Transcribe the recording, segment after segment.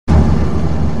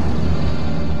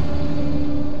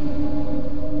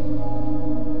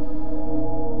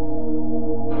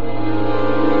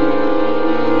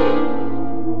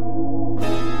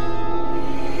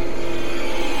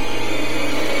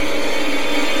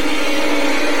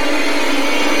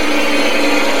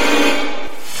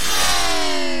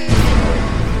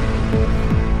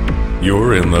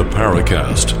You're in the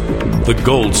Paracast, the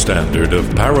gold standard of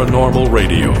paranormal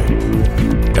radio.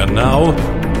 And now,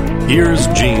 here's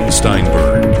Gene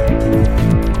Steinberg.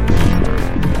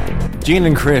 Gene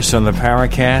and Chris on the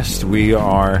Paracast. We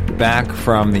are back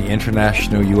from the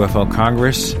International UFO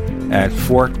Congress at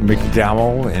Fort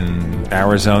McDowell in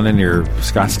Arizona near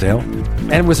Scottsdale.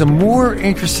 And it was a more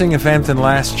interesting event than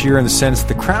last year in the sense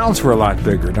the crowds were a lot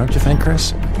bigger, don't you think,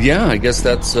 Chris? Yeah, I guess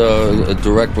that's a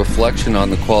direct reflection on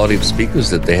the quality of speakers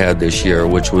that they had this year,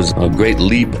 which was a great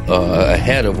leap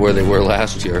ahead of where they were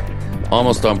last year,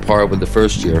 almost on par with the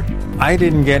first year. I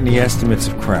didn't get any estimates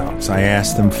of crowds. I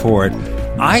asked them for it.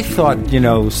 I thought,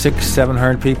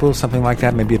 600-700 people, something like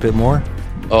that, maybe a bit more.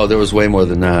 Oh, there was way more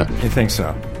than that. You think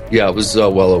so? Yeah, it was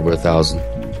well over 1,000.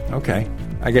 Okay.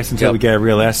 I guess until we get a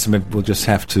real estimate, we'll just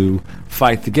have to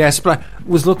fight the guess. But I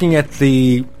was looking at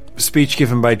the speech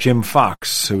given by Jim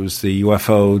Fox, who's the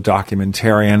UFO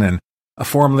documentarian and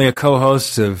formerly a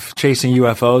co-host of Chasing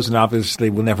UFOs, and obviously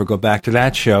we'll never go back to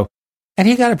that show. And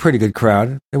he got a pretty good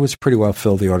crowd. It was pretty well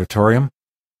filled, the auditorium.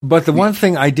 But the one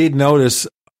thing I did notice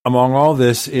among all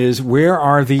this is, where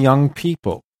are the young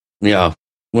people? Yeah.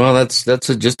 Well, that's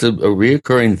just a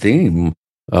reoccurring theme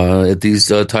at these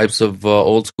types of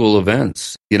old school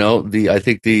events. I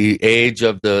think the age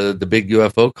of the big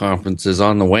UFO conference is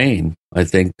on the wane. I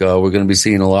think we're going to be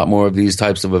seeing a lot more of these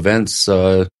types of events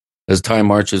as time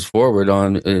marches forward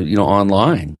on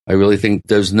online. I really think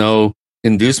there's no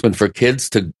inducement for kids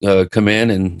to come in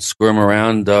and squirm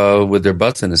around with their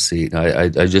butts in a seat. I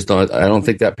just don't. I don't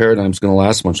think that paradigm's going to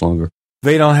last much longer.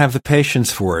 They don't have the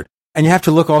patience for it, and you have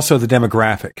to look also at the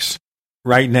demographics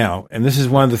right now. And this is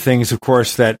one of the things, of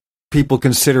course, that people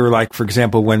consider. Like, for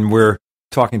example, when we're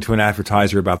talking to an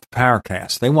advertiser about the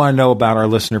Paracast, they want to know about our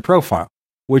listener profile,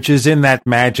 which is in that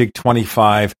magic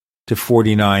 25 to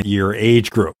 49 year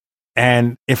age group.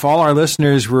 And if all our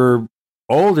listeners were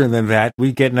older than that,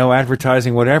 we get no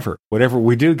advertising, whatever. Whatever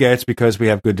we do get, it's because we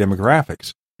have good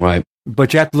demographics. Right.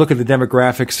 But you have to look at the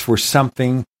demographics for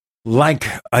something like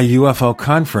a UFO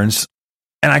conference.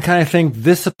 And I kind of think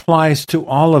this applies to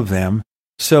all of them.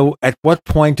 So at what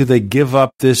point do they give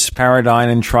up this paradigm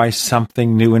and try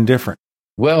something new and different?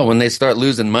 Well, when they start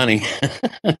losing money,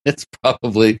 it's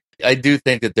probably... I do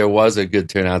think that there was a good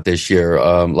turnout this year.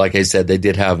 Like I said, they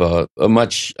did have a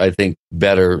much, I think,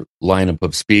 better lineup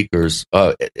of speakers.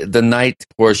 The night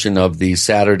portion of the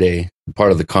Saturday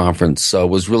part of the conference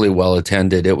was really well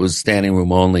attended. It was standing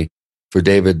room only for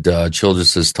David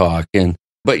Childress's talk.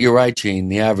 But you're right, Gene,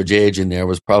 the average age in there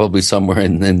was probably somewhere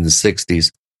in the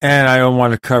 60s. And I don't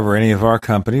want to cover any of our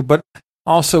company, but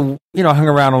also, hung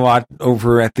around a lot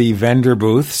over at the vendor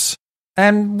booths.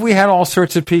 And we had all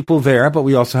sorts of people there, but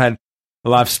we also had a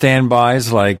lot of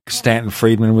standbys, like Stanton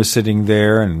Friedman was sitting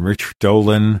there, and Richard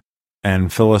Dolan,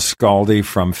 and Phyllis Scaldi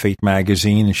from Fate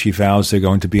magazine, and she vows they're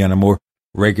going to be on a more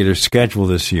regular schedule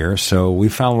this year. So we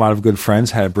found a lot of good friends,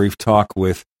 had a brief talk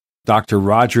with Dr.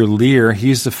 Roger Lear.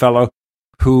 He's the fellow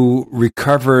who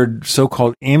recovered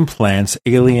so-called implants,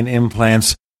 alien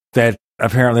implants, that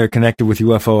apparently are connected with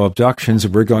UFO abductions.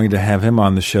 We're going to have him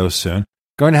on the show soon.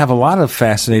 Going to have a lot of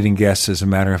fascinating guests, as a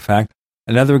matter of fact.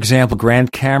 Another example,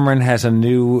 Grant Cameron has a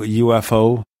new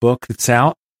UFO book that's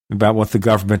out about what the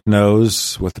government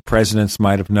knows, what the presidents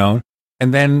might have known.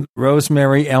 And then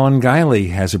Rosemary Ellen Guiley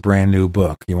has a brand new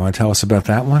book. You want to tell us about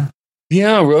that one?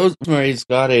 Yeah, Rosemary's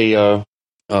got a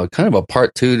kind of a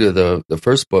part two to the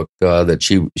first book that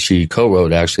she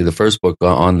co-wrote, actually, the first book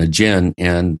on the Jinn.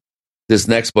 And this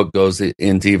next book goes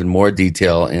into even more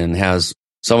detail and has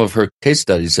some of her case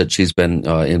studies that she's been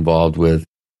involved with.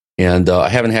 And I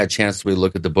haven't had a chance to really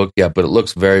look at the book yet, but it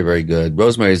looks very, very good.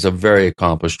 Rosemary is a very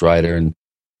accomplished writer and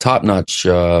top-notch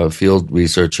field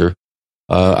researcher.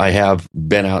 I have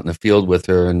been out in the field with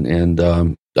her, and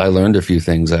I learned a few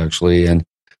things, actually, and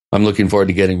I'm looking forward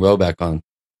to getting Ro back on.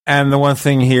 And the one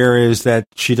thing here is that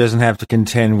she doesn't have to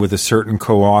contend with a certain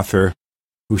co-author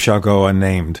who shall go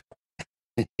unnamed.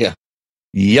 Yeah.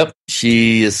 Yep,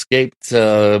 she escaped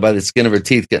by the skin of her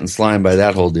teeth getting slimed by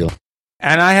that whole deal.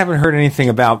 And I haven't heard anything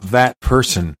about that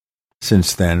person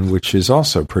since then, which is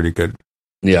also pretty good.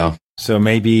 Yeah. So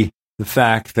maybe the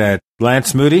fact that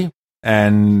Lance Moody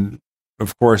and,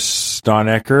 of course, Don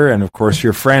Ecker and, of course,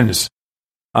 your friends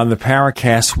on the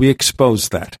Paracast, we expose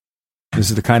that. This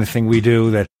is the kind of thing we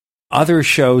do that other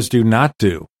shows do not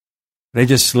do. They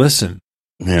just listen.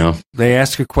 Yeah. They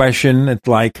ask a question, it's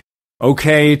like,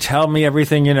 okay, tell me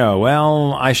everything you know.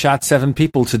 Well, I shot 7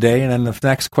 people today, and then the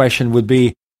next question would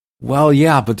be, well,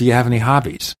 yeah, but do you have any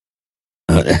hobbies?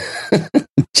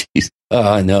 Jeez.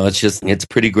 No, it's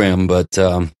pretty grim, but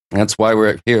that's why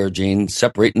we're here, Gene,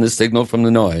 separating the signal from the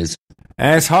noise.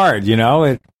 And it's hard,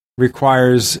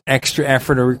 requires extra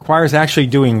effort or requires actually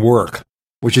doing work,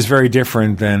 which is very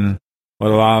different than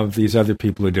what a lot of these other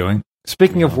people are doing.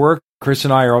 Speaking of work, Chris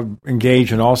and I are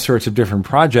engaged in all sorts of different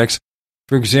projects.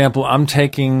 For example, I'm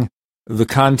taking the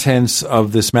contents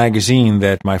of this magazine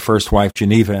that my first wife,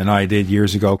 Geneva, and I did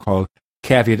years ago called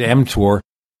Caveat Emptor,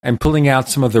 and pulling out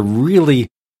some of the really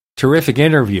terrific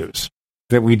interviews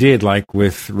that we did, like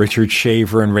with Richard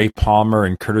Shaver and Ray Palmer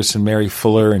and Curtis and Mary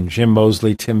Fuller and Jim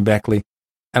Moseley, Tim Beckley,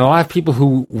 and a lot of people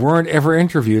who weren't ever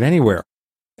interviewed anywhere.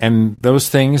 And those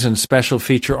things and special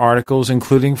feature articles,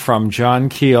 including from John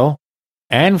Keel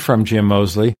and from Jim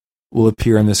Moseley, will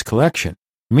appear in this collection.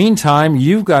 Meantime,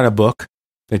 you've got a book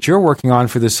that you're working on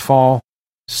for this fall,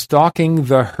 Stalking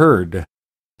the Herd.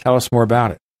 Tell us more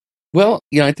about it. Well,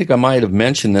 I think I might have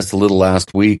mentioned this a little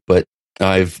last week, but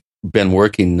I've been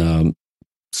working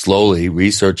slowly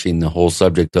researching the whole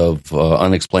subject of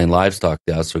unexplained livestock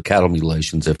deaths, or cattle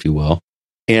mutilations, if you will,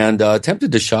 and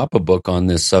attempted to shop a book on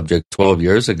this subject 12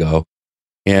 years ago.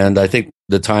 And I think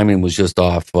the timing was just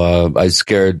off. I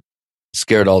scared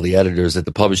all the editors at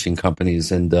the publishing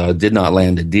companies and did not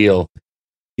land a deal.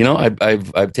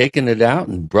 I've taken it out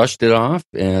and brushed it off,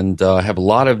 and have a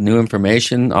lot of new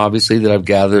information, obviously, that I've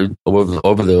gathered over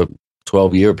the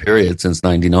 12-year period since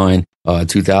 99,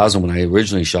 2000, when I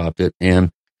originally shopped it. And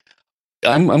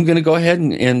I'm going to go ahead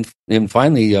and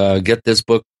finally get this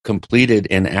book completed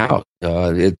and out.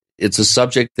 It's a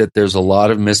subject that there's a lot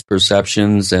of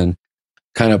misperceptions and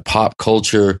kind of pop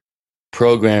culture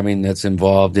programming that's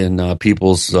involved in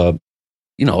people's, the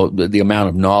amount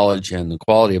of knowledge and the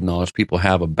quality of knowledge people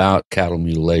have about cattle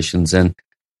mutilations. And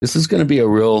this is going to be a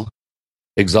real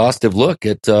exhaustive look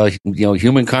at,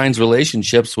 humankind's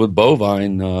relationships with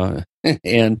bovine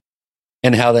and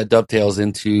how that dovetails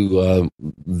into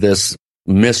this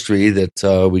mystery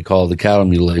that we call the cattle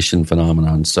mutilation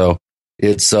phenomenon. So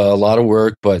it's a lot of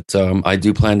work, but I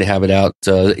do plan to have it out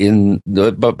in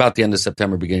about the end of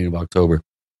September, beginning of October.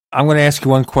 I'm going to ask you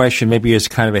one question, maybe as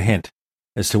kind of a hint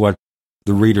as to what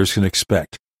the readers can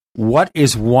expect. What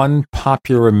is one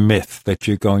popular myth that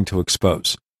you're going to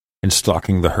expose in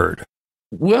Stalking the Herd?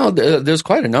 Well, there's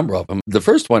quite a number of them. The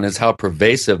first one is how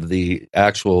pervasive the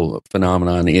actual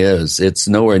phenomenon is. It's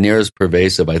nowhere near as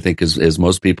pervasive, I think, as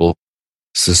most people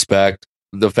suspect.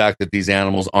 The fact that these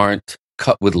animals aren't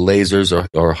cut with lasers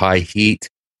or high heat.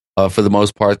 For the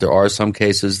most part, there are some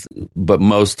cases, but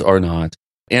most are not.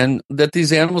 And that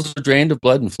these animals are drained of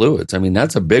blood and fluids. I mean,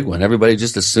 that's a big one. Everybody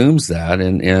just assumes that,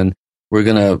 and we're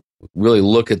going to really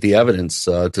look at the evidence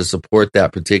to support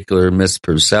that particular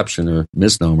misperception or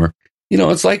misnomer.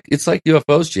 It's like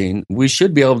UFOs, Gene. We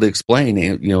should be able to explain,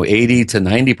 80 to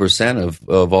 90%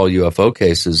 of all UFO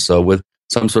cases with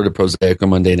some sort of prosaic or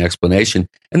mundane explanation.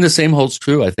 And the same holds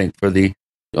true, I think, for the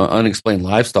unexplained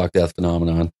livestock death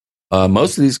phenomenon.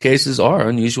 Most of these cases are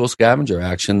unusual scavenger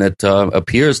action that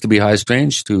appears to be high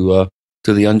strange to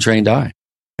the untrained eye.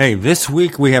 Hey, this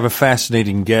week we have a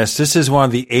fascinating guest. This is one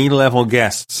of the A-level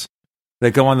guests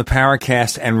that go on the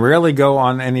Paracast and rarely go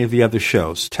on any of the other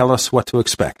shows. Tell us what to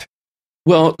expect.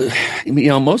 Well,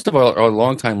 most of our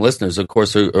longtime listeners, of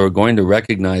course, are going to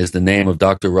recognize the name of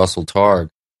Dr. Russell Targ.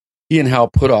 He and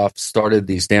Hal Putoff started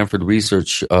the Stanford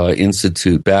Research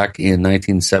Institute back in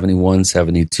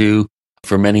 1971-72.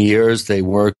 For many years, they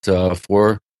worked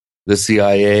for the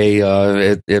CIA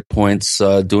at points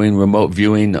doing remote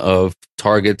viewing of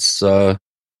targets all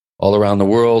around the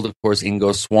world. Of course,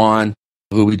 Ingo Swann,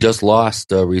 who we just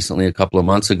lost recently a couple of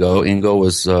months ago. Ingo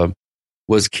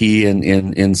was key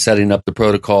in setting up the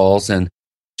protocols, and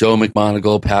Joe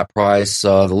McMoneagle, Pat Price,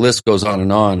 the list goes on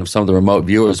and on of some of the remote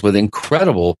viewers with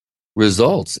incredible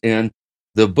results. And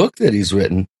the book that he's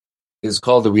written is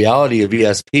called The Reality of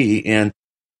ESP, and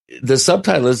the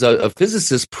subtitle is a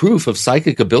physicist's proof of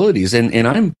psychic abilities. And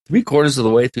I'm 3/4 of the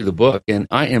way through the book, and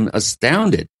I am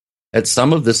astounded at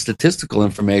some of the statistical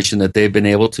information that they've been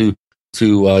able to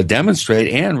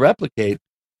demonstrate and replicate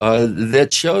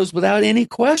that shows without any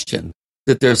question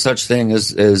that there's such thing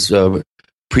as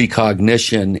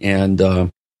precognition.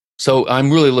 And so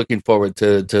I'm really looking forward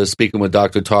to speaking with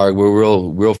Dr. Targ.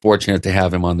 We're real fortunate to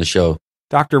have him on the show.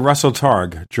 Dr. Russell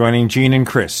Targ, joining Gene and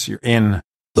Chris. You're in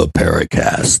the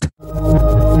Paracast.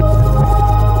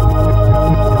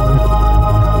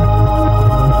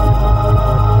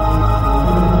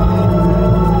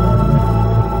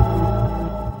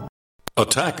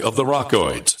 Attack of the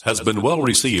Rockoids has been well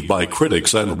received by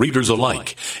critics and readers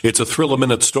alike. It's a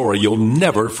thrill-a-minute story you'll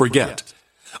never forget.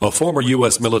 A former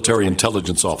U.S. military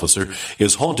intelligence officer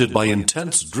is haunted by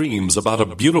intense dreams about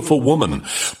a beautiful woman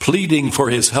pleading for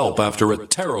his help after a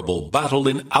terrible battle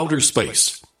in outer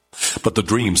space. But the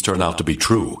dreams turn out to be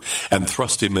true and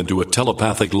thrust him into a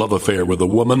telepathic love affair with a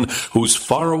woman whose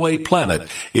faraway planet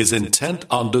is intent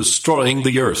on destroying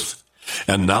the Earth.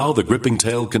 And now the gripping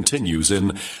tale continues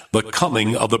in The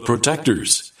Coming of the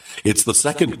Protectors. It's the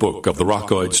second book of the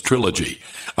Rockoids trilogy,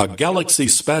 a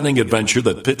galaxy-spanning adventure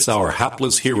that pits our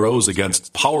hapless heroes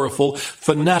against powerful,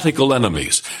 fanatical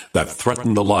enemies that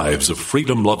threaten the lives of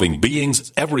freedom-loving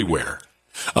beings everywhere.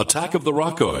 Attack of the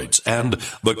Rockoids and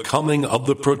The Coming of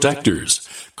the Protectors.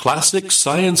 Classic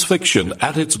science fiction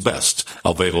at its best.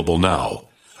 Available now.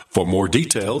 For more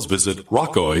details, visit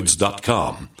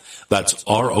rockoids.com. That's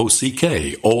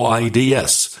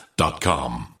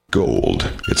ROCKOIDS.com.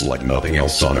 Gold. It's like nothing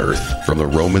else on Earth. From the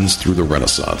Romans through the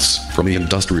Renaissance, from the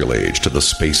Industrial Age to the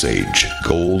Space Age,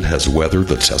 gold has weathered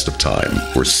the test of time.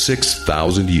 For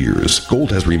 6,000 years, gold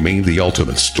has remained the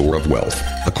ultimate store of wealth.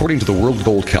 According to the World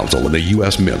Gold Council and the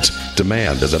U.S. Mint,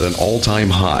 demand is at an all-time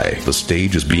high. The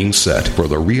stage is being set for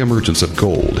the reemergence of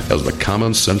gold as the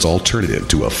common-sense alternative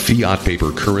to a fiat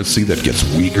paper currency that gets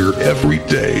weaker every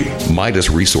day. Midas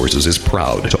Resources is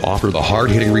proud to offer the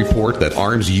hard-hitting report that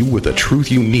arms you with the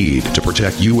truth you need to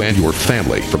protect you and your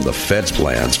family from the Fed's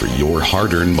plans for your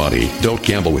hard-earned money. Don't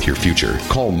gamble with your future.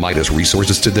 Call Midas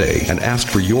Resources today and ask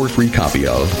for your free copy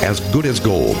of As Good as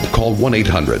Gold. Call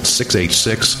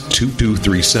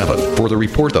 1-800-686-2237 for the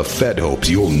report the Fed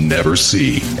hopes you'll never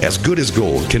see. As Good as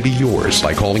Gold can be yours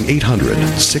by calling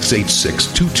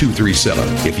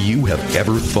 800-686-2237. If you have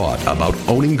ever thought about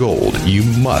owning gold, you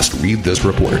must read this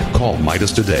report. Call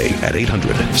Midas today at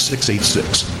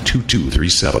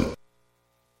 800-686-2237.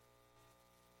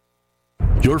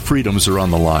 Your freedoms are on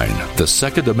the line. The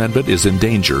Second Amendment is in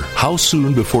danger. How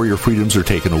soon before your freedoms are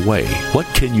taken away? What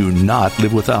can you not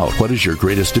live without? What is your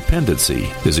greatest dependency?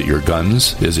 Is it your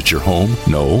guns? Is it your home?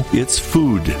 No, it's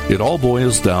food. It all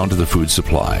boils down to the food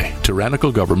supply.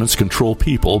 Tyrannical governments control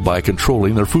people by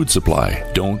controlling their food supply.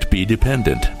 Don't be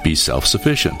dependent. Be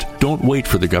self-sufficient. Don't wait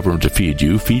for the government to feed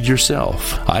you. Feed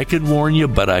yourself. I can warn you,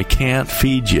 but I can't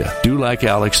feed you. Do like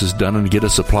Alex has done and get a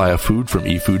supply of food from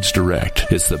eFoods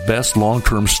Direct. It's the best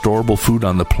long-term storable food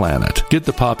on the planet. Get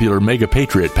the popular Mega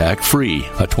Patriot Pack free.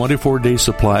 A 24-day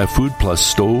supply of food plus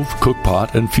stove,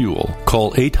 cookpot, and fuel.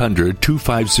 Call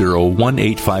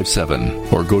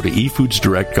 800-250-1857 or go to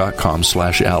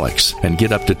efoodsdirect.com/Alex and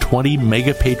get up to 20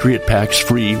 Mega Patriot Packs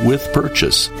free with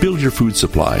purchase. Build your food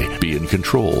supply. Be in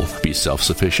control. Be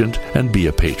self-sufficient and be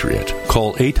a patriot.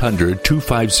 Call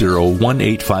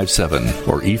 800-250-1857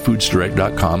 or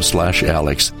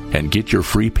efoodsdirect.com/Alex and get your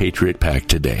free Patriot Pack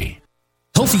today.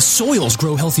 Healthy soils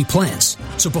grow healthy plants.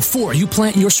 So before you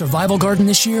plant your survival garden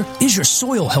this year, is your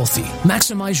soil healthy?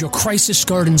 Maximize your crisis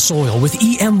garden soil with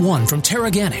EM1 from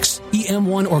Terraganics.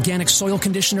 EM1 Organic Soil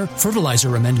Conditioner,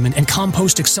 Fertilizer Amendment, and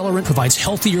Compost Accelerant provides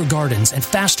healthier gardens and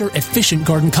faster, efficient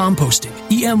garden composting.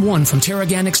 EM1 from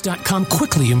Terraganics.com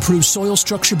quickly improves soil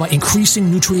structure by increasing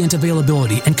nutrient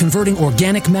availability and converting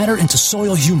organic matter into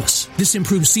soil humus. This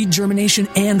improves seed germination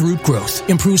and root growth,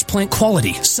 improves plant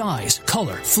quality, size,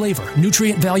 color, flavor, nutrient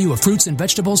value of fruits and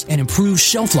vegetables, and improves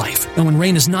shelf life. And when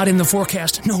rain is not in the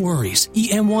forecast, no worries.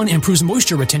 EM1 improves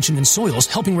moisture retention in soils,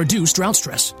 helping reduce drought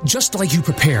stress. Just like you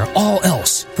prepare all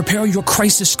else, prepare your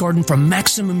crisis garden for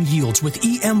maximum yields with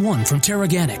EM1 from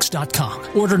Terraganics.com.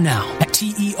 Order now at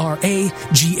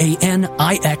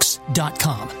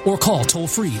TERAGANIX.com or call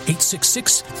toll-free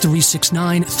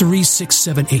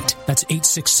 866-369-3678. That's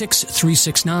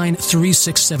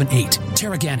 866-369-3678.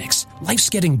 Terraganics. Life's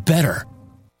getting better.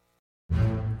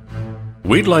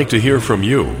 We'd like to hear from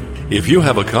you. If you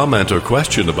have a comment or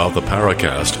question about the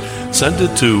Paracast, send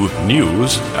it to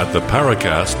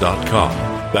news@theparacast.com.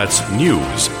 That's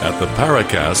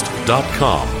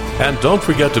news@theparacast.com. And don't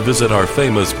forget to visit our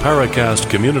famous Paracast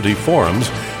community forums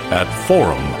at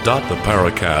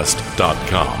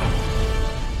forum.theparacast.com.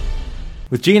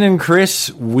 With Gene and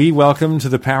Chris, we welcome to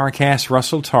the Paracast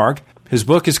Russell Targ. His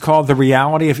book is called The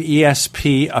Reality of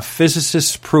ESP, A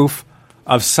Physicist's Proof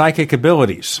of Psychic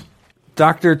Abilities.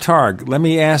 Dr. Targ, let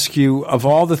me ask you, of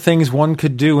all the things one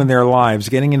could do in their lives,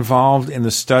 getting involved in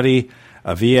the study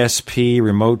of ESP,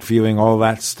 remote viewing, all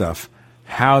that stuff,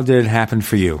 how did it happen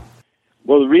for you?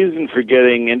 Well, the reason for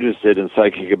getting interested in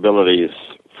psychic abilities,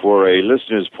 for a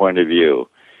listener's point of view,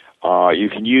 you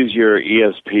can use your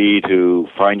ESP to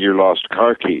find your lost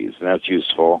car keys, and that's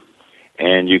useful.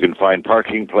 And you can find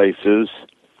parking places.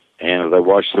 And as I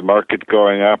watched the market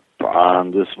going up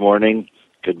this morning,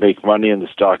 could make money in the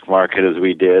stock market as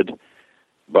we did.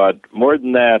 But more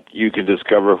than that, you can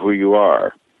discover who you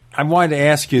are. I wanted to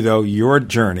ask you, though, your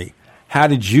journey. How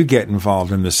did you get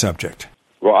involved in the subject?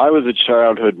 Well, I was a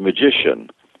childhood magician.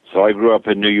 So I grew up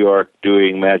in New York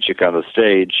doing magic on the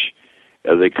stage.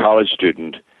 as a college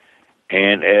student.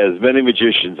 And as many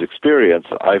magicians experience,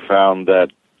 I found that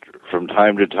from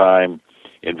time to time,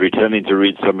 in pretending to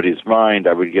read somebody's mind,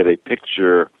 I would get a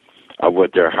picture of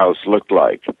what their house looked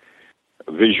like,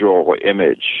 a visual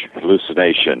image,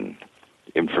 hallucination,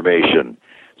 information.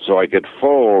 So I could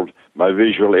fold my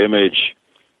visual image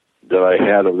that I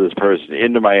had of this person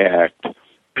into my act,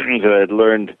 that I'd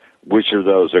learned which of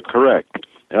those are correct.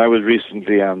 And I was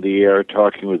recently on the air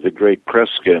talking with the great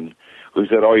Kreskin, who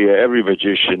said, oh yeah, every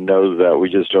magician knows that, we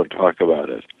just don't talk about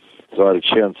it. So I had a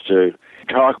chance to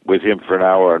talk with him for an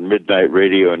hour on Midnight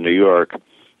Radio in New York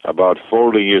about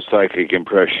folding your psychic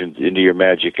impressions into your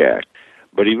magic act.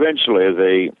 But eventually, as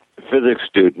a physics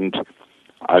student,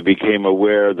 I became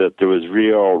aware that there was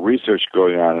real research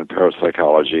going on in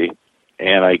parapsychology,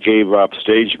 and I gave up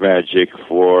stage magic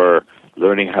for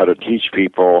learning how to teach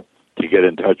people to get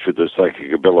in touch with their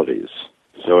psychic abilities.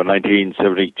 So in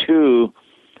 1972,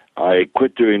 I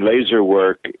quit doing laser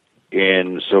work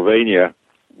in Sylvania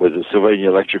with the Sylvania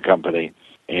Electric Company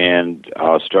and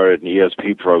started an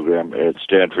ESP program at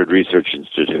Stanford Research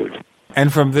Institute.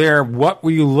 And from there, what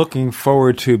were you looking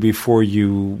forward to before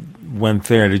you went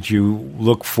there? Did you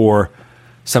look for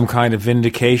some kind of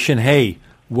vindication? Hey,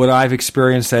 what I've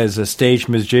experienced as a stage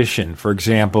magician, for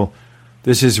example,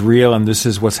 this is real and this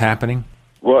is what's happening?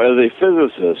 Well, as a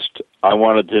physicist, I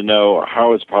wanted to know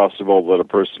how it's possible that a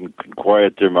person can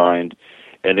quiet their mind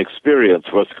and experience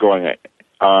what's going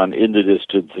on in the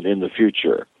distance and in the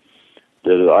future.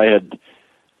 That I had,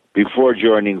 before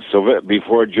joining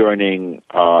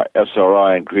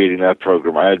SRI and creating that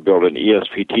program, I had built an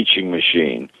ESP teaching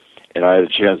machine, and I had a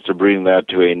chance to bring that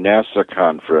to a NASA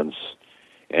conference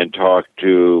and talk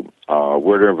to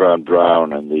Wernher von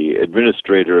Braun and the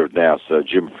administrator of NASA,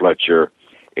 Jim Fletcher,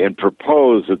 and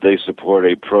propose that they support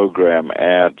a program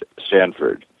at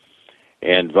Stanford.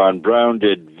 And von Braun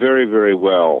did very, very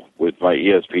well with my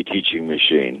ESP teaching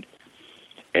machine.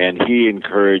 And he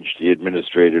encouraged the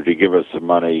administrator to give us some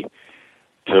money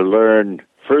to learn,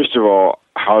 first of all,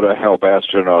 how to help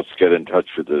astronauts get in touch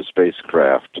with their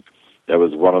spacecraft. That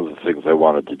was one of the things I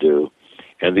wanted to do.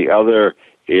 And the other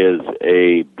is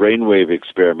a brainwave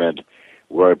experiment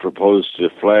where I proposed to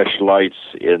flash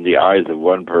lights in the eyes of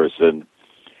one person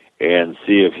and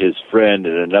see if his friend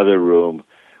in another room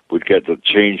would get the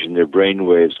change in their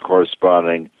brainwaves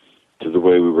corresponding to the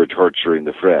way we were torturing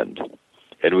the friend.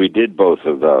 And we did both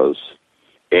of those.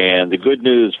 And the good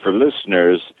news for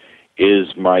listeners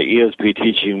is my ESP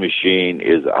teaching machine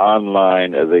is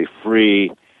online as a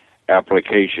free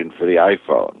application for the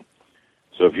iPhone.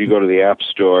 So if you go to the App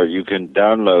Store, you can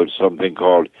download something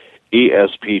called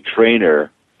ESP Trainer,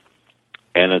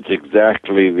 and it's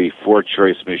exactly the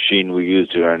four-choice machine we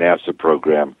used in our NASA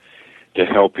program to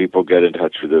help people get in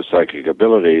touch with their psychic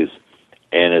abilities,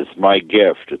 and it's my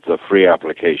gift. It's a free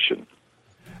application.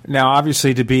 Now,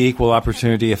 obviously, to be equal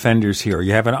opportunity offenders here,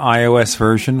 you have an iOS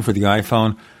version for the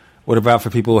iPhone. What about for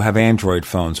people who have Android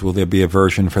phones? Will there be a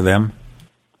version for them?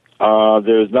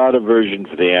 There's not a version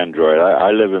for the Android. I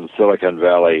live in Silicon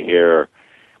Valley here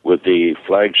with the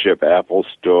flagship Apple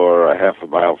store a half a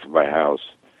mile from my house.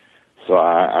 So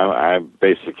I'm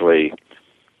basically,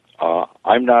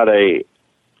 I'm not a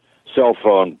cell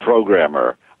phone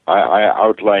programmer. I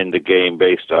outlined the game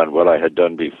based on what I had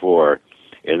done before,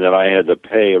 and then I had to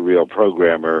pay a real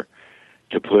programmer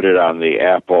to put it on the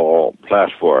Apple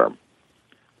platform.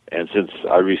 And since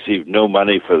I received no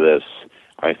money for this,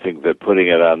 I think that putting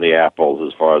it on the Apple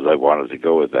is as far as I wanted to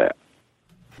go with that.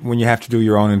 When you have to do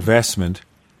your own investment,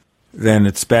 then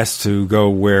it's best to go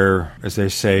where, as they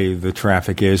say, the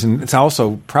traffic is. And it's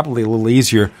also probably a little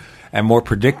easier and more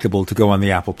predictable to go on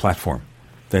the Apple platform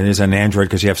than it is on Android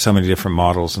because you have so many different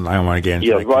models, and I don't want to get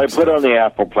into that. Yeah, well, I put on the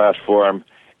Apple platform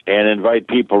and invite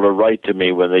people to write to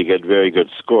me when they get very good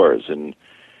scores. And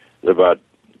there are about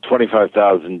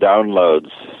 25,000 downloads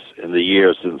in the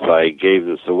year since I gave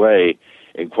this away,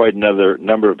 and quite another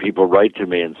number of people write to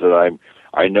me and said,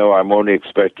 I know I'm only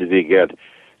expected to get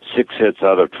 6 hits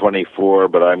out of 24,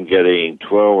 but I'm getting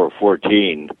 12 or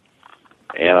 14.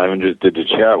 And I'm interested to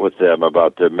chat with them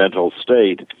about their mental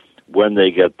state when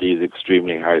they get these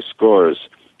extremely high scores,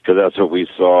 because that's what we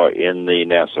saw in the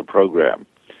NASA program.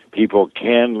 People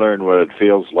can learn what it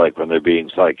feels like when they're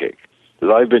being psychic.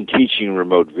 Because I've been teaching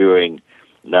remote viewing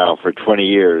now for 20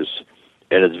 years,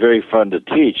 and it's very fun to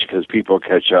teach because people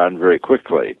catch on very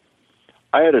quickly.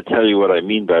 I had to tell you what I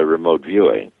mean by remote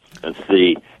viewing. It's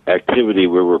the activity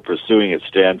where we're pursuing at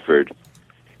Stanford.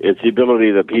 It's the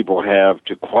ability that people have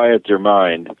to quiet their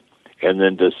mind and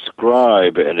then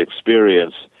describe and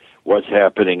experience what's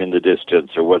happening in the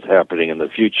distance or what's happening in the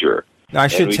future. Now, I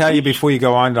should tell you before you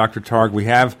go on, Dr. Targ, we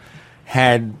have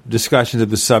had discussions of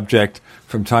the subject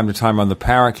from time to time on the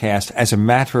Paracast. As a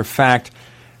matter of fact,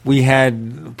 we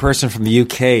had a person from the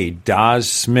UK, Daz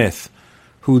Smith,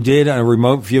 who did a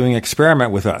remote viewing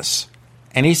experiment with us,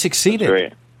 and he succeeded.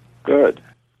 Great. Good.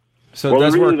 So well, it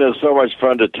does the reason work. it's so much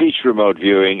fun to teach remote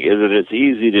viewing is that it's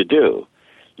easy to do.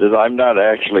 That I'm not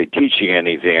actually teaching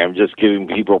anything. I'm just giving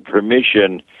people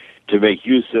permission to make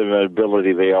use of an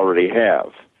ability they already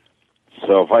have.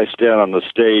 So if I stand on the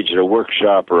stage at a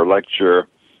workshop or a lecture,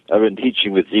 I've been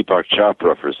teaching with Deepak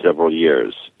Chopra for several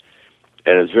years.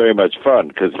 And it's very much fun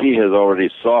because he has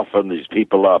already softened these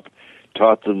people up,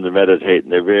 taught them to meditate,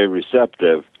 and they're very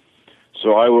receptive.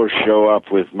 So I will show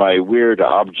up with my weird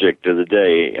object of the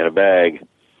day in a bag,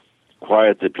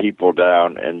 quiet the people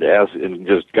down, and ask and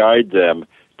just guide them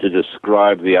to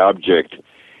describe the object.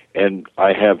 And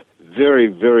I have very,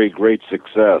 very great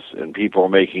success in people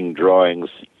making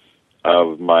drawings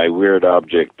of my weird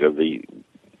object of the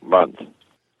month.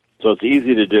 So it's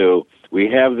easy to do. We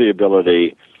have the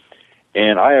ability,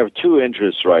 and I have two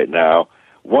interests right now.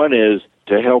 One is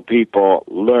to help people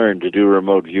learn to do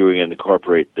remote viewing and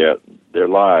incorporate their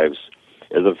lives.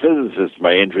 As a physicist,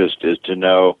 my interest is to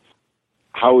know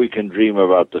how we can dream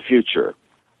about the future.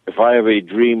 If I have a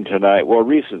dream tonight, well,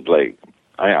 recently,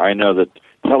 I know that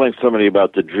telling somebody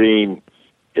about the dream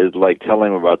is like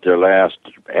telling them about their last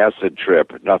acid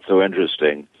trip, not so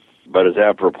interesting, but it's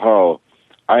apropos.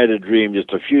 I had a dream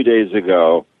just a few days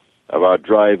ago about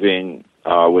driving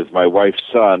with my wife's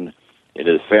son in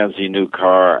his fancy new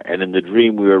car, and in the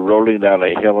dream we were rolling down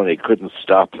a hill and he couldn't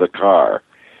stop the car.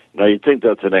 Now you'd think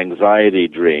that's an anxiety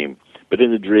dream, but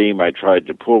in the dream I tried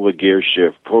to pull the gear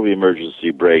shift, pull the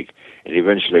emergency brake, and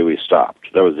eventually we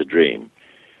stopped. That was the dream.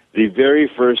 The very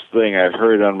first thing I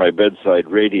heard on my bedside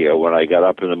radio when I got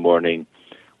up in the morning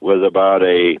was about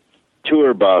a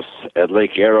tour bus at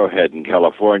Lake Arrowhead in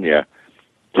California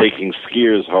taking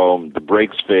skiers home. The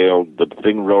brakes failed, the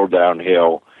thing rolled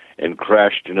downhill and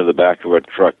crashed into the back of a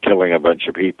truck, killing a bunch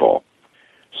of people.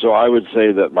 So I would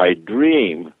say that my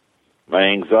dream, my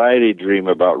anxiety dream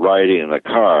about riding in a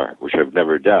car, which I've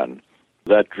never done,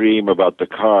 that dream about the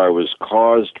car was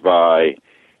caused by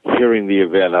hearing the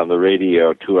event on the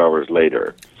radio 2 hours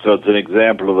later. So it's an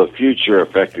example of the future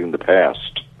affecting the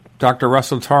past. Dr.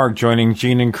 Russell Targ joining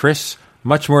Gene and Chris.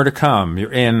 Much more to come.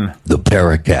 You're in The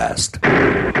Paracast.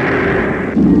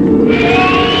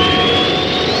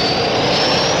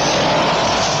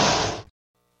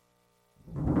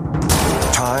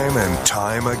 Time and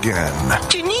time again.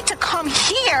 You need to come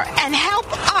here and help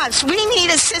us. We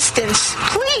need assistance,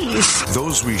 please.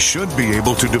 Those we should be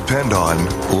able to depend on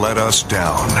let us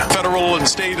down. Federal and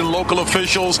state and local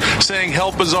officials saying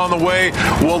help is on the way.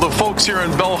 Well, the folks here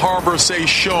in Belle Harbor say,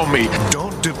 show me.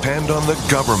 Don't depend on the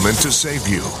government to save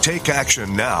you. Take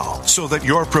action now so that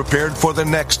you're prepared for the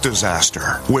next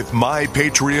disaster with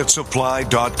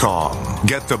MyPatriotSupply.com.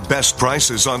 Get the best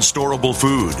prices on storable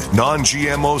food,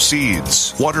 non-GMO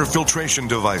seeds, water filtration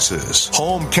devices,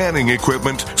 home canning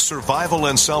equipment, survival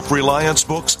and self-reliance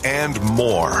books, and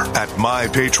more at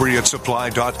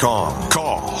MyPatriotSupply.com.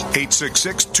 Call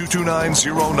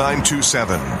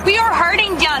 866-229-0927. We are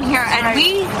hurting down here and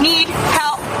we need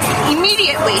help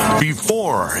immediately.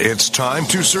 Before it's time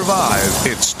to survive,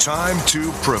 it's time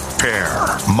to prepare.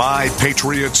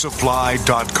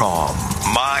 MyPatriotSupply.com.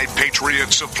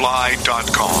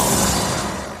 MyPatriotSupply.com.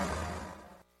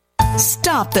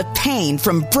 Stop the pain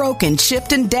from broken,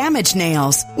 chipped, and damaged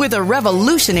nails with a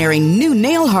revolutionary new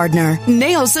nail hardener,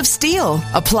 Nails of Steel.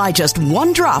 Apply just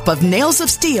 1 drop of Nails of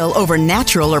Steel over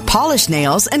natural or polished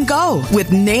nails and go.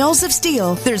 With Nails of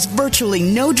Steel, there's virtually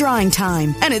no drying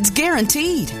time, and it's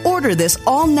guaranteed. Order this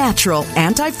all-natural,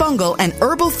 antifungal, and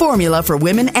herbal formula for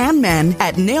women and men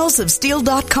at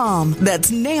nailsofsteel.com. That's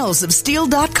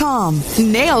nailsofsteel.com.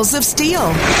 Nails of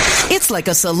Steel. It's like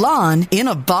a salon in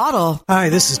a bottle. Hi,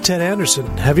 this is Ted Anderson.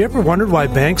 Have you ever wondered why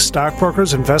banks,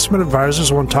 stockbrokers, investment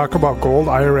advisors won't talk about gold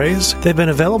IRAs? They've been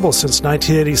available since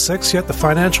 1986, yet the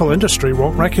financial industry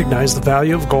won't recognize the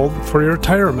value of gold for your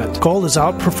retirement. Gold has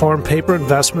outperformed paper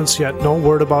investments, yet no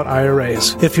word about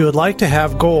IRAs. If you would like to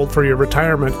have gold for your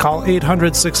retirement, call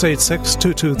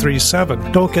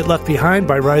 800-686-2237. Don't get left behind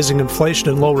by rising inflation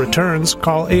and low returns.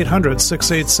 Call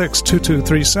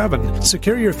 800-686-2237.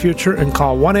 Secure your future and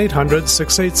call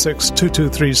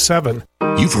 1-800-686-2237.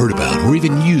 You've heard about or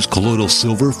even used colloidal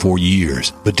silver for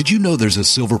years. But did you know there's a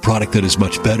silver product that is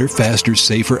much better, faster,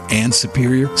 safer, and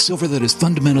superior? Silver that is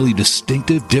fundamentally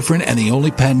distinctive, different, and the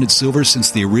only patented silver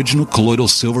since the original colloidal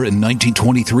silver in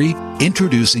 1923?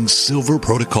 Introducing Silver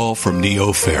Protocol from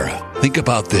Neoferra. Think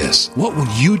about this. What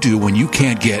will you do when you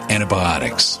can't get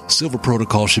antibiotics? Silver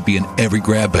Protocol should be in every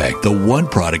grab bag, the one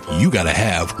product you gotta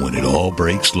have when it all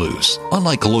breaks loose.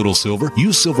 Unlike colloidal silver,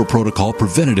 use Silver Protocol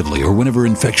preventatively or whenever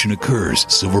infection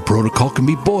occurs. Silver Protocol can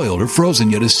be boiled or frozen,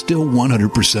 yet is still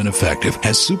 100% effective,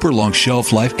 has super long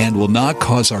shelf life, and will not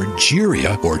cause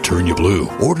argyria or turn you blue.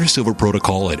 Order Silver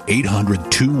Protocol at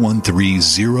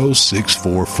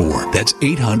 800-213-0644. That's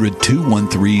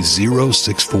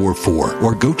 800-213-0644.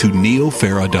 Or go to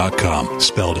neofera.com,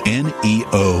 spelled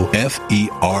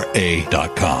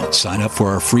NEOFERA.com. Sign up for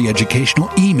our free educational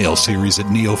email series at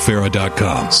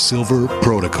neofera.com. Silver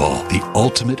Protocol, the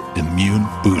ultimate immune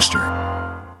booster.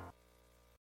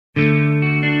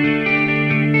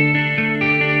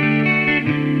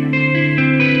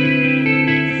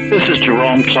 This is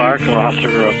Jerome Clark,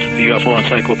 author of the UFO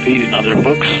Encyclopedia and other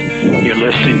books. You're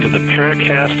listening to the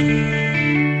Paracast.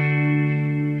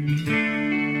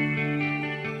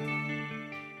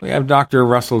 We have Dr.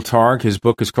 Russell Targ. His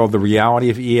book is called The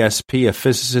Reality of ESP, A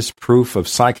Physicist's Proof of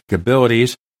Psychic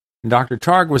Abilities. And Dr.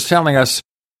 Targ was telling us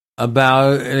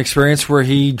about an experience where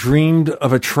he dreamed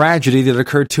of a tragedy that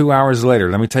occurred 2 hours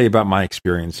later. Let me tell you about my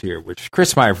experience here, which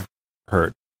Chris might have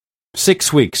heard.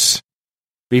 6 weeks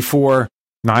before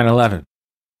 9/11,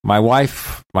 my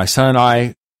wife, my son, and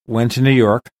I went to New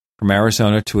York from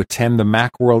Arizona to attend the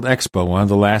Macworld Expo, one of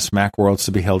the last Macworlds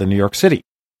to be held in New York City.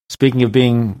 Speaking of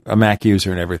being a Mac user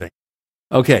and everything.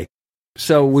 Okay,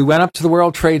 so we went up to the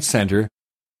World Trade Center,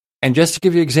 and just to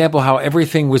give you an example how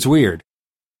everything was weird,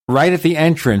 right at the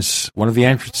entrance, one of the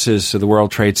entrances to the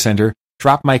World Trade Center,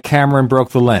 dropped my camera and broke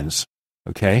the lens.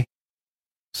 Okay?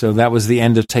 So that was the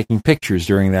end of taking pictures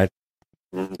during that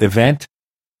event.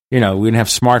 You know, we didn't have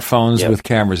smartphones with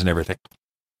cameras and everything.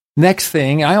 Next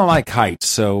thing, I don't like heights,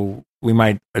 so we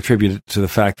might attribute it to the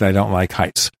fact that I don't like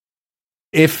heights.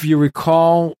 If you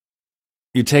recall,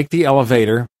 you take the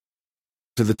elevator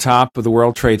to the top of the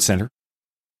World Trade Center,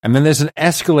 and then there's an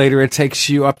escalator that takes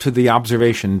you up to the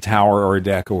observation tower or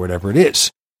deck or whatever it is.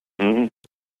 Mm-hmm.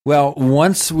 Well,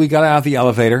 once we got out of the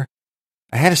elevator,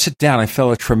 I had to sit down. I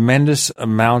felt a tremendous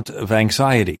amount of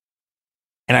anxiety,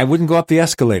 and I wouldn't go up the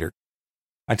escalator.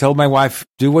 I told my wife,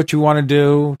 do what you want to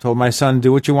do. Told my son,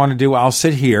 do what you want to do. I'll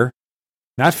sit here.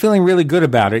 Not feeling really good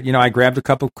about it. You know, I grabbed a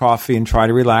cup of coffee and tried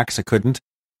to relax. I couldn't.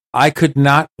 I could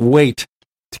not wait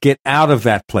to get out of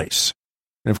that place.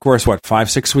 And of course,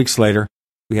 5-6 weeks later,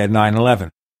 we had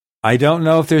 9/11. I don't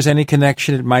know if there's any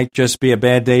connection. It might just be a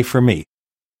bad day for me.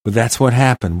 But that's what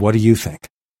happened. What do you think?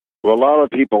 Well, a lot of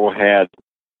people had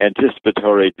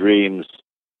anticipatory dreams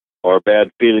or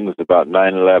bad feelings about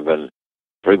 9/11.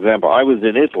 For example, I was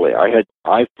in Italy. I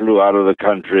flew out of the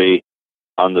country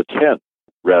on the 10th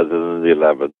rather than the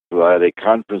 11th. So I had a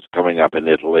conference coming up in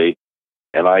Italy,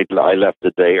 and I left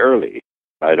a day early.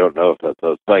 I don't know if that's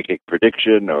a psychic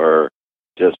prediction or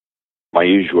just my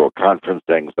usual conference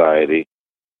anxiety,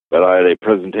 but I had a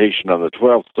presentation on the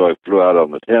 12th, so I flew out on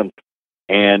the 10th,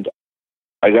 and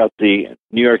I got the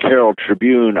New York Herald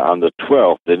Tribune on the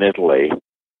 12th in Italy,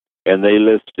 and they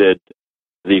listed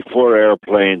the 4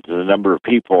 airplanes and the number of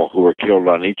people who were killed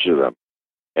on each of them.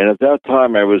 And at that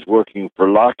time, I was working for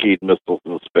Lockheed Missiles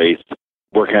in Space,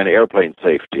 working on airplane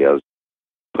safety. I was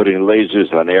putting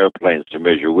lasers on airplanes to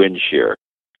measure wind shear.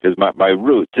 Because my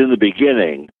roots, in the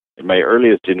beginning, in my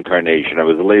earliest incarnation, I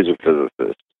was a laser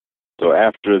physicist. So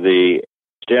after the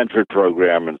Stanford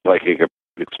program and psychic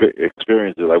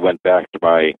experiences, I went back to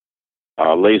my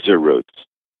laser roots.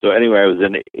 So anyway, I was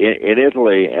in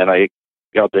Italy, and I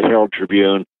got the Herald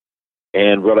Tribune,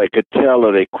 and what I could tell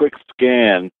at a quick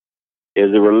scan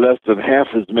is there were less than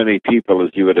half as many people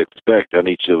as you would expect on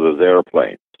each of those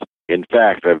airplanes. In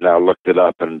fact, I've now looked it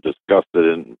up and discussed it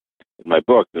in my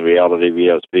book, The Reality of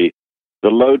ESP. The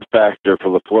load factor for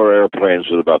the 4 airplanes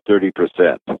was about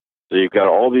 30%. So you've got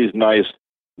all these nice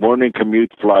morning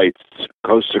commute flights,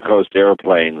 coast-to-coast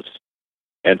airplanes,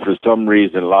 and for some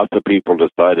reason, lots of people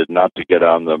decided not to get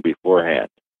on them beforehand.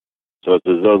 So it's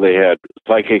as though they had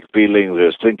psychic feelings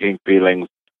or sinking feelings.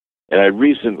 And I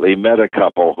recently met a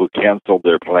couple who canceled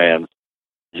their plans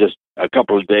just a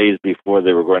couple of days before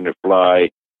they were going to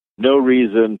fly. No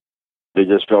reason. They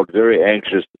just felt very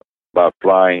anxious about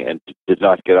flying and did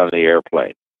not get on the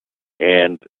airplane.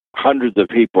 And hundreds of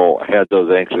people had those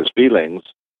anxious feelings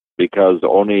because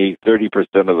only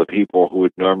 30% of the people who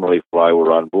would normally fly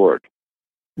were on board.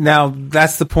 Now,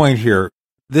 that's the point here.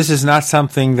 This is not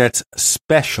something that's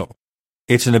special.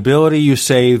 It's an ability, you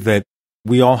say, that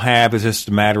we all have. It's just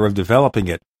a matter of developing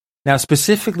it. Now,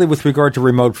 specifically with regard to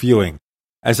remote viewing,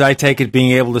 as I take it,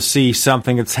 being able to see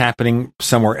something that's happening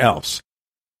somewhere else.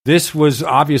 This was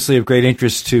obviously of great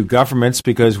interest to governments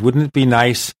because wouldn't it be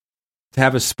nice to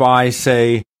have a spy,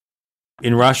 say,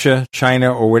 in Russia,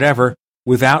 China, or whatever,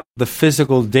 without the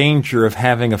physical danger of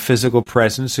having a physical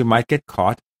presence who might get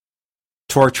caught,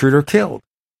 tortured, or killed?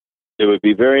 It would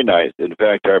be very nice. In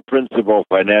fact, our principal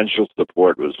financial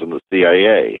support was from the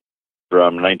CIA.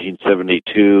 From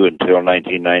 1972 until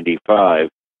 1995,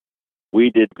 we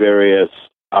did various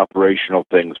operational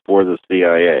things for the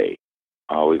CIA.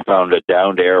 We found a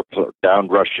downed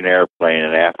Russian airplane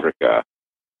in Africa.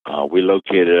 We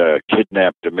located a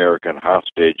kidnapped American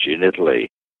hostage in Italy.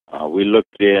 We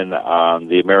looked in on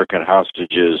the American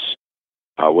hostages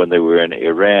when they were in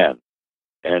Iran,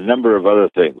 and a number of other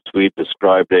things. We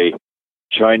described a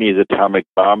Chinese atomic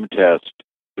bomb test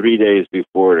 3 days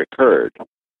before it occurred.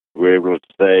 We were able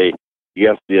to say,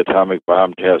 yes, the atomic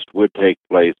bomb test would take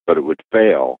place, but it would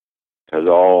fail, because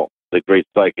all the great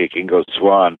psychic Ingo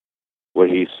Swann, what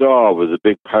he saw was a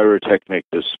big pyrotechnic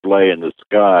display in the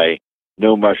sky,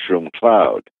 no mushroom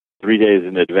cloud, 3 days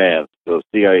in advance. So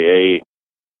CIA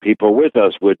people with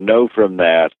us would know from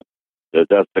that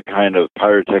that's the kind of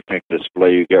pyrotechnic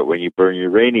display you get when you burn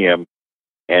uranium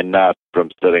and not from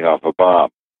setting off a bomb.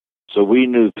 So we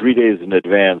knew 3 days in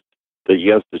advance that,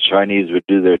 yes, the Chinese would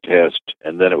do their test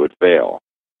and then it would fail.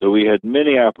 So we had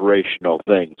many operational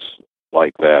things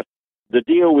like that. The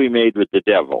deal we made with the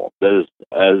devil, that is,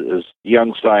 as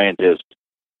young scientists,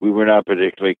 we were not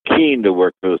particularly keen to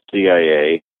work for the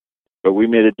CIA, but we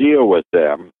made a deal with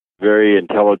them. Very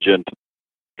intelligent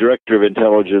director of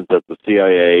intelligence at the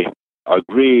CIA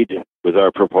agreed with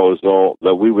our proposal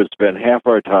that we would spend half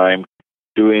our time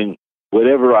doing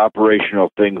whatever operational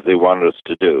things they wanted us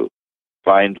to do.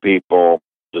 Find people,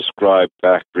 describe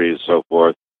factories, so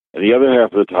forth. And the other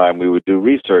half of the time, we would do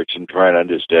research and try and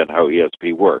understand how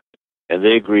ESP worked. And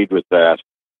they agreed with that,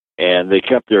 and they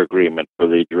kept their agreement for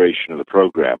the duration of the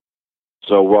program.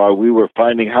 So while we were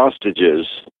finding hostages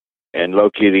and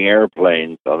locating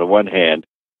airplanes on the one hand,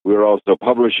 we were also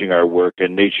publishing our work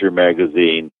in Nature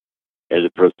magazine and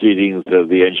the Proceedings of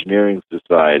the Engineering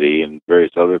Society and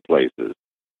various other places.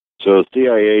 So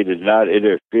CIA did not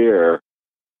interfere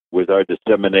with our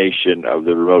dissemination of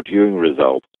the remote viewing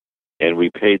results, and we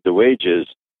paid the wages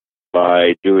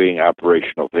by doing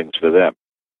operational things for them.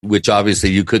 Which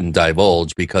obviously you couldn't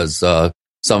divulge because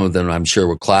some of them, I'm sure,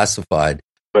 were classified.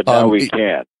 But now we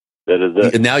can. That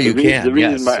is now you can. The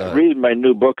reason my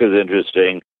new book is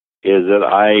interesting is that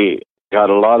I got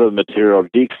a lot of material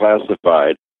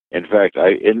declassified. In fact,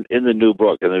 in the new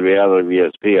book, in the Reality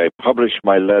of ESP, I published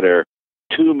my letter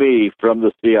to me from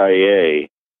the CIA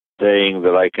saying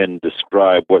that I can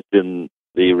describe what's in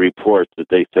the reports that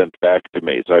they sent back to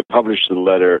me. So I published the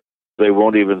letter. They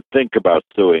won't even think about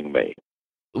suing me.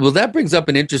 Well, that brings up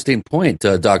an interesting point,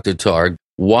 Dr. Targ.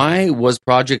 Why was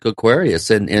Project Aquarius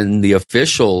and the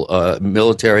official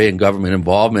military and government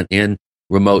involvement in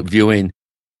remote viewing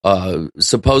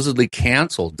supposedly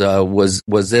canceled?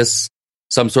 Was this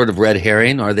some sort of red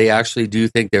herring? Or do you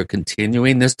think they're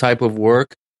continuing this type of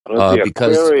work?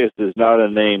 Because Aquarius is not a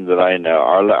name that I know.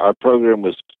 Our program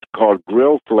was called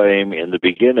Grill Flame in the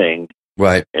beginning,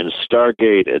 right, and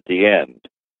Stargate at the end.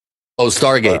 Oh,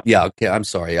 Stargate. Yeah, okay. I'm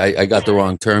sorry. I got the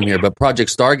wrong term here. But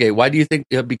Project Stargate, why do you think,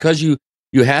 because you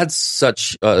had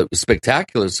such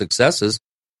spectacular successes,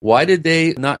 why did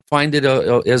they not find it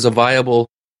as a viable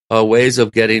ways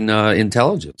of getting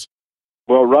intelligence?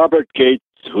 Well, Robert Gates,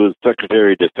 who was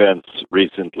Secretary of Defense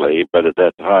recently, but at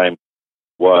that time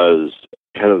was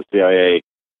head of the CIA,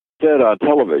 said on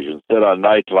television, said on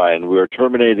Nightline, we are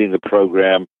terminating the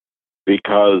program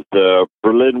because the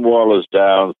Berlin Wall is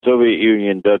down, Soviet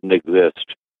Union doesn't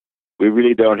exist. We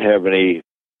really don't have any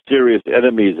serious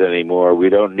enemies anymore. We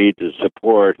don't need to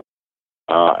support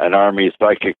an Army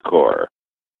Psychic Corps.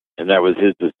 And that was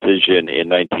his decision in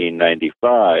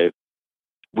 1995.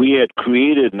 We had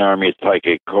created an Army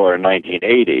Psychic Corps in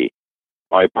 1980.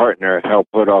 My partner, Hal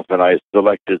Putoff, and I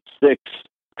selected 6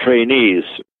 trainees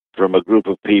from a group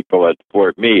of people at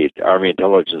Fort Meade, Army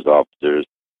intelligence officers,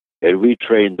 and we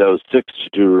trained those 6 to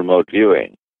do remote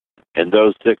viewing. And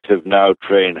those 6 have now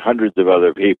trained hundreds of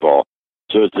other people.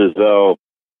 So it's as though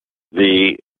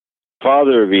the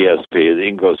father of ESP is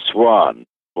Ingo Swann,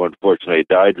 who unfortunately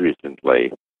died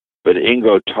recently, but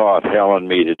Ingo taught Hal and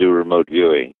me to do remote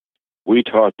viewing. We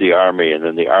taught the Army, and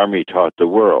then the Army taught the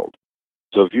world.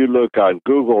 So if you look on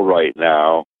Google right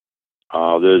now,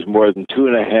 there's more than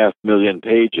 2.5 million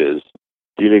pages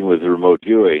dealing with remote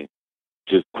viewing,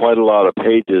 which is quite a lot of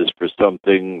pages for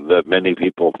something that many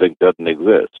people think doesn't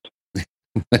exist.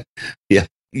 Yeah.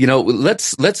 You know,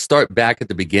 let's start back at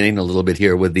the beginning a little bit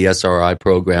here with the SRI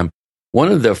program. One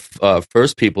of the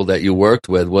first people that you worked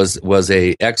with was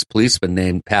a ex-policeman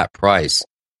named Pat Price,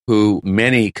 who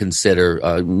many consider,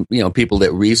 people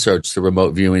that research the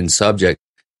remote viewing subject,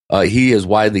 he is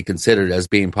widely considered as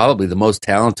being probably the most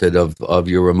talented of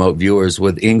your remote viewers,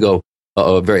 with Ingo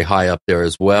very high up there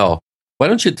as well. Why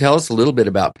don't you tell us a little bit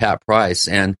about Pat Price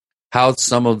and how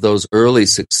some of those early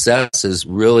successes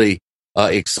really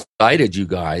excited you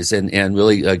guys and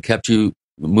really kept you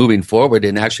moving forward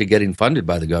and actually getting funded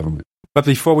by the government? But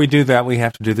before we do that, we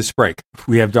have to do this break.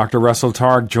 We have Dr. Russell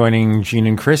Targ joining Gene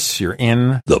and Chris. You're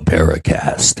in the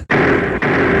Paracast.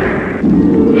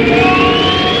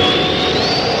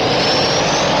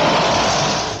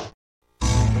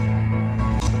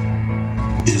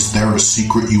 Is there a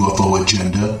secret UFO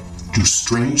agenda? Do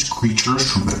strange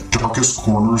creatures from the darkest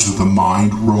corners of the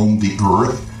mind roam the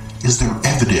Earth? Is there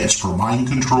evidence for mind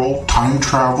control, time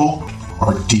travel,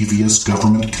 or devious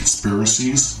government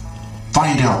conspiracies?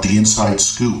 Find out the inside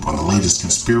scoop on the latest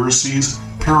conspiracies,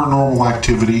 paranormal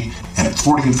activity, and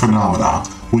Fortean phenomena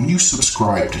when you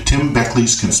subscribe to Tim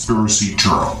Beckley's Conspiracy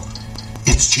Journal.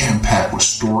 It's jam-packed with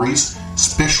stories,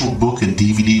 special book and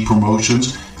DVD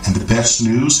promotions, and the best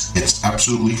news, it's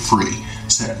absolutely free,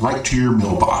 sent right to your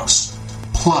mailbox.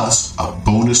 Plus, a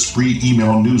bonus free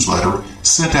email newsletter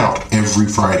sent out every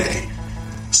Friday.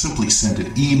 Simply send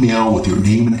an email with your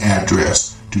name and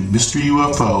address to Mr.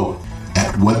 UFO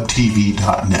at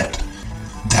webtv.net.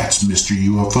 That's Mr.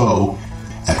 UFO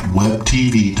at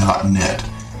webtv.net.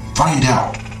 Find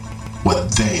out what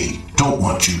they don't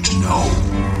want you to know.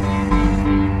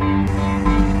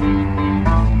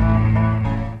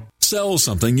 Sell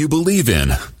something you believe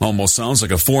in. Almost sounds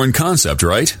like a foreign concept,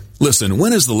 right? Listen,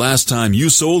 when is the last time you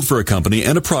sold for a company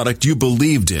and a product you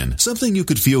believed in? Something you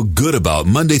could feel good about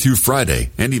Monday through Friday,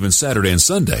 and even Saturday and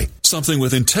Sunday. Something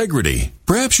with integrity.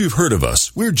 Perhaps you've heard of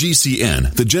us. We're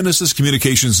GCN, the Genesis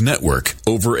Communications Network.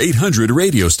 Over 800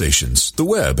 radio stations, the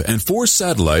web, and 4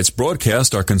 satellites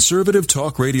broadcast our conservative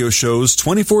talk radio shows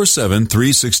 24/7,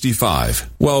 365.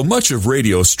 While much of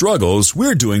radio struggles,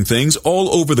 we're doing things all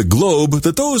over the globe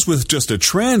that those with just a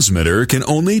transmitter can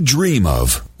only dream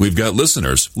of. We've got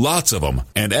listeners, lots of them,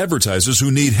 and advertisers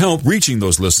who need help reaching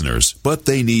those listeners, but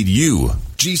they need you.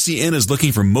 GCN is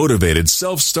looking for motivated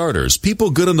self-starters,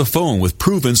 people good on the phone with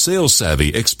proven sales savvy,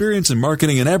 experience in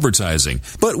marketing and advertising,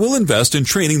 but we'll invest in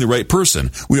training the right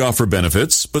person. We offer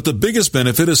benefits, but the biggest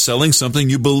benefit is selling something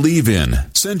you believe in.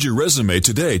 Send your resume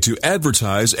today to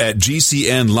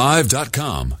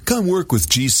advertise@gcnlive.com. Come work with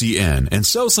GCN and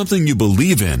sell something you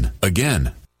believe in.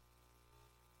 Again.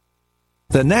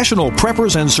 The National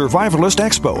Preppers and Survivalist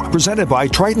Expo, presented by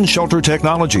Triton Shelter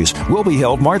Technologies, will be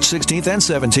held March 16th and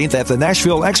 17th at the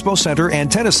Nashville Expo Center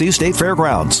and Tennessee State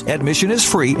Fairgrounds. Admission is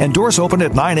free and doors open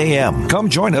at 9 a.m. Come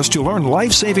join us to learn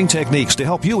life-saving techniques to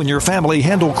help you and your family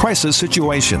handle crisis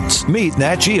situations. Meet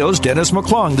Nat Geo's Dennis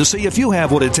McClung to see if you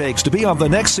have what it takes to be on the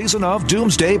next season of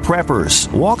Doomsday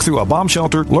Preppers. Walk through a bomb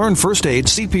shelter, learn first aid,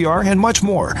 CPR, and much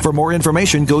more. For more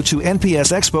information, go to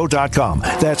npsexpo.com.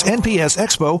 That's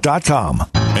npsexpo.com.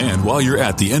 And while you're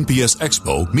at the NPS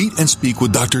Expo, meet and speak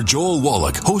with Dr. Joel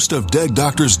Wallach, host of Dead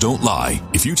Doctors Don't Lie.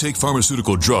 If you take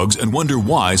pharmaceutical drugs and wonder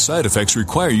why side effects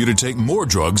require you to take more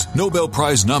drugs, Nobel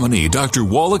Prize nominee Dr.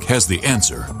 Wallach has the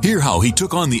answer. Hear how he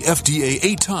took on the FDA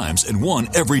 8 times and won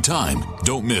every time.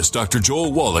 Don't miss Dr.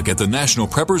 Joel Wallach at the National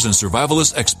Preppers and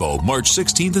Survivalists Expo, March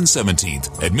 16th and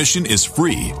 17th. Admission is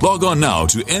free. Log on now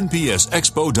to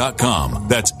npsexpo.com.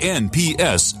 That's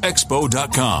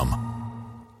npsexpo.com.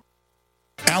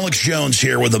 Alex Jones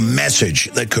here with a message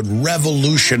that could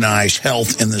revolutionize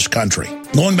health in this country.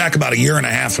 Going back about a year and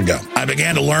a half ago, I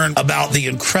began to learn about the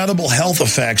incredible health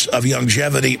effects of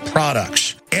longevity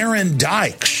products. Aaron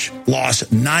Dykes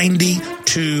lost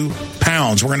 92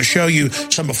 pounds. We're going to show you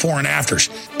some before and afters.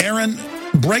 Aaron,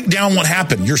 break down what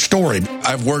happened, your story.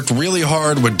 I've worked really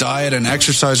hard with diet and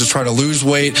exercise to try to lose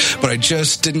weight, but I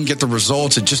just didn't get the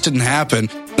results. It just didn't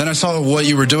happen. Then I saw what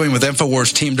you were doing with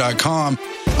InfoWarsTeam.com.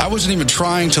 I wasn't even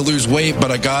trying to lose weight,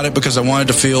 but I got it because I wanted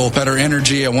to feel better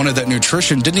energy. I wanted that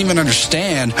nutrition. Didn't even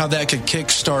understand how that could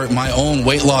kickstart my own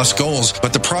weight loss goals,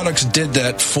 but the products did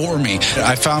that for me.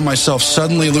 I found myself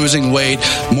suddenly losing weight,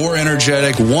 more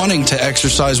energetic, wanting to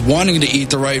exercise, wanting to eat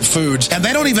the right foods. And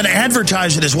they don't even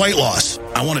advertise it as weight loss.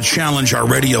 I want to challenge our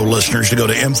radio listeners to go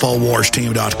to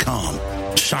InfoWarsTeam.com.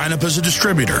 Sign up as a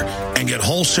distributor and get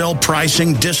wholesale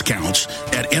pricing discounts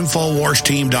at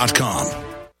InfoWarsTeam.com.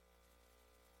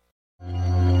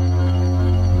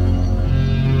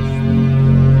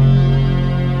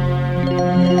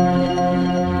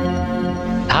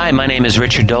 Hi, my name is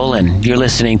Richard Dolan. You're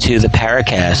listening to the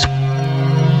Paracast.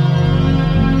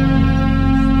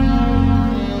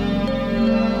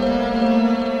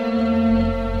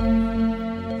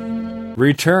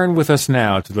 Return with us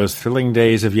now to those thrilling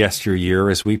days of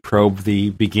yesteryear as we probe the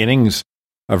beginnings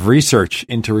of research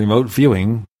into remote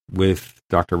viewing with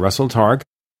Dr. Russell Targ.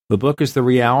 The book is The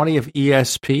Reality of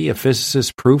ESP, a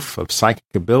physicist's proof of psychic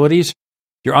abilities.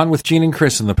 You're on with Gene and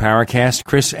Chris in the Paracast.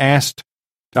 Chris asked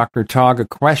Dr. Targ a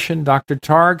question. Dr.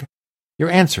 Targ, your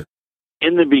answer.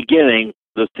 In the beginning,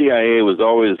 the CIA was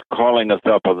always calling us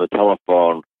up on the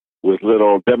telephone with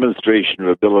little demonstration of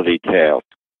ability tasks.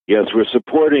 Yes, we're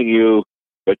supporting you,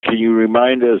 but can you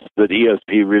remind us that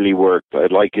ESP really works?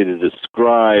 I'd like you to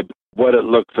describe what it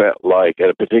looks like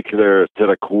at a particular set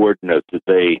of coordinates that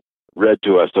they read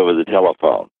to us over the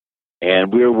telephone.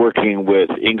 And we're working with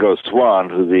Ingo Swann,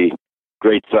 who's the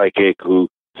great psychic who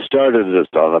started us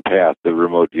on the path of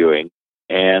remote viewing.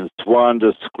 And Swann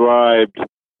described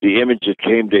the image that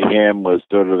came to him was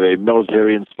sort of a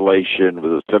military installation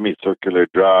with a semicircular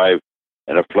drive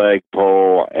and a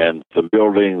flagpole and some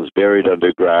buildings buried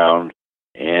underground,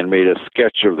 and made a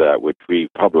sketch of that, which we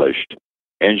published.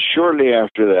 And shortly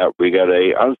after that, we got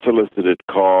an unsolicited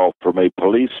call from a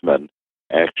policeman,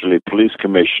 actually police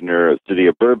commissioner of the city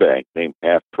of Burbank, named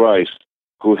Pat Price,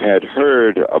 who had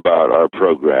heard about our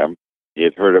program. He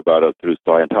had heard about it through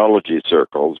Scientology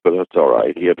circles, but that's all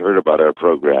right. He had heard about our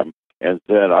program and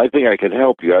said, I think I can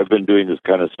help you. I've been doing this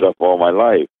kind of stuff all my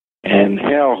life. And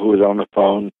Hal, who was on the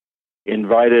phone,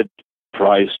 invited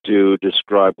Price to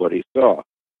describe what he saw.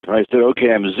 Price said,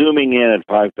 okay, I'm zooming in at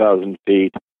 5,000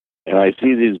 feet, and I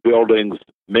see these buildings,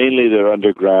 mainly they're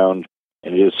underground,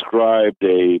 and he described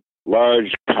a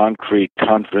large concrete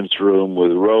conference room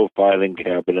with row filing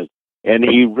cabinets, and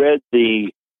he read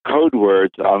the code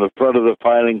words on the front of the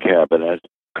filing cabinet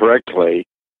correctly,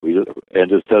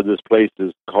 and it said this place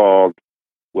is called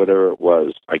whatever it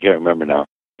was. I can't remember now.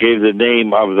 Gave the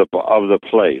name of the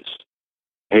place.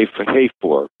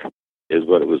 Hayfork is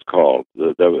what it was called.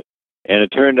 And it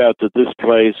turned out that this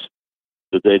place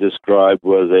that they described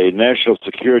was a national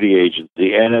security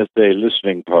agency, NSA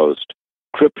listening post,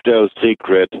 crypto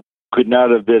secret, could not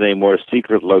have been a more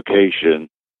secret location.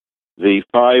 The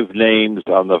 5 names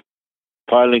on the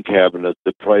filing cabinet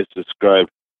that Price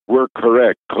described were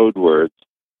correct code words,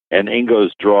 and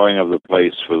Ingo's drawing of the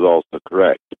place was also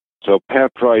correct. So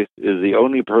Pat Price is the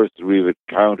only person we've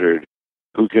encountered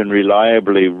who can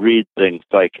reliably read things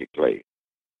psychically.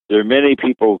 There are many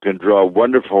people who can draw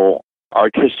wonderful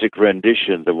artistic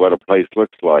renditions of what a place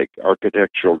looks like,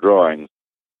 architectural drawings,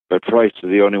 but Price is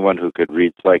the only one who could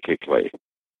read psychically.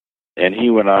 And he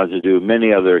went on to do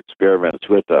many other experiments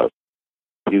with us.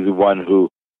 He's the one who,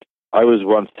 I was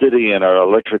once sitting in our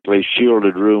electrically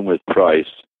shielded room with Price,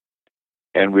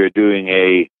 and we were doing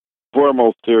a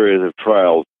formal series of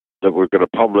trials that we're going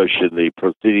to publish in the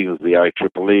proceedings of the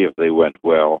IEEE if they went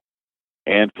well.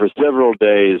 And for several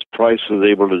days, Price was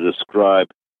able to describe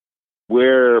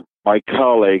where my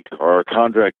colleague or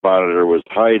contract monitor was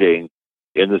hiding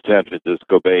in the San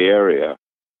Francisco Bay Area.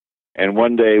 And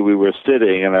one day we were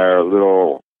sitting in our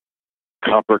little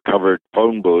copper-covered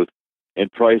phone booth,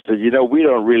 and Price said, we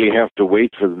don't really have to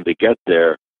wait for them to get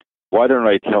there. Why don't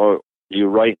I tell you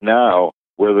right now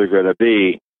where they're going to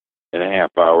be in a half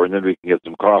hour, and then we can get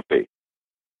some coffee.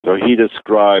 So he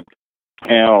described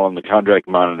Hal on the contract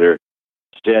monitor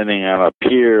standing on a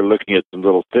pier looking at some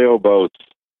little sailboats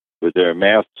with their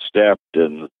masts stepped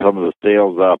and some of the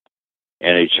sails up,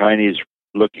 and a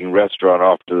Chinese-looking restaurant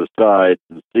off to the side,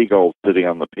 and seagulls sitting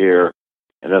on the pier,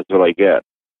 and that's what I get.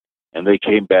 And they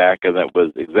came back, and that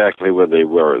was exactly where they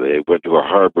were. They went to a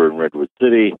harbor in Redwood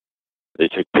City. They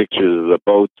took pictures of the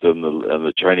boats and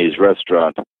the Chinese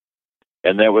restaurant,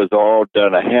 and that was all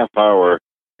done a half hour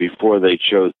before they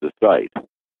chose the site.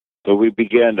 So we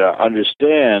began to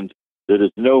understand that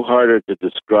it's no harder to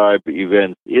describe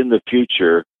events in the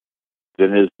future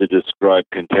than it is to describe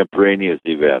contemporaneous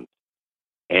events.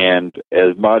 And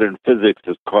as modern physics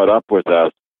has caught up with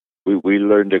us, we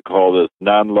learned to call this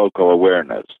non-local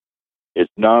awareness.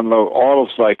 It's all of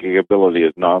psychic ability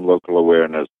is non-local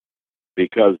awareness,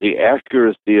 because the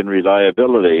accuracy and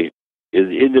reliability is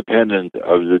independent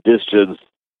of the distance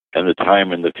and the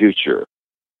time in the future.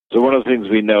 So one of the things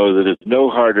we know is that it's no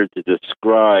harder to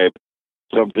describe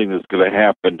something that's going to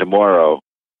happen tomorrow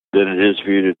than it is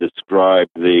for you to describe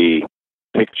the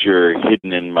picture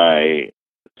hidden in my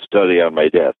study on my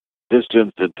desk.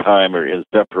 Distance and time are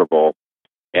inseparable,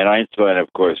 and Einstein,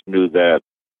 of course, knew that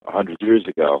 100 years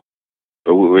ago,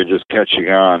 but we were just catching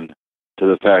on to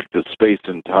the fact that space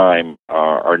and time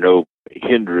are no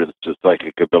hindrance to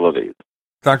psychic abilities.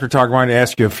 Dr. Targ, I wanted to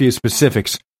ask you a few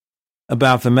specifics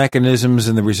about the mechanisms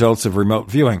and the results of remote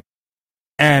viewing.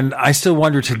 And I still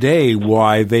wonder today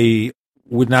why they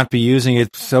would not be using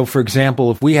it. So, for example,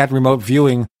 if we had remote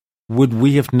viewing would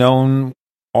we have known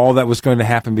all that was going to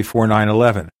happen before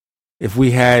 9/11? If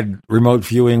we had remote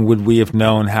viewing, would we have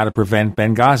known how to prevent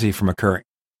Benghazi from occurring?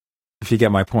 If you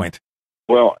get my point.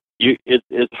 Well,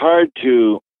 it's hard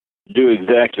to do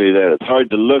exactly that. It's hard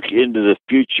to look into the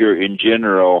future in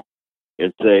general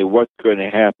and say what's going to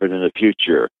happen in the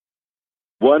future.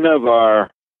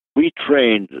 We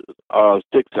trained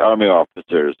 6 Army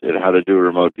officers in how to do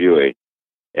remote viewing,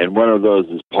 and one of those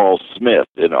is Paul Smith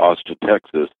in Austin,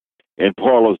 Texas, and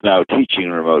Paul is now teaching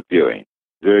remote viewing.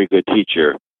 Very good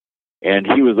teacher, and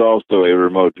he was also a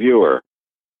remote viewer.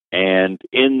 And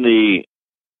in the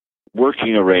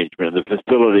working arrangement, the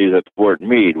facilities at Fort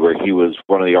Meade, where he was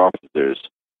one of the officers,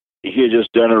 he had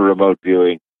just done a remote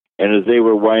viewing, and as they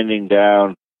were winding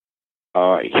down,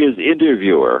 his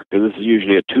interviewer, because this is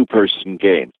usually a 2-person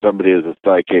game, somebody is a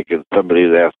psychic and somebody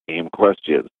is asking him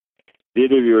questions. The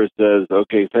interviewer says,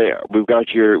 "Okay, we've got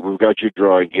your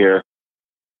drawing here.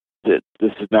 This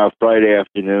is now Friday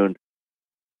afternoon.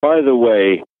 By the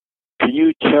way, can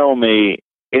you tell me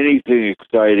anything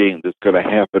exciting that's going to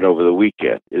happen over the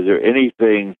weekend? Is there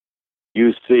anything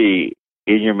you see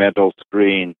in your mental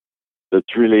screen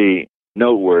that's really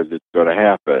noteworthy that's going to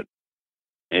happen?"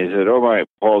 And he said,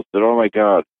 Paul said, "Oh my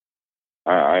God,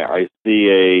 I see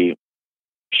a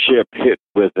ship hit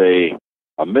with a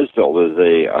missile.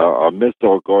 There's a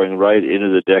missile going right into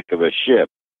the deck of a ship.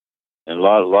 And a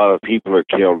lot of people are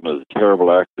killed, and it was a terrible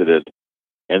accident.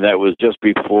 And that was just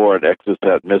before an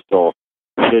Exocet missile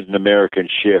hit an American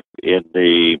ship in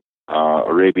the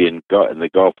in the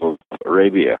Gulf of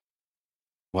Arabia."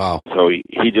 Wow. So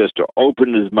he just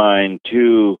opened his mind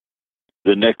to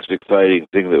the next exciting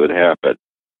thing that would happen.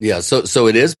 Yeah, so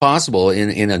it is possible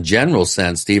in a general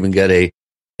sense to even get a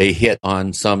hit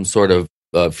on some sort of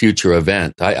future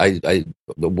event. I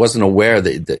wasn't aware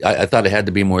that I thought it had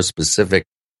to be more specific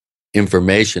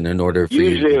information in order for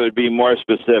Usually it would be more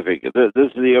specific. This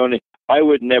is the only... I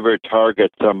would never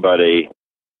target somebody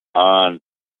on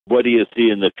what do you see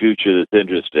in the future that's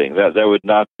interesting. That would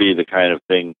not be the kind of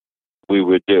thing we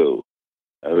would do.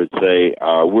 I would say,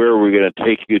 where are we going to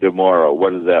take you tomorrow?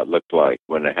 What does that look like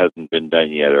when it hasn't been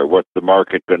done yet? Or what's the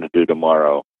market going to do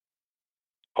tomorrow?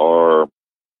 Or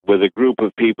with a group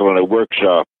of people in a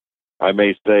workshop, I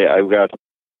may say, I've got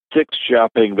 6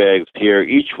 shopping bags here.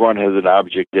 Each one has an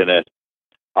object in it.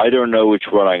 I don't know which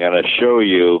one I'm going to show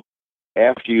you.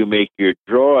 After you make your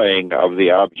drawing of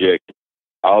the object,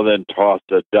 I'll then toss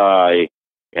a die,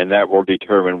 and that will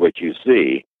determine what you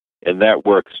see. And that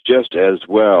works just as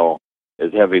well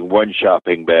as having one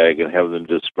shopping bag and have them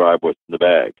describe what's in the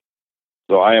bag.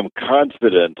 So I am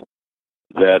confident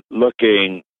that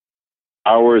looking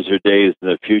hours or days in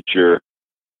the future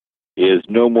is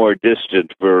no more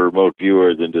distant for a remote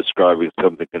viewer than describing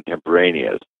something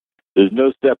contemporaneous. There's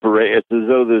no separation. It's as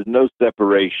though there's no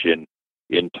separation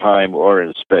in time or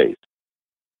in space.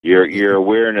 Your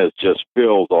awareness just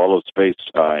fills all of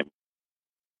space-time.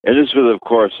 And this was, of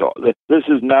course, this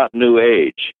is not New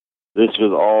Age. This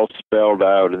was all spelled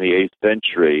out in the 8th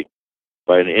century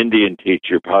by an Indian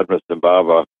teacher,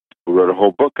 Padmasambhava, who wrote a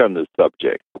whole book on this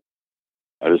subject.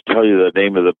 I'll just tell you the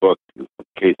name of the book in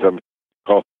case I'm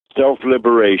called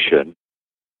Self-Liberation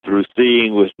Through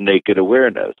Seeing with Naked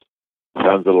Awareness.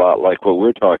 Sounds a lot like what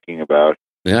we're talking about.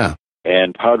 Yeah.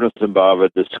 And Padmasambhava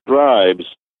describes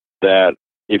that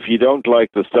if you don't like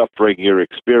the suffering you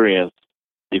experience,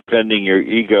 defending your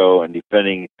ego and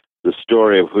defending the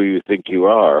story of who you think you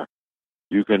are,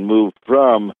 you can move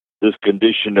from this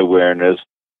conditioned awareness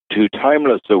to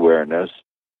timeless awareness,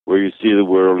 where you see the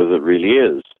world as it really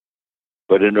is.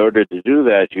 But in order to do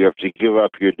that, you have to give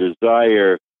up your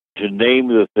desire to name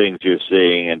the things you're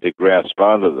seeing and to grasp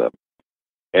onto them.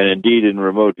 And indeed, in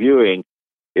remote viewing,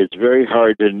 it's very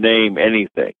hard to name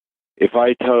anything. If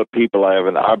I tell people I have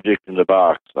an object in the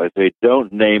box, I say,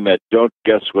 don't name it, don't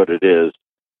guess what it is,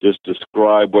 just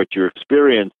describe what you're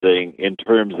experiencing in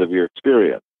terms of your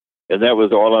experience. And that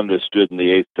was all understood in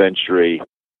the 8th century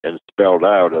and spelled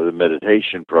out of the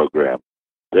meditation program,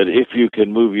 that if you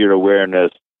can move your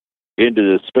awareness into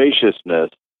the spaciousness,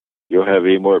 you'll have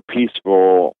a more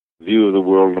peaceful view of the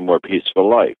world and a more peaceful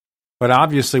life. But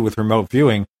obviously with remote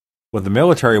viewing, what the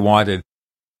military wanted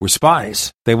were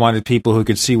spies. They wanted people who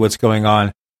could see what's going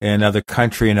on in another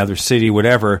country, another city,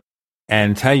 whatever,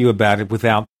 and tell you about it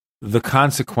without the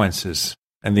consequences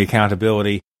and the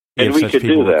accountability and if we such could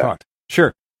people do were that. caught.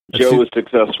 Sure. Joe was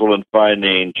successful in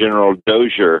finding General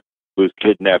Dozier, who was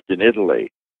kidnapped in Italy.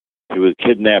 He was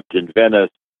kidnapped in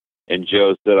Venice, and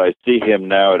Joe said, I see him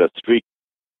now at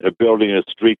a building at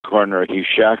a street corner. He's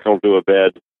shackled to a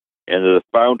bed, and there's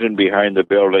a fountain behind the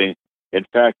building. In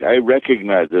fact, I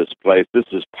recognize this place. This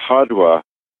is Padua,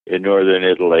 in northern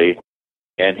Italy,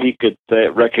 and he could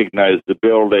recognize the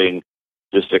building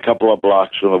just a couple of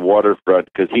blocks from the waterfront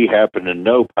because he happened to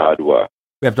know Padua.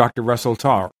 We have Dr. Russell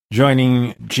Targ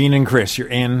joining Gene and Chris. You're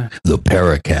in the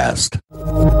Paracast.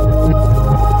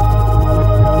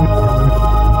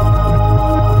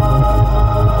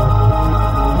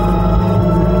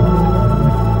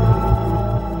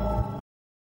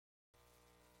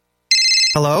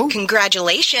 Hello?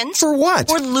 Congratulations. For what?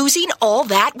 For losing all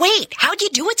that weight. How'd you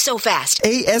do it so fast?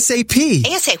 ASAP.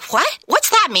 ASAP what?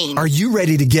 What's that mean? Are you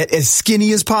ready to get as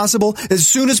skinny as possible, as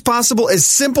soon as possible, as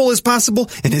simple as possible,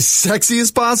 and as sexy as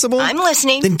possible? I'm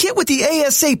listening. Then get with the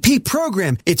ASAP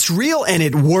program. It's real and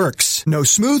it works. No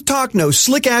smooth talk, no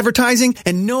slick advertising,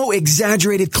 and no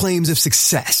exaggerated claims of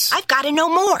success. I've got to know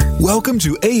more. Welcome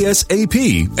to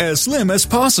ASAP, as slim as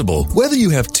possible. Whether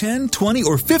you have 10, 20,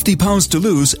 or 50 pounds to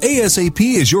lose, ASAP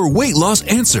is your weight loss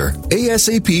answer.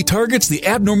 ASAP targets the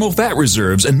abnormal fat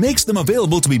reserves and makes them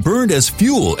available to be burned as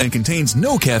fuel and contains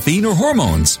no caffeine or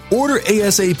hormones. Order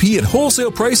ASAP at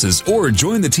wholesale prices or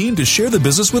join the team to share the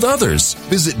business with others.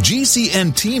 Visit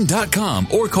GCNteam.com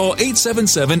or call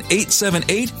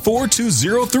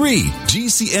 877-878-4203.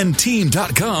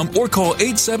 GCNteam.com or call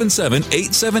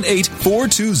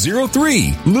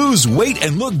 877-878-4203. Lose weight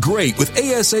and look great with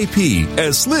ASAP,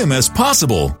 as slim as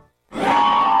possible.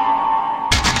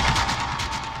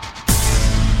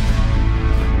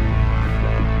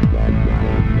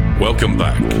 Welcome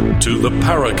back to the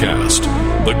Paracast,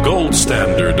 the gold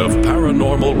standard of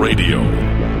paranormal radio.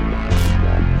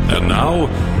 And now,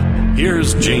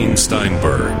 here's Gene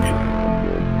Steinberg.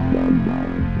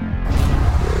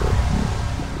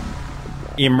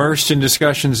 Immersed in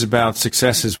discussions about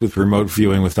successes with remote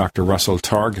viewing with Dr. Russell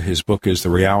Targ. His book is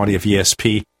The Reality of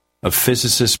ESP, a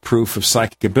physicist's proof of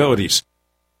psychic abilities.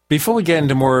 Before we get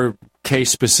into more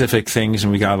case-specific things,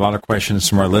 and we got a lot of questions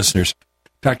from our listeners,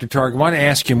 Dr. Targ, I want to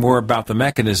ask you more about the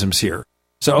mechanisms here.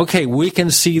 So, okay, we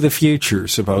can see the future,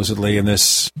 supposedly, in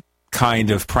this kind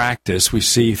of practice. We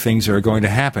see things that are going to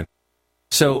happen.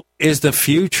 So, is the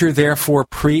future, therefore,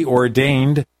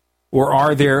 preordained, or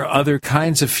are there other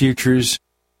kinds of futures,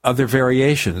 other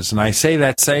variations? And I say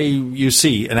that, say you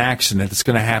see an accident that's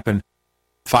going to happen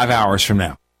 5 hours from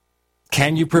now.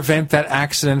 Can you prevent that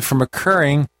accident from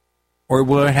occurring, or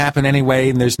will it happen anyway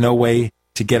and there's no way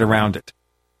to get around it?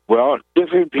 Well,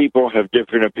 different people have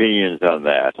different opinions on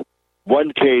that.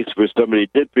 One case where somebody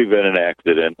did prevent an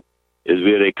accident is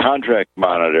we had a contract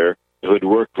monitor who had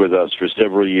worked with us for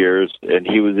several years, and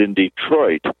he was in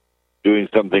Detroit doing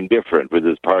something different with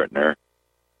his partner,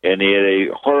 and he had a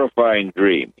horrifying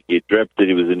dream. He dreamt that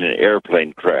he was in an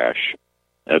airplane crash,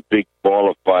 a big ball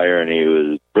of fire, and he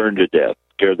was burned to death,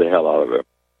 scared the hell out of him.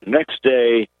 The next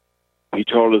day, he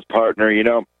told his partner,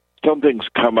 something's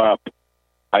come up.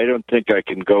 I don't think I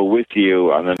can go with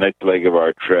you on the next leg of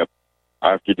our trip.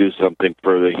 I have to do something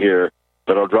further here,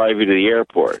 but I'll drive you to the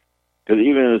airport. Because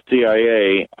even in the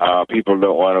CIA, people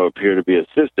don't want to appear to be a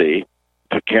sissy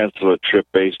to cancel a trip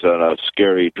based on a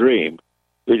scary dream.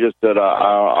 They just said,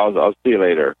 I'll see you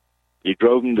later. He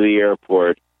drove him to the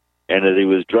airport, and as he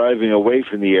was driving away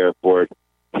from the airport,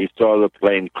 he saw the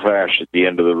plane crash at the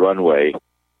end of the runway,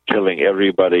 killing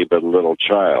everybody but a little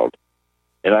child.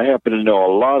 And I happen to know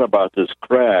a lot about this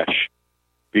crash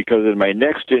because in my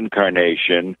next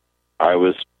incarnation, I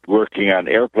was working on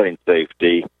airplane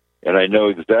safety, and I know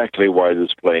exactly why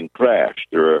this plane crashed.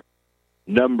 There are a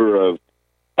number of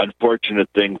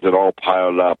unfortunate things that all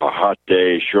piled up. A hot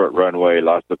day, short runway,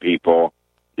 lots of people.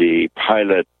 The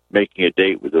pilot making a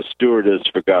date with the stewardess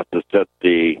forgot to set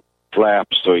the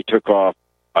flaps, so he took off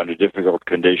under difficult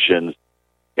conditions,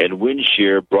 and wind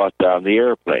shear brought down the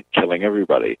airplane, killing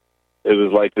everybody. It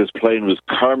was like this plane was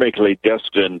karmically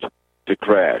destined to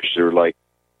crash. There were like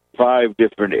 5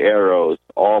 different arrows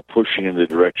all pushing in the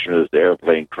direction of this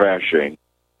airplane crashing,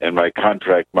 and my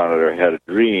contract monitor had a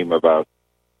dream about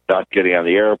not getting on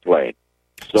the airplane.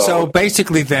 So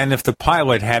basically then, if the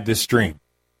pilot had this dream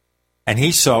and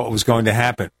he saw what was going to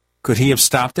happen, could he have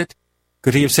stopped it?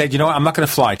 Could he have said, I'm not going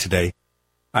to fly today.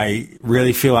 I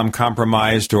really feel I'm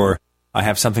compromised, or I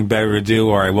have something better to do,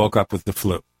 or I woke up with the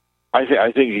flu? I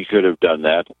think he could have done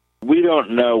that. We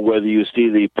don't know whether you see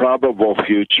the probable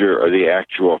future or the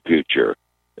actual future.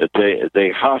 It's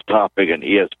a hot topic in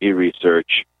ESP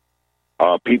research.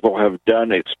 People have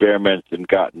done experiments and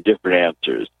gotten different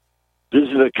answers. This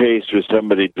is a case where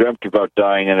somebody dreamt about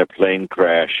dying in a plane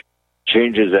crash,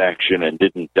 changed his action, and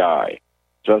didn't die.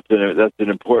 So that's an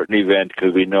important event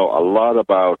because we know a lot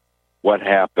about what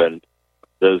happened.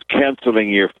 There's canceling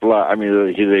your flight. I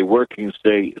mean, he's a working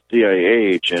CIA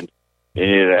agent, and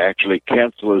he had to actually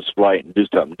cancel his flight and do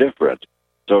something different.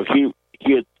 So he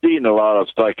he had seen a lot of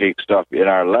psychic stuff in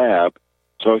our lab,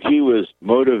 so he was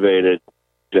motivated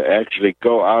to actually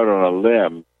go out on a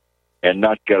limb and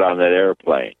not get on that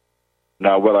airplane.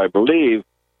 Now, what I believe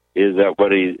is that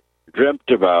what he dreamt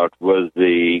about was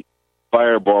the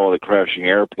fireball of the crashing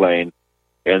airplane,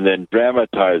 and then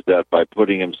dramatized that by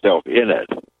putting himself in it.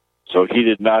 So he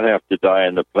did not have to die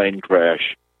in the plane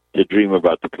crash to dream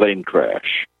about the plane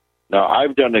crash. Now,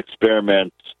 I've done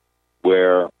experiments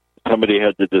where somebody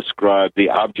had to describe the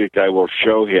object I will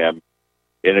show him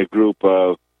in a group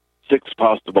of 6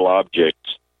 possible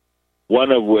objects,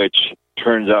 one of which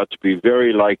turns out to be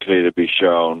very likely to be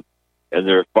shown, and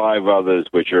there are 5 others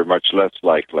which are much less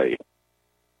likely.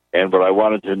 And what I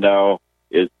wanted to know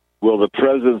is, will the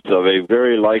presence of a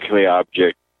very likely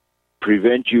object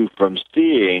prevent you from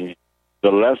seeing the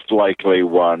less likely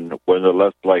one when the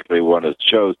less likely one is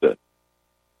chosen?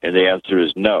 And the answer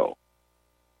is no.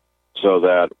 So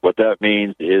that what that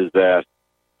means is that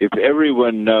if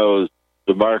everyone knows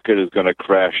the market is going to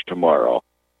crash tomorrow,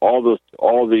 all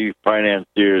the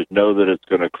financiers know that it's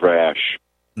going to crash.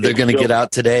 They're going to get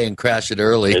out today and crash it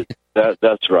early.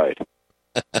 That's right.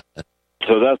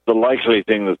 So that's the likely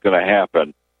thing that's going to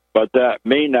happen. But that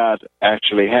may not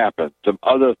actually happen. Some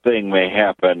other thing may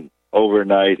happen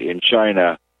overnight in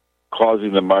China,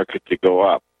 causing the market to go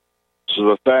up. So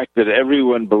the fact that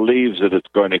everyone believes that it's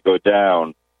going to go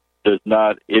down does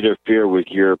not interfere with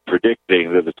your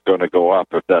predicting that it's going to go up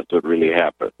if that's what really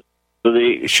happens. So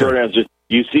the short answer is,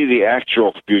 you see the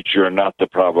actual future and not the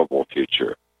probable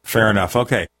future. Fair enough.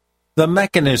 Okay. The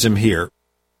mechanism here,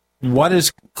 what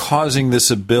is causing this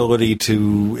ability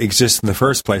to exist in the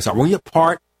first place? Are we a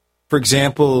part, for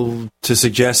example, to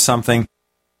suggest something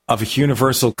of a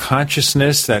universal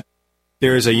consciousness, that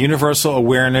there is a universal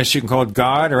awareness, you can call it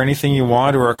God or anything you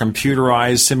want, or a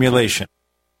computerized simulation?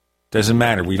 Doesn't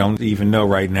matter. We don't even know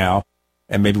right now,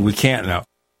 and maybe we can't know.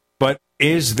 But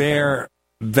is there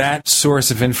that source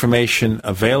of information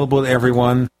available to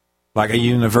everyone, like a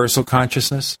universal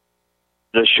consciousness?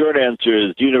 The short answer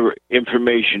is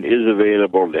information is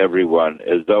available to everyone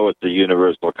as though it's a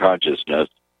universal consciousness.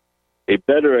 A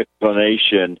better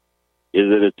explanation is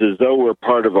that it's as though we're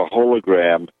part of a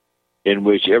hologram in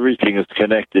which everything is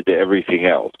connected to everything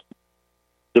else.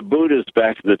 The Buddhists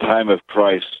back at the time of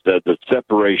Christ said that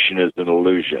separation is an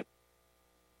illusion,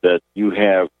 that you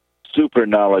have super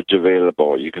knowledge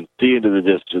available. You can see into the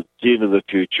distance, see into the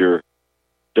future,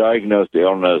 diagnose the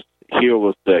illness,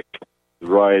 heal the sick, a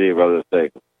variety of other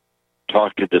things,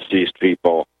 talk to deceased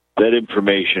people. That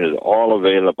information is all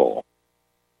available.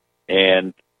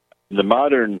 And the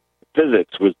modern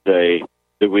physics would say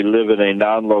that we live in a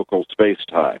non-local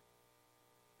space-time.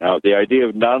 Now, the idea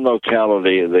of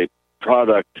non-locality is a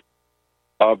product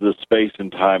of the space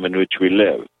and time in which we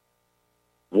live.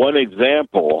 One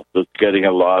example that's getting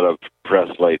a lot of press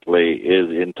lately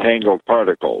is entangled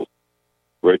particles,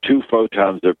 where 2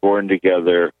 photons are born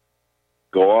together,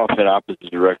 go off in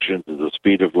opposite directions at the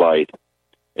speed of light,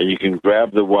 and you can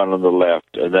grab the one on the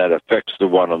left, and that affects the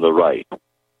one on the right.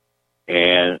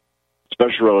 And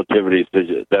special relativity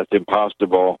says that's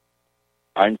impossible.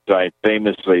 Einstein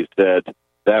famously said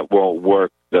that won't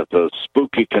work, that's a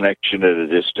spooky connection at a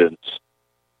distance.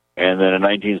 And then in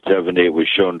 1970, it was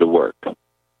shown to work.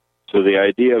 So the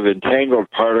idea of entangled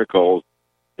particles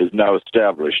is now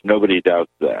established. Nobody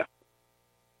doubts that.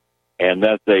 And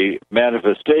that's a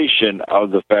manifestation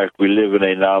of the fact we live in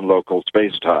a non-local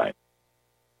space-time.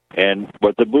 And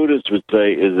what the Buddhists would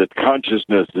say is that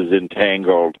consciousness is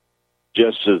entangled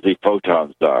just as the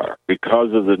photons are,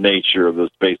 because of the nature of the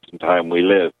space and time we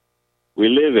live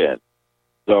in.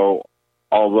 So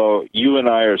although you and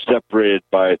I are separated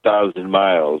by 1,000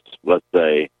 miles, let's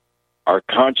say, our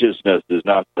consciousness is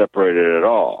not separated at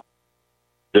all.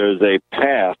 There's a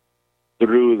path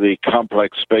through the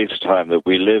complex space-time that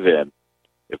we live in.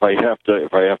 If I have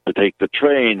to take the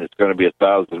train, it's going to be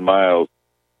 1,000 miles.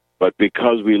 But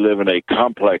because we live in a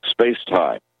complex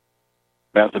space-time,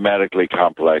 mathematically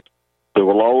complex, there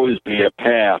will always be a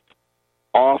path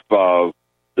off of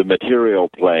the material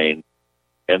plane,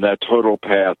 and that total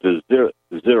path is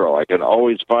zero. I can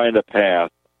always find a path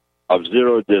of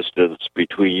zero distance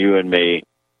between you and me,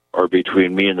 or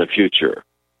between me and the future.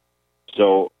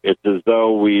 So it's as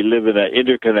though we live in an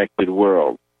interconnected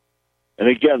world. And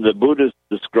again, the Buddhists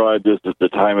described this at the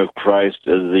time of Christ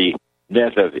as the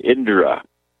net of Indra.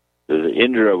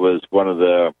 Indra was one of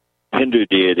the Hindu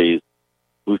deities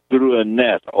who threw a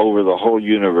net over the whole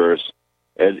universe.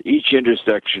 At each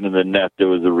intersection in the net, there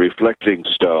was a reflecting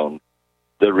stone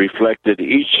that reflected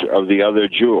each of the other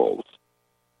jewels.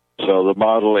 So the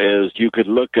model is, you could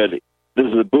look at, this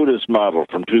is a Buddhist model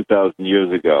from 2,000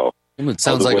 years ago. It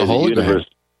sounds like a hologram.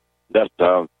 That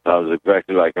sounds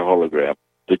exactly like a hologram.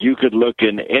 That you could look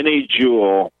in any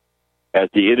jewel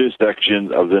at the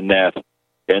intersection of the net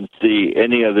and see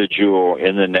any other jewel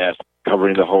in the net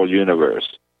covering the whole universe.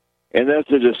 And that's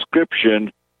a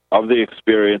description of the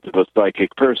experience of a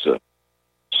psychic person.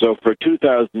 So for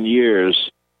 2,000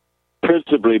 years,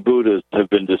 principally Buddhists have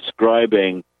been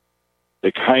describing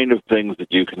the kind of things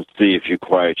that you can see if you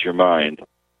quiet your mind.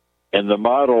 And the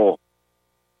model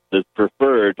that's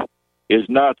preferred is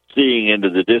not seeing into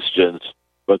the distance,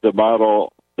 but the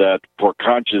model that for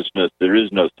consciousness there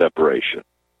is no separation.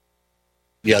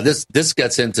 Yeah, this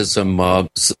gets into some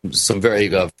very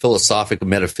philosophical,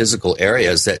 metaphysical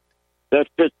areas that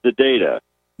fits the data.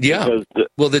 Yeah,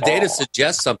 the data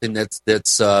suggests something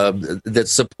that's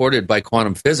supported by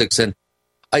quantum physics, and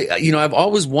I've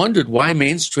always wondered why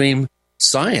mainstream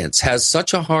science has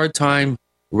such a hard time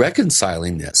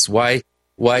reconciling this. Why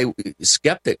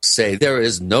skeptics say there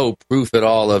is no proof at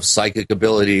all of psychic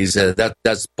abilities,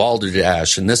 that's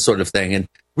balderdash and this sort of thing. And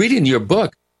reading your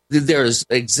book, there's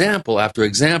example after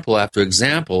example after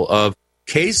example of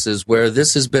cases where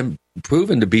this has been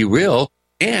proven to be real,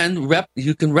 and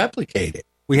you can replicate it.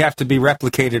 We have to be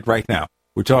replicated right now.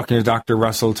 We're talking to Dr.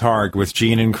 Russell Targ with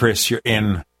Gene and Chris. You're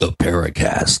in the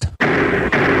Paracast.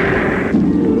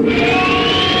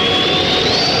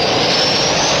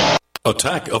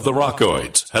 Attack of the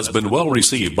Rockoids has been well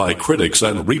received by critics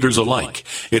and readers alike.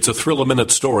 It's a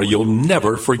thrill-a-minute story you'll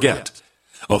never forget.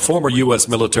 A former U.S.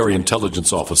 military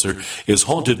intelligence officer is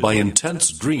haunted by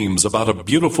intense dreams about a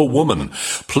beautiful woman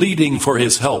pleading for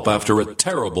his help after a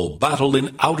terrible battle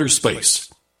in outer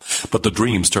space. But the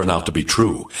dreams turn out to be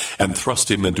true and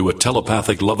thrust him into a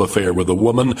telepathic love affair with a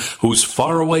woman whose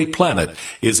faraway planet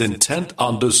is intent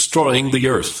on destroying the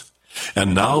Earth.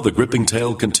 And now the gripping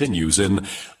tale continues in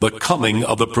The Coming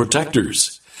of the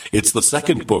Protectors. It's the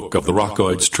second book of the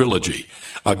Rockoids trilogy,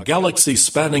 a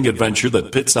galaxy-spanning adventure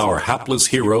that pits our hapless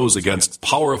heroes against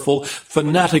powerful,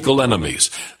 fanatical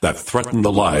enemies that threaten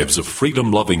the lives of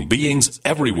freedom-loving beings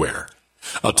everywhere.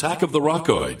 Attack of the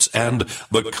Rockoids and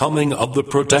The Coming of the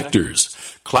Protectors.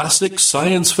 Classic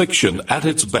science fiction at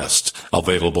its best,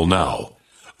 available now.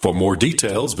 For more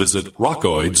details, visit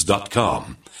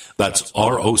rockoids.com. That's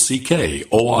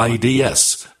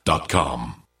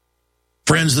ROCKOIDS.com.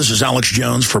 Friends, this is Alex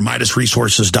Jones for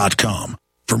MidasResources.com.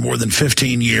 For more than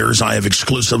 15 years, I have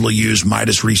exclusively used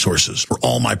Midas Resources for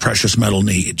all my precious metal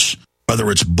needs.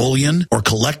 Whether it's bullion or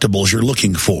collectibles you're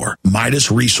looking for, Midas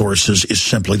Resources is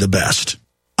simply the best.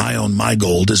 I own my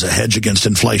gold as a hedge against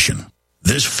inflation.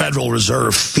 This Federal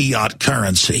Reserve fiat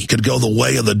currency could go the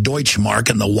way of the Deutschmark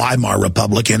and the Weimar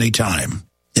Republic anytime.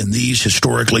 In these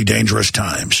historically dangerous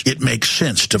times, it makes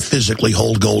sense to physically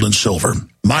hold gold and silver.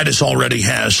 Midas already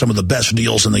has some of the best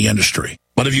deals in the industry.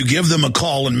 But if you give them a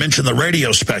call and mention the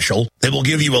radio special, they will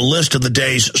give you a list of the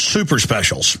day's super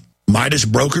specials. Midas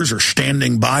brokers are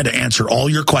standing by to answer all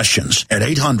your questions at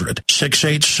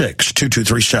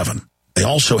 800-686-2237. They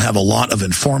also have a lot of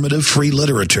informative free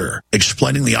literature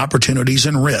explaining the opportunities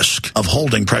and risk of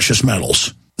holding precious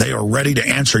metals. They are ready to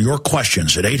answer your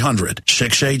questions at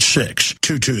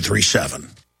 800-686-2237.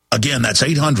 Again, that's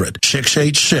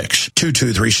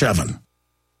 800-686-2237.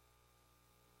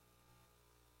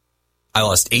 I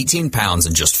lost 18 pounds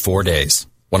in just 4 days.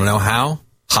 Want to know how?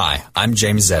 Hi, I'm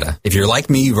James Zetta. If you're like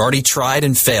me, you've already tried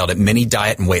and failed at many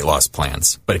diet and weight loss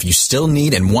plans. But if you still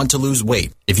need and want to lose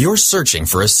weight, if you're searching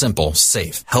for a simple,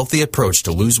 safe, healthy approach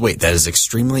to lose weight that is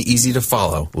extremely easy to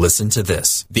follow, listen to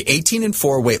this. The 18 and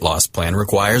 4 weight loss plan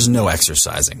requires no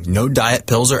exercising, no diet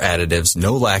pills or additives,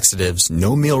 no laxatives,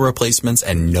 no meal replacements,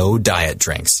 and no diet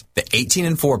drinks. The 18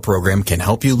 and 4 program can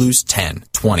help you lose 10,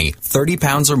 20, 30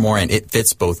 pounds or more, and it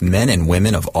fits both men and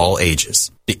women of all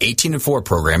ages. The 18 and 4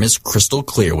 program is crystal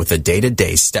clear with a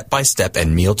day-to-day, step-by-step,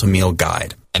 and meal-to-meal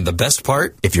guide. And the best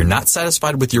part? If you're not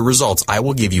satisfied with your results, I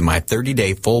will give you my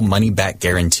 30-day full money-back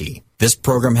guarantee. This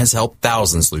program has helped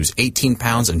thousands lose 18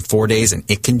 pounds in 4 days, and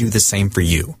it can do the same for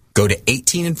you. Go to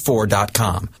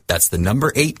 18and4.com. That's the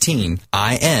number 18,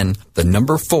 I-N, the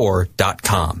number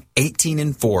 4.com.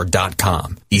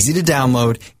 18and4.com. Easy to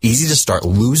download, easy to start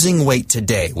losing weight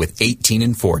today with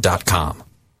 18and4.com.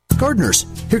 Gardeners,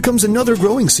 here comes another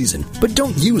growing season, but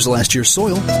don't use last year's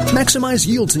soil. Maximize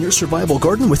yields in your survival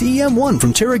garden with EM1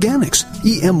 from Terraganics.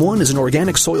 EM1 is an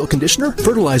organic soil conditioner,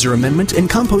 fertilizer amendment, and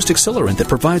compost accelerant that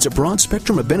provides a broad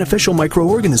spectrum of beneficial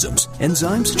microorganisms,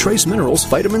 enzymes, trace minerals,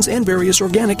 vitamins, and various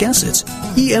organic acids.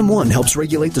 EM1 helps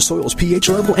regulate the soil's pH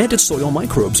level and its soil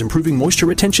microbes, improving moisture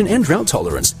retention and drought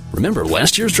tolerance. Remember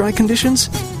last year's dry conditions?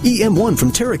 EM1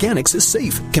 from Terraganics is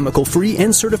safe, chemical-free,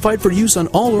 and certified for use on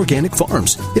all organic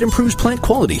farms. It improves plant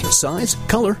quality, size,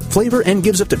 color, flavor, and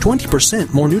gives up to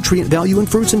 20% more nutrient value in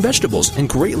fruits and vegetables and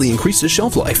greatly increases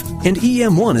shelf life. And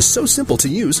EM1 is so simple to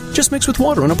use, just mix with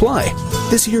water and apply.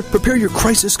 This year, prepare your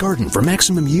crisis garden for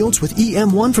maximum yields with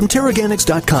EM1 from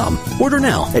Terraganics.com. Order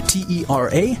now at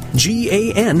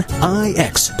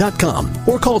TERAGANIX.com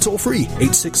or call toll-free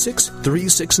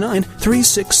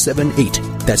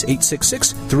 866-369-3678. That's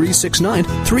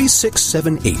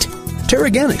 866-369-3678.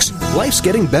 Terraganics. Life's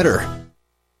getting better.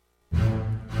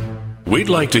 We'd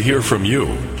like to hear from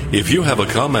you. If you have a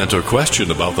comment or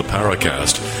question about the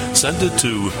Paracast, send it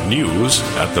to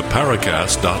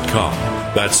news@theparacast.com.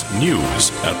 That's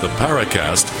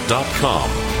news@theparacast.com.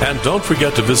 And don't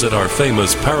forget to visit our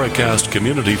famous Paracast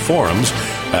community forums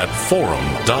at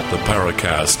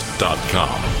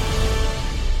forum.theparacast.com.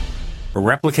 We're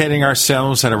replicating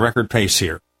ourselves at a record pace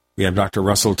here. We have Dr.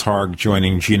 Russell Targ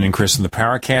joining Gene and Chris in the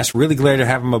Paracast. Really glad to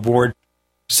have him aboard.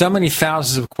 So many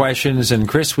thousands of questions, and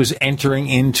Chris was entering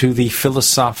into the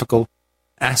philosophical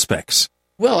aspects.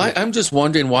 Well, I'm just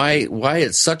wondering why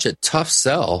it's such a tough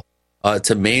sell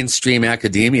to mainstream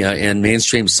academia and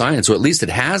mainstream science, or at least it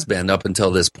has been up until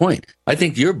this point. I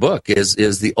think your book is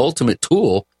the ultimate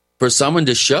tool for someone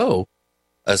to show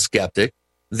a skeptic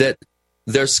that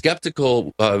their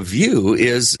skeptical view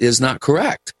is not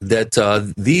correct, that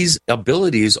these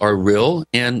abilities are real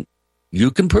and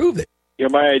you can prove it. Yeah,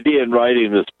 my idea in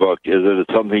writing this book is that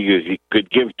it's something you could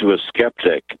give to a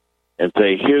skeptic and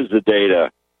say, here's the data,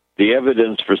 the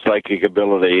evidence for psychic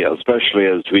ability, especially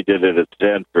as we did it at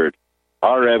Stanford.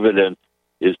 Our evidence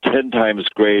is 10 times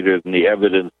greater than the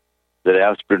evidence that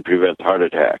aspirin prevents heart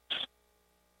attacks.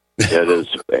 That is,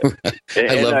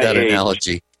 I love that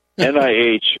analogy.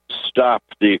 NIH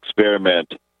stopped the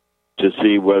experiment to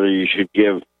see whether you should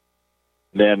give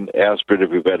men aspirin to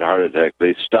prevent heart attacks.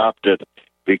 They stopped it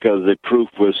because the proof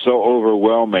was so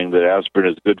overwhelming that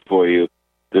aspirin is good for you,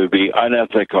 it would be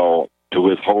unethical to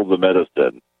withhold the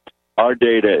medicine. Our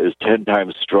data is 10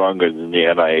 times stronger than the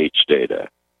NIH data.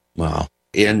 Wow.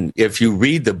 And if you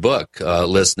read the book,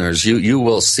 listeners, you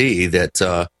will see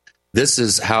that this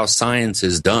is how science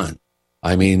is done.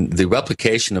 I mean, the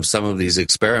replication of some of these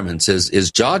experiments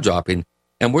is jaw-dropping,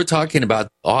 and we're talking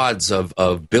about odds of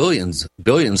billions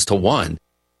to one.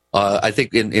 I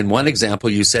think in one example,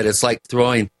 you said it's like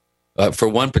throwing, for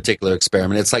one particular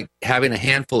experiment, it's like having a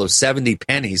handful of 70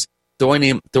 pennies,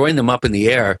 throwing them up in the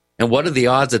air, and what are the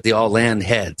odds that they all land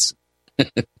heads?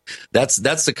 That's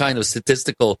the kind of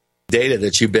statistical data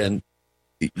that you've been.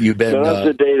 So that's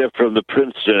the data from the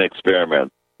Princeton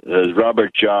experiment.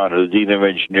 Robert John, who's Dean of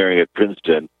Engineering at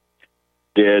Princeton,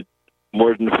 did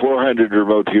more than 400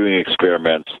 remote viewing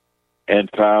experiments and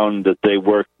found that they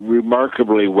work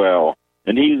remarkably well.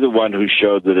 And he's the one who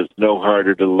showed that it's no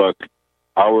harder to look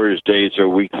hours, days, or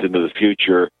weeks into the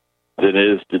future than it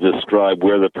is to describe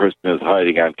where the person is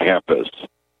hiding on campus.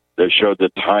 They showed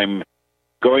that time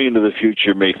going into the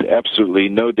future makes absolutely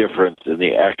no difference in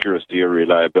the accuracy or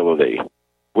reliability.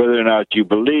 Whether or not you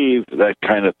believe that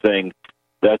kind of thing,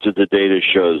 that's what the data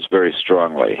shows very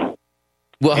strongly.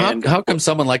 Well, how come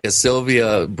someone like a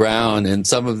Sylvia Brown and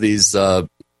some of these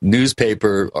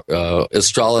newspaper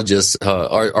astrologists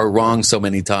are wrong so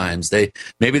many times?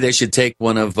 Maybe they should take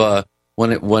one of your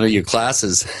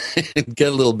classes and get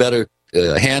a little better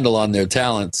handle on their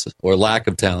talents or lack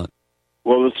of talent.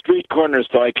 Well, the street corner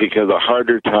psychic has a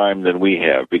harder time than we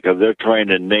have because they're trying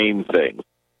to name things.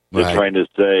 They're trying to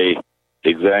say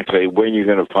exactly when you're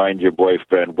going to find your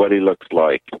boyfriend, what he looks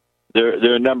like.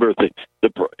 There are a number of things.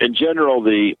 In general,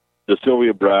 the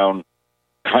Sylvia Brown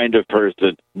kind of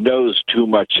person knows too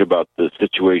much about the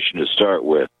situation to start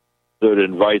with, so it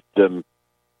invites them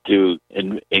to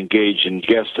engage in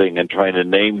guessing and trying to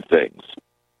name things.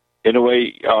 In a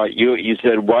way, you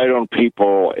said, why don't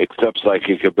people accept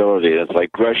psychic ability? And it's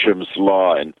like Gresham's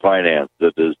law in finance,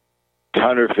 that is,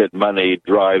 counterfeit money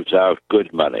drives out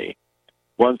good money.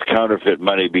 Once counterfeit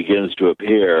money begins to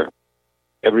appear,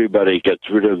 everybody gets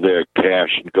rid of their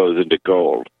cash and goes into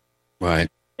gold. Right.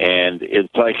 And in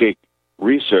psychic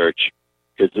research,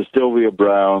 it's the Sylvia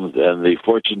Browns and the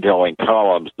fortune-telling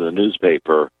columns in the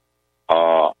newspaper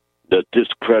that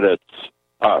discredits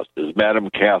us. Is Madame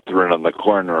Catherine on the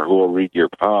corner who will read your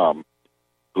palm,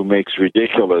 who makes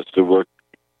ridiculous to work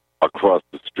across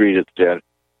the street at Stanford.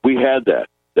 We had that.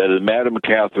 That is, Madame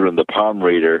Catherine, the palm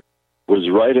reader, was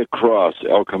right across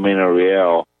El Camino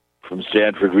Real from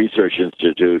Stanford Research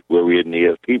Institute, where we had an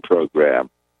ESP program.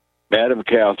 Madame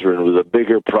Catherine was a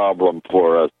bigger problem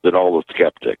for us than all the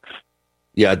skeptics.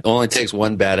 Yeah, it only takes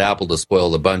one bad apple to spoil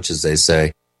the bunch, as they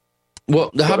say.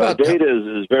 Well, how about our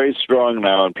data is very strong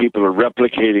now, and people are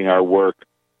replicating our work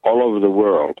all over the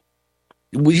world.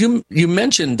 you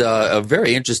mentioned a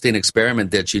very interesting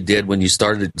experiment that you did when you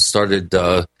started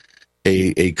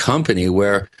a company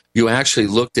where you actually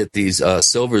looked at these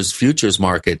silver's futures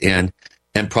market and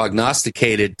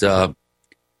prognosticated the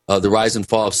rise and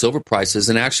fall of silver prices.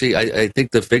 And actually, I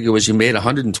think the figure was you made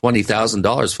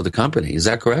 $120,000 for the company. Is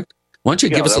that correct? Why don't you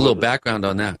give us a little background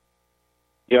on that?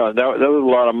 Yeah, that was a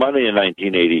lot of money in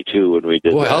 1982 when we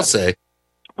did that. Boy, I'll say.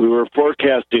 We were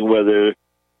forecasting whether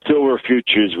silver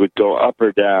futures would go up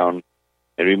or down,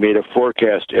 and we made a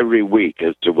forecast every week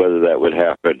as to whether that would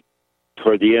happen.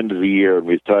 Toward the end of the year, and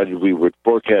we decided we would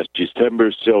forecast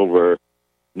December silver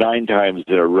 9 times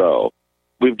in a row.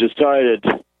 We've decided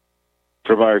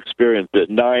from our experience that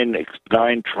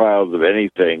nine trials of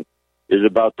anything is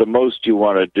about the most you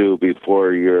want to do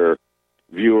before your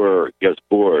viewer gets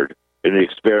bored and the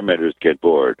experimenters get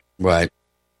bored. Right.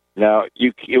 Now,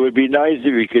 it would be nice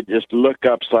if you could just look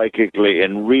up psychically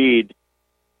and read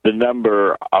the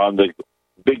number on the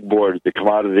big board at the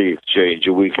commodity exchange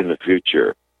a week in the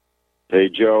future. Say,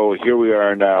 Joe, here we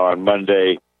are now on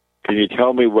Monday. Can you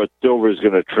tell me what silver is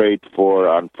going to trade for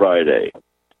on Friday?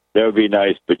 That would be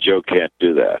nice, but Joe can't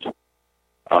do that.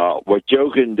 What Joe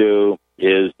can do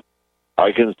is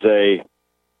I can say,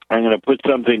 I'm going to put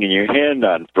something in your hand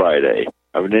on Friday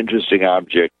of an interesting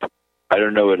object. I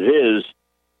don't know what it is,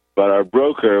 but our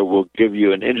broker will give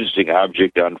you an interesting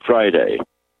object on Friday.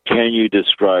 Can you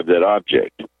describe that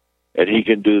object? And he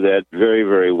can do that very,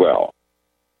 very well.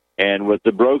 And what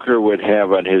the broker would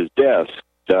have on his desk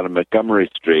down in Montgomery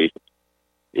Street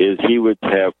is he would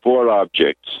have 4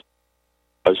 objects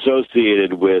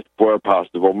associated with 4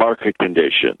 possible market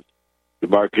conditions. The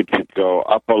market could go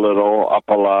up a little, up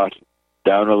a lot,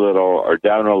 down a little, or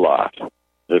down a lot.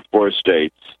 There's 4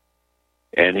 states.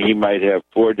 And he might have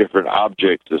 4 different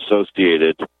objects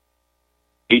associated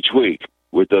each week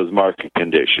with those market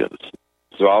conditions.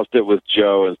 So I'll sit with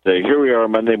Joe and say, here we are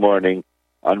Monday morning.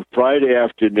 On Friday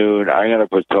afternoon, I'm going to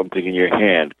put something in your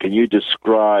hand. Can you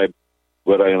describe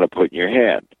what I'm going to put in your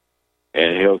hand?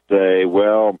 And he'll say,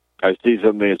 well, I see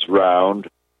something that's round,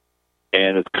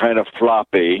 and it's kind of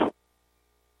floppy.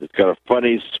 It's got a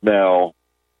funny smell.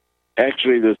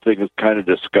 Actually, this thing is kind of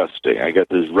disgusting. I got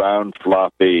this round,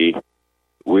 floppy,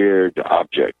 weird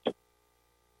object.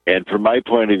 And from my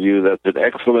point of view, that's an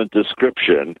excellent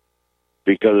description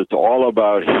because it's all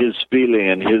about his feeling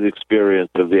and his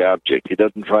experience of the object. He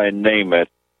doesn't try and name it.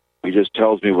 He just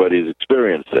tells me what he's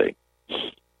experiencing.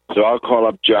 So I'll call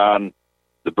up John,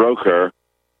 the broker,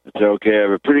 and say, okay, I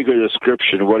have a pretty good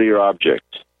description. What are your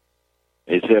objects?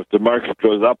 And he said, if the market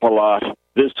goes up a lot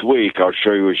this week, I'll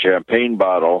show you a champagne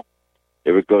bottle.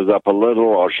 If it goes up a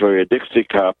little, I'll show you a Dixie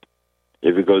cup.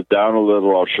 If it goes down a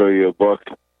little, I'll show you a book.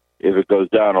 If it goes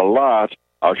down a lot,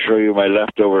 I'll show you my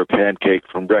leftover pancake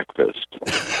from breakfast.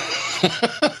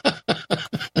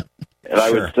 And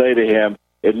I would say to him,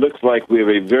 it looks like we have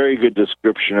a very good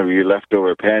description of your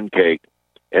leftover pancake.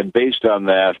 And based on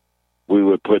that, we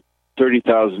would put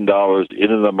 $30,000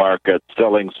 into the market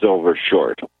selling silver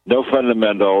short. No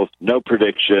fundamentals, no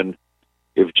prediction.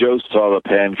 If Joe saw the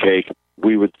pancake,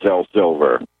 we would sell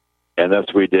silver. And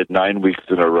that's what we did 9 weeks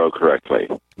in a row correctly.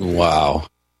 Wow.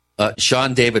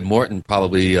 Sean David Morton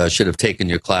probably should have taken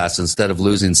your class instead of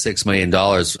losing $6 million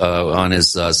on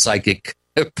his psychic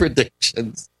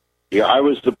predictions. Yeah, I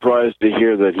was surprised to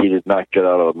hear that he did not get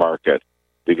out of the market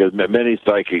because many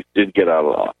psychics did get out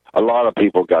of a lot of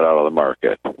people got out of the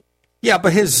market. Yeah,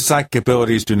 but his psychic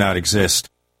abilities do not exist.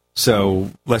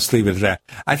 So let's leave it at that.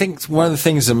 I think one of the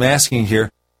things I'm asking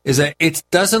here is that it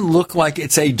doesn't look like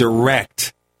it's a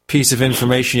direct piece of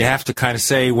information. You have to kind of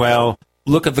say, well,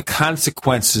 look at the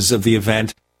consequences of the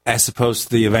event as opposed to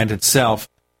the event itself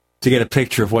to get a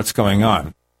picture of what's going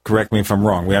on. Correct me if I'm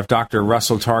wrong. We have Dr.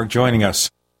 Russell Targ joining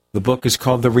us. The book is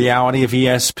called The Reality of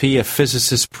ESP, a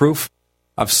physicist's proof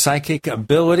of psychic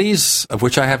abilities, of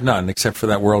which I have none, except for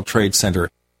that World Trade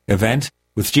Center event.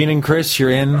 With Gene and Chris,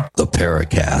 you're in the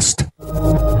Paracast.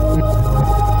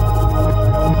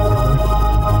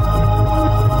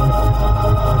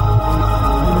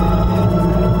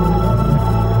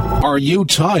 Are you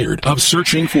tired of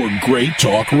searching for great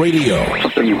talk radio?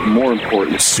 Something more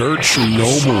important. Search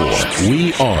no more.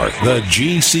 We are the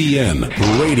GCN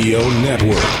Radio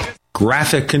Network.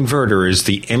 Graphic Converter is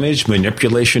the image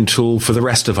manipulation tool for the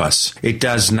rest of us. It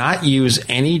does not use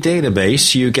any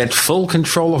database. You get full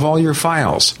control of all your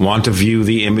files. Want to view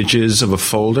the images of a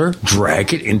folder?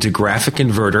 Drag it into Graphic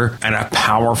Converter and a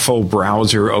powerful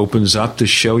browser opens up to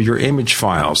show your image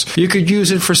files. You could use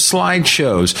it for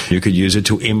slideshows. You could use it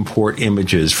to import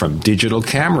images from digital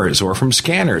cameras or from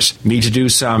scanners. Need to do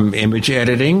some image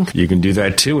editing? You can do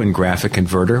that too in Graphic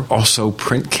Converter. Also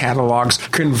print catalogs.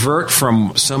 Convert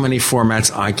from so many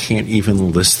formats I can't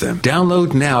even list them.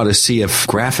 Download now to see if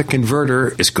Graphic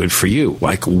Converter is good for you,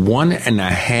 like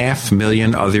 1.5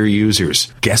 million other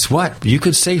users. Guess what? You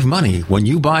could save money when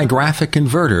you buy Graphic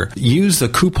Converter. Use the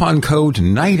coupon code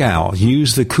NIGHTOWL.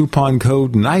 Use the coupon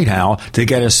code NIGHTOWL to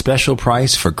get a special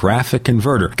price for Graphic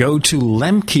Converter. Go to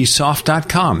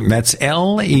lemkesoft.com. That's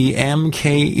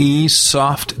LEMKE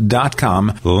soft.com.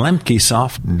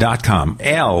 lemkesoft.com.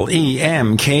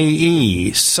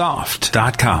 LEMKE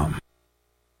soft.com.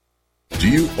 Do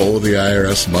you owe the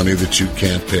IRS money that you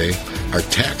can't pay? Are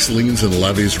tax liens and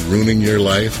levies ruining your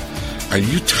life? Are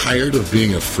you tired of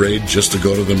being afraid just to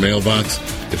go to the mailbox?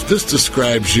 If this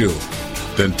describes you,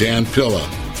 then Dan Pilla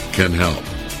can help.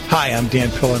 Hi, I'm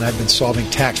Dan Pilla, and I've been solving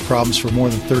tax problems for more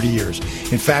than 30 years.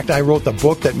 In fact, I wrote the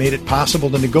book that made it possible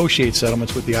to negotiate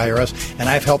settlements with the IRS, and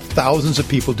I've helped thousands of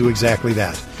people do exactly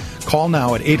that. Call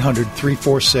now at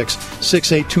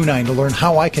 800-346-6829 to learn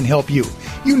how I can help you.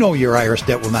 You know your IRS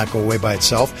debt will not go away by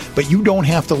itself, but you don't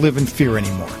have to live in fear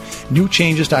anymore. New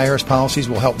changes to IRS policies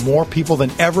will help more people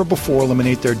than ever before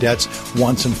eliminate their debts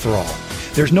once and for all.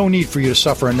 There's no need for you to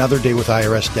suffer another day with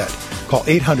IRS debt. Call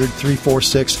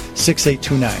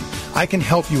 800-346-6829. I can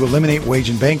help you eliminate wage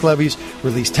and bank levies,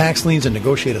 release tax liens, and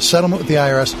negotiate a settlement with the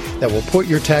IRS that will put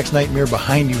your tax nightmare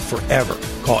behind you forever.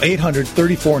 Call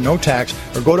 800-34-NO-TAX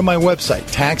or go to my website,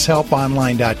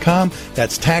 taxhelponline.com.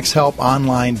 That's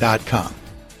taxhelponline.com.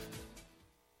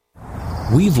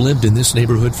 We've lived in this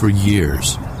neighborhood for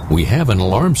years. We have an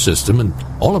alarm system, and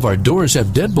all of our doors have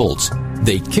deadbolts.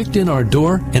 They kicked in our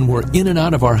door and were in and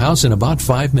out of our house in about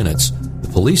 5 minutes. The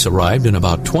police arrived in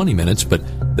about 20 minutes, but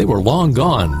they were long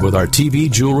gone with our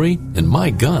TV, jewelry, and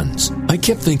my guns. I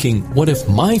kept thinking, what if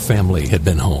my family had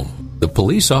been home? The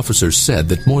police officer said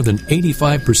that more than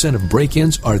 85% of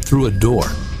break-ins are through a door,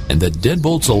 and that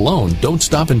deadbolts alone don't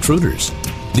stop intruders.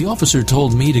 The officer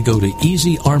told me to go to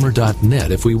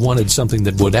EasyArmor.net if we wanted something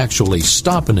that would actually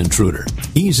stop an intruder.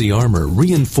 Easy Armor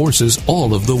reinforces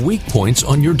all of the weak points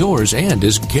on your doors and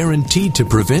is guaranteed to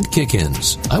prevent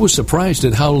kick-ins. I was surprised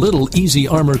at how little Easy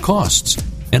Armor costs,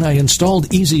 and I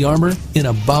installed Easy Armor in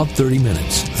about 30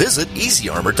 minutes. Visit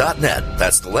EasyArmor.net.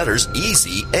 That's the letters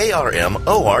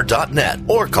EasyArmor.net.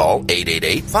 Or call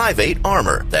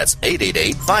 888-58-ARMOR. That's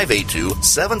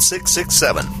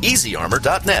 888-582-7667.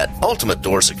 EasyArmor.net. Ultimate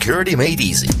door security made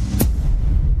easy.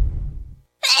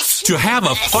 To have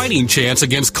a fighting chance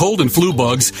against cold and flu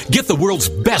bugs, get the world's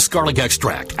best garlic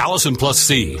extract, Allison Plus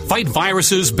C. Fight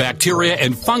viruses, bacteria,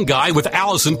 and fungi with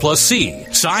Allison Plus C.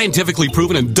 Scientifically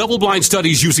proven in double-blind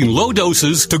studies using low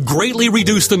doses to greatly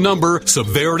reduce the number,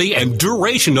 severity, and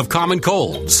duration of common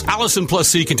colds. Allison Plus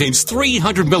C contains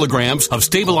 300 milligrams of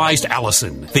stabilized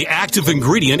allicin, the active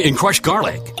ingredient in crushed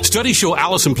garlic. Studies show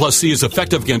Allison Plus C is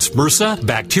effective against MRSA,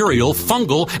 bacterial,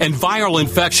 fungal, and viral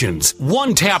infections.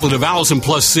 One tablet of Allison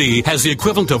Plus C has the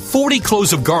equivalent of 40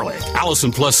 cloves of garlic. Allison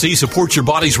Plus C supports your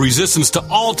body's resistance to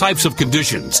all types of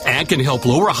conditions and can help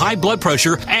lower high blood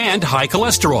pressure and high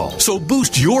cholesterol. So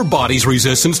boost your body's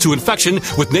resistance to infection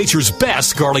with nature's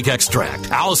best garlic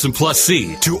extract. Allison Plus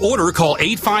C. To order, call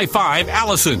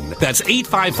 855-ALLISON. That's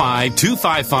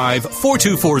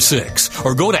 855-255-4246.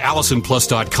 Or go to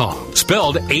AllisonPlus.com.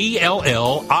 Spelled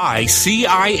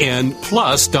ALLICIN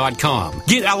plus.com.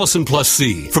 Get Allison Plus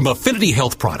C from Affinity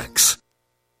Health Products.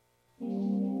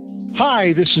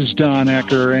 Hi, this is Don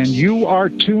Ecker, and you are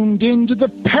tuned into the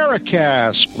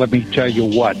Paracast. Let me tell you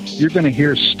what, you're going to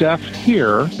hear stuff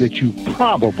here that you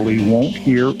probably won't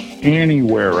hear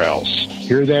anywhere else.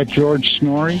 Hear that, George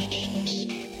Snorri?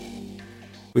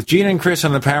 With Gene and Chris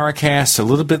on the Paracast a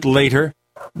little bit later,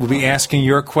 we'll be asking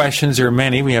your questions. There are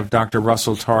many. We have Dr.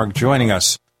 Russell Targ joining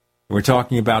us. We're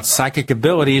talking about psychic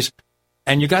abilities,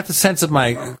 and you got the sense of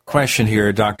my question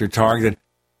here, Dr. Targ, that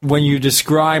when you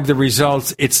describe the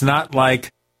results, it's not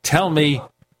like, tell me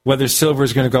whether silver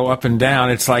is going to go up and down.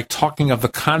 It's like talking of the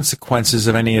consequences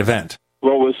of any event.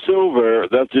 Well, with silver,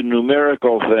 that's a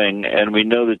numerical thing, and we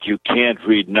know that you can't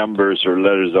read numbers or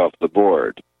letters off the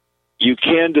board. You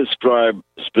can describe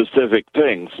specific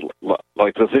things.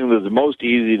 Like the thing that's most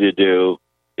easy to do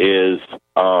is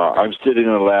I'm sitting in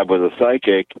a lab with a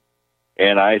psychic,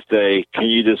 and I say, can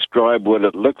you describe what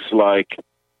it looks like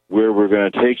where we're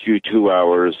going to take you 2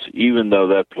 hours, even though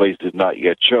that place is not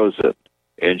yet chosen.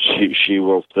 And she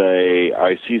will say,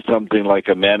 I see something like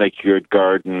a manicured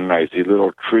garden. I see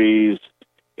little trees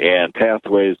and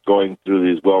pathways going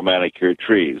through these well-manicured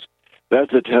trees.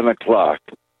 That's at 10 o'clock.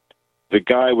 The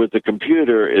guy with the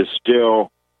computer is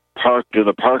still parked in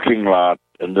the parking lot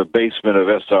in the basement of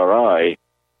SRI.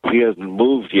 He hasn't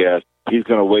moved yet. He's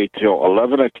going to wait till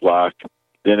 11 o'clock.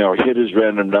 Then he'll hit his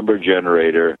random number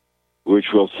generator, which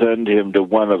will send him to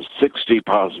one of 60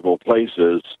 possible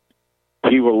places.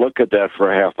 He will look at that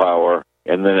for a half hour,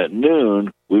 and then at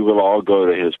noon, we will all go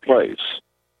to his place.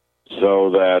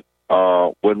 So that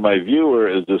when my viewer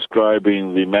is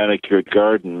describing the manicured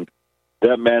garden,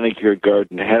 that manicured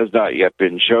garden has not yet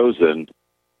been chosen,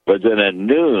 but then at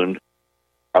noon,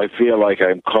 I feel like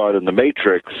I'm caught in the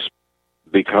Matrix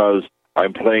because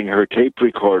I'm playing her tape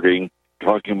recording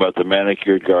talking about the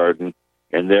manicured garden,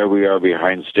 and there we are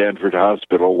behind Stanford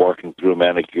Hospital walking through a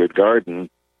manicured garden,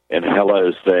 and Hella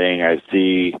is saying, I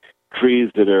see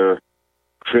trees that are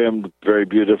trimmed very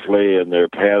beautifully, and there are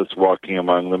paths walking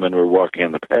among them, and we're walking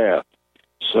in the path.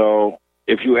 So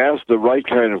if you ask the right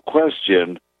kind of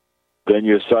question, then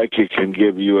your psychic can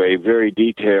give you a very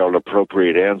detailed,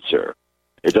 appropriate answer.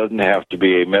 It doesn't have to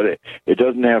be a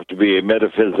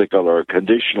metaphysical or a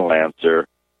conditional answer.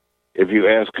 If you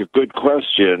ask a good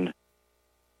question,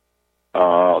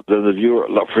 then the viewer,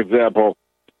 for example,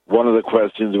 one of the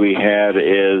questions we had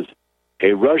is,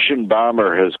 a Russian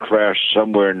bomber has crashed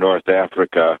somewhere in North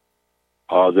Africa.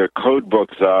 There are code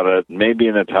books on it, maybe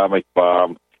an atomic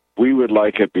bomb. We would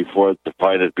like it to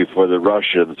find it before the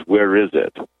Russians. Where is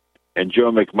it? And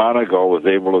Joe McMoneagle was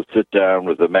able to sit down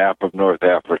with a map of North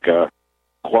Africa,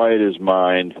 quiet his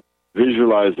mind,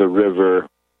 visualize the river,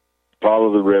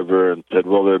 follow the river, and said,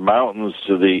 well, there are mountains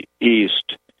to the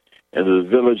east and the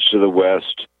village to the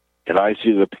west, and I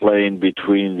see the plain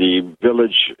between the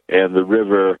village and the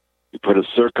river. You put a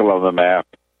circle on the map.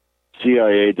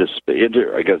 CIA,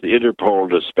 Interpol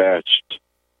dispatched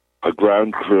a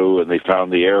ground crew, and they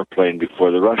found the airplane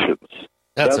before the Russians.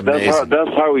 That's amazing. That's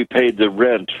how we paid the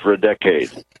rent for a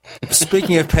decade.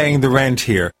 Speaking of paying the rent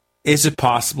here, is it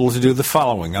possible to do the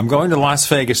following? I'm going to Las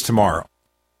Vegas tomorrow.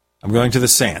 I'm going to the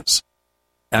Sands.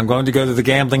 I'm going to go to the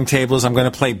gambling tables. I'm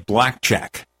going to play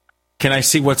blackjack. Can I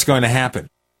see what's going to happen?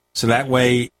 So that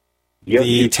way,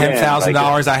 the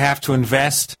 $10,000 I have to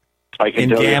invest in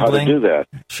tell gambling. You how to do that.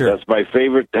 Sure. That's my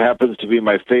favorite. Happens to be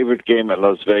my favorite game at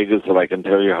Las Vegas, and I can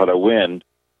tell you how to win.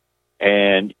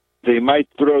 And they might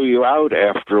throw you out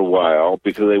after a while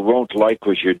because they won't like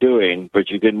what you're doing, but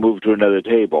you can move to another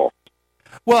table.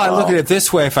 Well, I look at it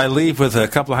this way. If I leave with a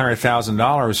couple of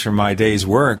 $100,000 from my day's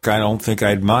work, I don't think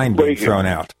I'd mind being thrown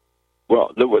out.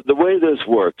 Well, the way this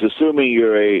works, assuming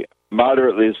you're a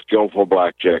moderately skillful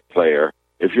blackjack player,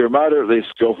 if you're a moderately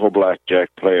skillful blackjack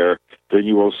player, then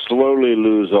you will slowly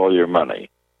lose all your money.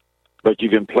 But you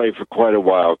can play for quite a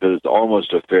while because it's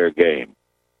almost a fair game.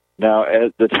 Now,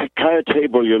 the kind of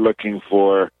table you're looking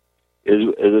for is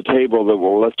a table that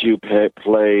will let you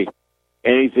play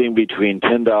anything between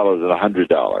 $10 and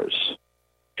 $100.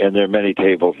 And there are many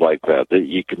tables like that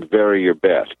you can vary your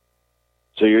bet.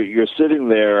 So you're sitting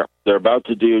there, they're about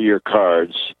to deal your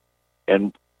cards,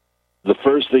 and the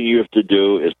first thing you have to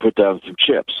do is put down some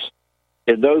chips.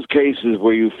 In those cases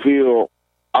where you feel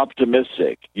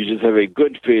optimistic, you just have a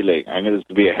good feeling, I'm going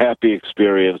to be a happy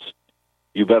experience,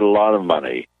 you bet a lot of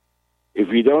money. If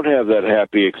you don't have that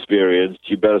happy experience,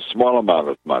 you bet a small amount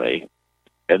of money,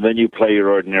 and then you play your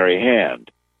ordinary hand.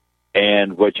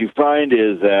 And what you find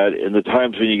is that in the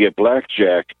times when you get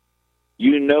blackjack,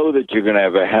 you know that you're going to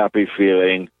have a happy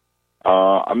feeling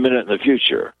a minute in the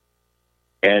future.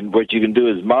 And what you can do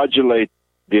is modulate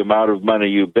the amount of money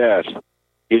you bet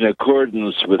in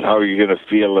accordance with how you're going to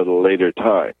feel at a later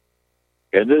time.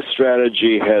 And this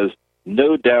strategy has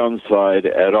no downside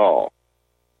at all.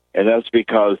 And that's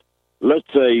because, let's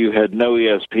say you had no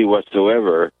ESP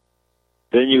whatsoever,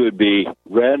 then you would be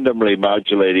randomly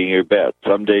modulating your bet.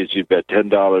 Some days you'd bet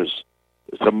 $10.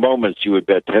 Some moments you would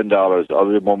bet $10.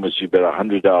 Other moments you'd bet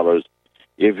 $100.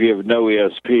 If you have no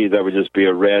ESP, that would just be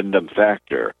a random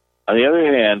factor. On the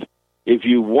other hand, if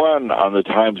you won on the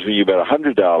times when you bet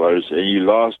 $100 and you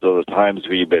lost on the times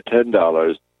when you bet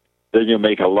 $10, then you'll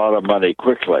make a lot of money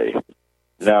quickly.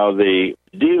 Now, the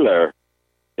dealer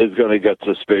is going to get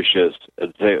suspicious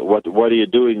and say, what are you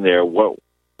doing there? Why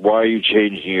are you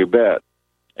changing your bet?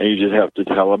 And you just have to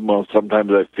tell them, well,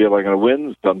 sometimes I feel I'm going to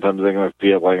win, sometimes I'm going to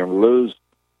feel I'm going to lose,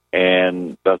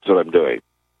 and that's what I'm doing.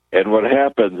 And what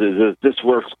happens is that this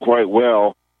works quite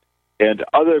well, and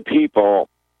other people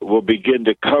will begin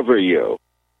to cover you.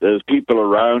 those people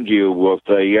around you will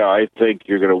say, yeah, I think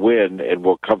you're going to win, and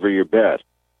will cover your bet.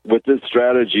 With this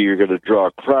strategy, you're going to draw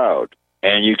a crowd,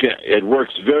 and it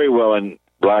works very well in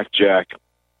blackjack.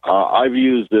 I've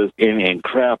used this in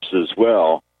craps as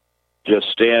well. Just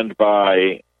stand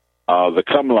by the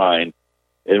come line,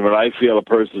 and when I feel a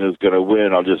person is going to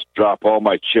win, I'll just drop all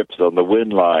my chips on the win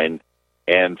line,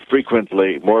 and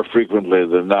more frequently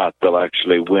than not, they'll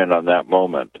actually win on that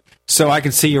moment. So I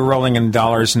can see you're rolling in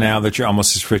dollars now that you're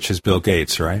almost as rich as Bill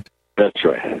Gates, right? That's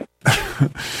right.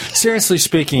 Seriously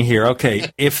speaking here, okay,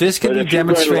 if this can be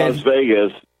demonstrated... If you're going to Las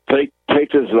Vegas,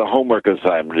 take this as a homework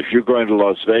assignment. If you're going to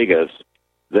Las Vegas,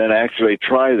 then actually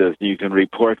try this, and you can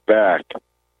report back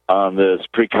on this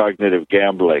precognitive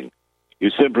gambling. You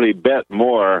simply bet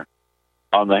more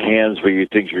on the hands where you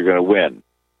think you're going to win.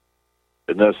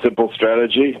 Isn't that a simple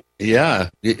strategy? Yeah.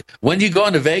 When do you go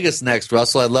into Vegas next,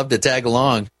 Russell? I'd love to tag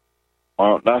along.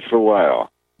 Well, not for a while.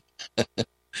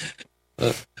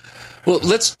 Well,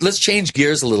 let's change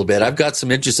gears a little bit. I've got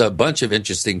a bunch of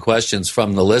interesting questions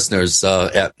from the listeners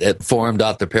at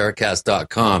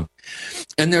forum.theparacast.com.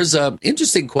 And there's an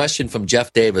interesting question from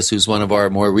Jeff Davis, who's one of our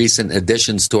more recent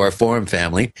additions to our forum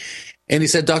family. And he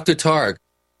said, Dr. Targ,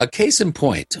 a case in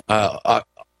point,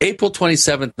 April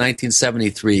 27th,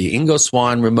 1973, Ingo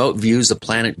Swann remote views the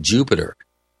planet Jupiter.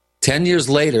 10 years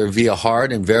later, via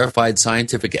hard and verified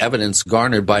scientific evidence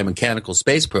garnered by mechanical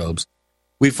space probes,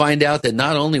 we find out that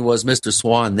not only was Mr.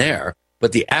 Swann there,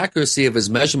 but the accuracy of his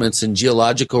measurements in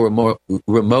geological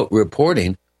remote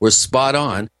reporting were spot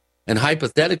on and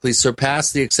hypothetically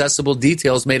surpassed the accessible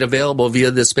details made available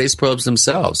via the space probes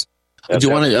themselves. Do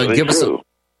you want to give us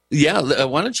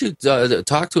why don't you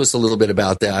talk to us a little bit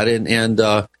about that, and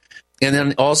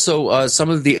then also some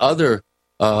of the other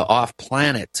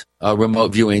off-planet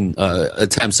remote viewing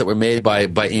attempts that were made by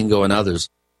Ingo and others.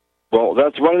 Well,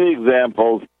 that's one of the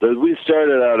examples that we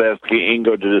started out asking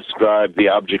Ingo to describe the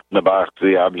object in the box,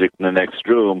 the object in the next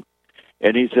room,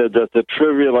 and he said that's a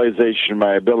trivialization of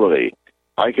my ability.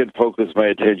 I can focus my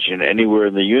attention anywhere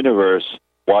in the universe.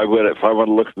 Why would if I want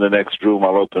to look in the next room,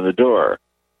 I'll open the door?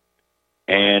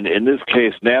 And in this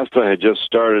case, NASA had just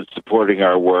started supporting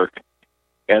our work,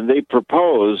 and they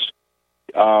proposed,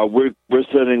 we're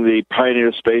sending the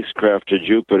Pioneer spacecraft to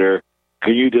Jupiter.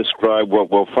 Can you describe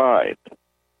what we'll find?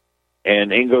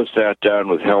 And Ingo sat down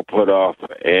with Hal Putoff,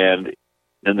 and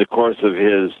in the course of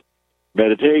his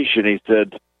meditation, he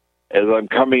said, as I'm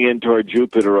coming in toward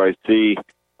Jupiter, I see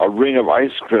a ring of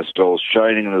ice crystals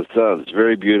shining in the sun. It's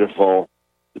very beautiful.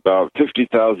 It's about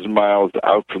 50,000 miles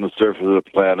out from the surface of the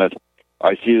planet.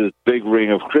 I see this big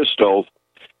ring of crystals.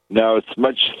 Now, it's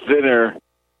much thinner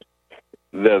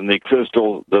than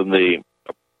the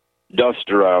dust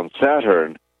around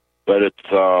Saturn, but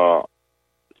it's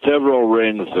several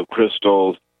rings of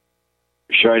crystals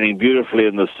shining beautifully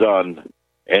in the sun,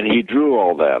 and he drew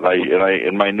all that.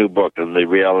 In my new book, in the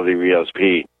Reality of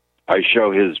ESP, I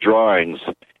show his drawings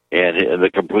and the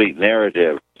complete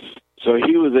narrative. So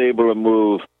he was able to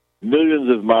move millions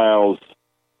of miles.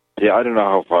 Yeah, I don't know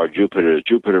how far Jupiter is.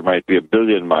 Jupiter might be 1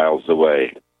 billion miles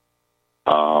away.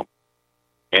 And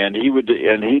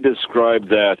he described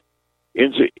that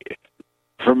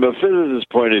from a physicist's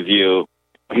point of view.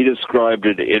 He described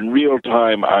it in real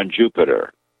time on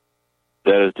Jupiter.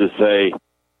 That is to say,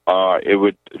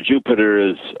 Jupiter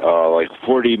is like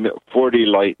 40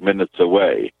 light minutes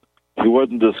away. He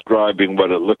wasn't describing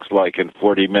what it looks like in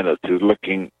 40 minutes. He was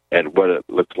looking at what it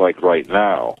looks like right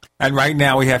now. And right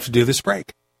now we have to do this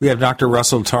break. We have Dr.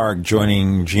 Russell Targ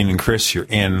joining Gene and Chris here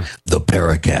in the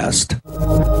Paracast.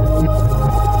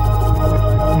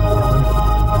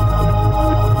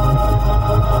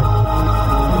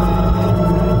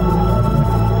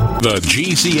 The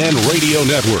GCN Radio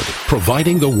Network,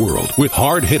 providing the world with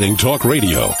hard-hitting talk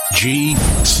radio.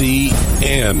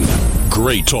 GCN.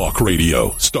 Great talk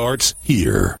radio starts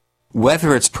here.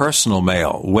 Whether it's personal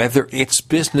mail, whether it's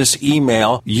business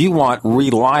email, you want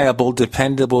reliable,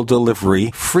 dependable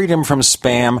delivery, freedom from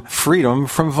spam, freedom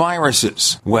from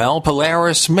viruses. Well,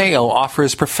 Polaris Mail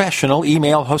offers professional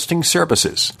email hosting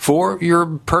services for your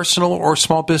personal or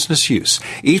small business use.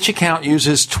 Each account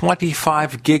uses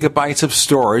 25 gigabytes of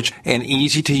storage, an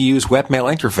easy-to-use webmail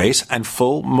interface, and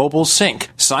full mobile sync.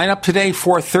 Sign up today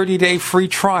for a 30-day free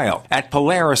trial at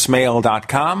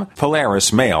polarismail.com,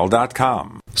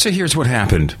 polarismail.com. So here's what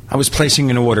happened. I was placing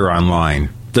an order online.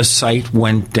 the site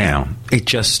went down. It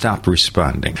just stopped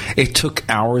responding. It took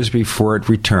hours before it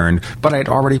returned, but I'd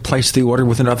already placed the order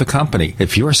with another company.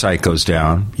 If your site goes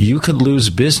down, you could lose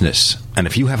business. And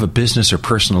if you have a business or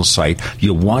personal site,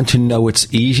 you'll want to know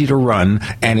it's easy to run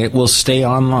and it will stay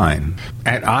online.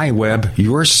 At iWeb,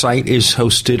 your site is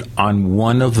hosted on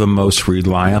one of the most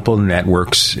reliable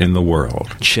networks in the world.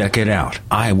 Check it out.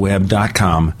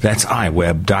 iWeb.com. That's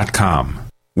iWeb.com.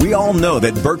 We all know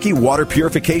that Berkey Water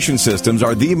Purification Systems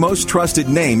are the most trusted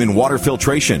name in water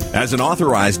filtration. As an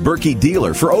authorized Berkey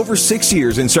dealer for over 6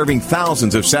 years and serving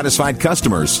thousands of satisfied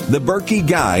customers, the Berkey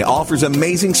Guy offers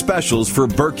amazing specials for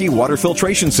Berkey water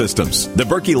filtration systems. The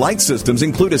Berkey Light systems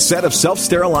include a set of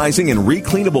self-sterilizing and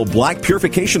recleanable black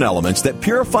purification elements that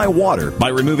purify water by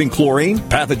removing chlorine,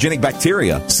 pathogenic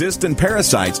bacteria, cysts, and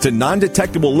parasites to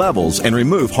non-detectable levels and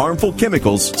remove harmful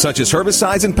chemicals such as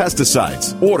herbicides and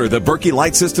pesticides. Order the Berkey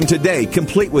Light system today,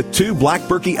 complete with 2 black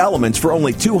Berkey elements for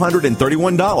only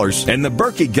 $231, and the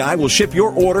Berkey Guy will ship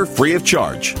your order free of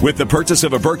charge. With the purchase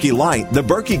of a Berkey Light, the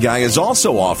Berkey Guy is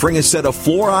also offering a set of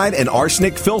fluoride and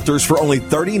arsenic filters for only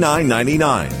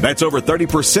 $39.99. That's over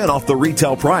 30% off the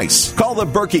retail price. Call the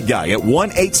Berkey Guy at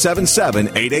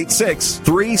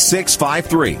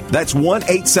 1-877-886-3653. That's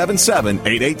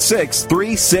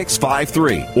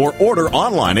 1-877-886-3653. Or order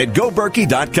online at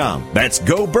goberkey.com. That's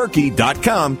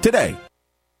goberkey.com today.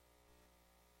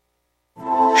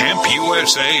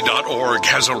 HempUSA.org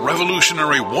has a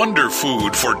revolutionary wonder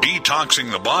food for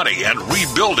detoxing the body and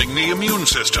rebuilding the immune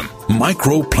system.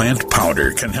 Microplant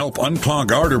powder can help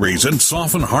unclog arteries and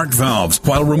soften heart valves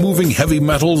while removing heavy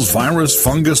metals, virus,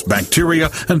 fungus,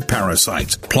 bacteria, and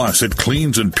parasites. Plus, it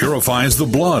cleans and purifies the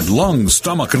blood, lungs,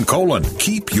 stomach, and colon.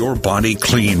 Keep your body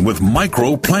clean with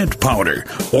Microplant powder.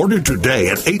 Order today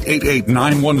at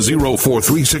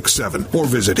 888-910-4367 or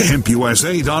visit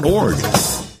HempUSA.org.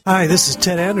 Hi, this is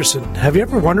Ted Anderson. Have you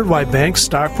ever wondered why banks,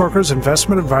 stockbrokers,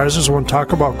 investment advisors won't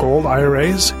talk about gold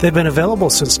IRAs? They've been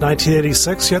available since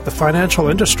 1986, yet the financial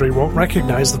industry won't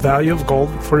recognize the value of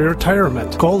gold for your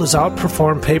retirement. Gold has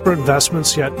outperformed paper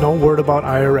investments, yet no word about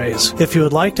IRAs. If you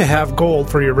would like to have gold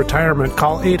for your retirement,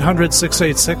 call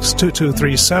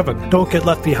 800-686-2237. Don't get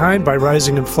left behind by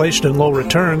rising inflation and low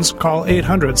returns. Call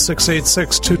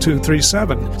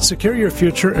 800-686-2237. Secure your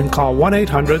future and call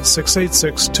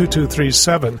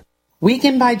 1-800-686-2237.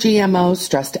 Weakened by GMOs,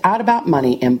 stressed out about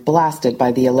money, and blasted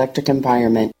by the electric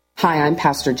environment. Hi, I'm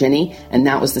Pastor Jenny, and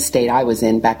that was the state I was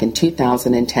in back in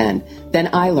 2010. Then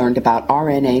I learned about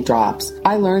RNA drops.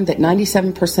 I learned that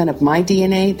 97% of my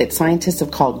DNA that scientists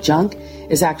have called junk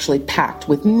is actually packed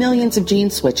with millions of gene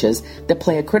switches that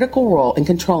play a critical role in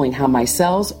controlling how my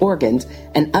cells, organs,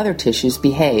 and other tissues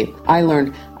behave. I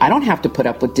learned I don't have to put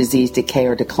up with disease, decay,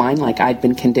 or decline like I'd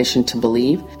been conditioned to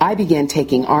believe. I began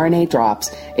taking RNA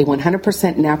drops, a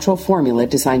 100% natural formula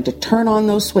designed to turn on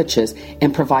those switches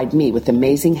and provide me with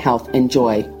amazing health and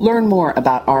joy. Learn more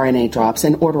about RNA drops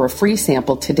and order a free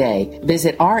sample today.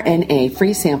 Visit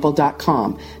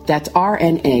rnafreesample.com. That's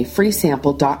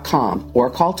rnafreesample.com or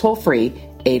call toll-free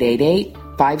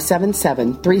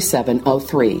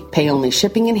 888-577-3703. Pay only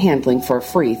shipping and handling for a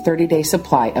free 30-day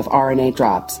supply of RNA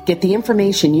drops. Get the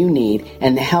information you need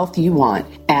and the health you want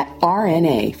at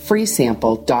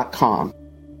rnafreesample.com.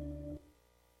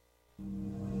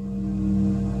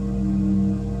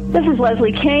 This is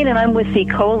Leslie Kane, and I'm with the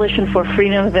Coalition for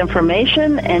Freedom of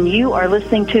Information, and you are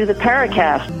listening to the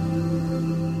Paracast.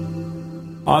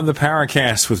 On the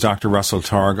Paracast with Dr. Russell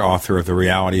Targ, author of The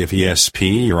Reality of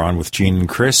ESP. You're on with Gene and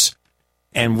Chris.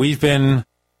 And we've been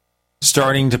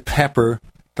starting to pepper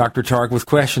Dr. Targ with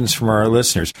questions from our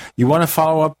listeners. You want to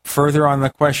follow up further on the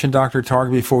question, Dr.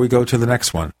 Targ, before we go to the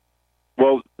next one?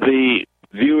 Well, the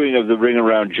viewing of the ring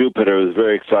around Jupiter was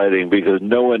very exciting because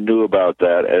no one knew about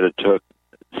that, and it took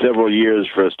several years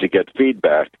for us to get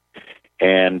feedback.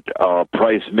 And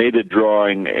Price made a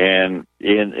drawing, and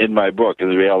in my book, in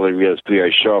The Reality of ESP,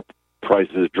 I show up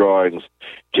Price's drawings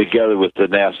together with the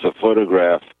NASA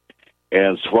photograph,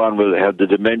 and Swan had the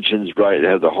dimensions right,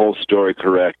 had the whole story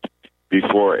correct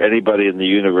before anybody in the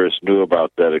universe knew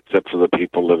about that except for the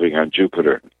people living on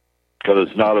Jupiter, because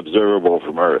it's not observable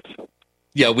from Earth.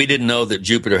 Yeah, we didn't know that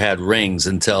Jupiter had rings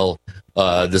until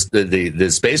the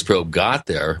space probe got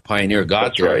there, Pioneer got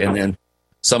That's there, right. and then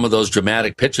some of those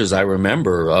dramatic pictures I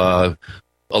remember, a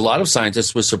lot of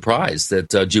scientists were surprised that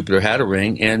Jupiter had a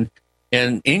ring, and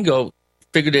Ingo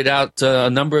figured it out a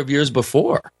number of years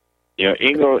before. Yeah,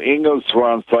 Ingo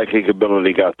Swan's psychic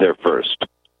ability got there first.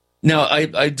 Now,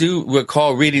 I do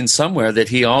recall reading somewhere that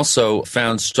he also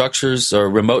found structures or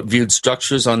remote-viewed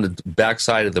structures on the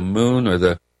backside of the moon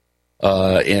or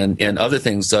and other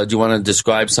things. Do you want to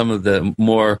describe some of the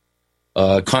more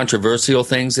controversial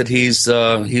things that he's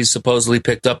supposedly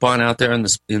picked up on out there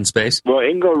in space? Well,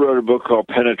 Ingo wrote a book called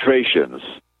Penetrations,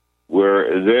 where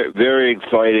a very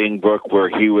exciting book where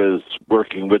he was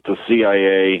working with the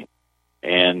CIA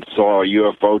and saw a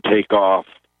UFO take off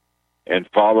and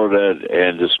followed it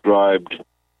and described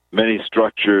many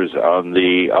structures on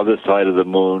the other side of the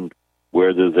moon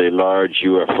where there's a large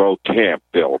UFO camp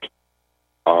built.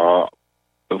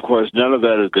 Of course, none of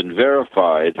that has been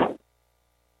verified.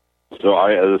 So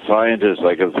as a scientist,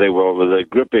 I can say, well, it was a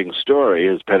gripping story,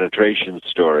 his penetration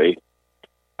story,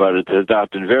 but it has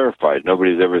not been verified.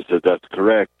 Nobody's ever said that's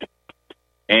correct.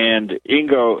 And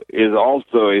Ingo is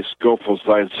also a skillful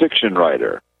science fiction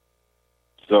writer.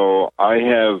 So I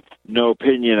have no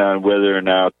opinion on whether or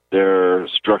not there are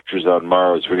structures on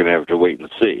Mars. We're going to have to wait and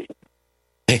see.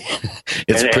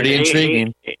 It's pretty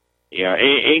intriguing.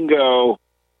 Ingo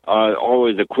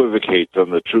always equivocates on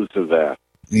the truth of that.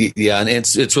 Yeah, and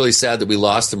it's really sad that we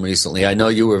lost him recently. I know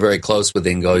you were very close with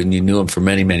Ingo, and you knew him for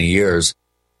many, many years.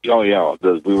 Oh, yeah.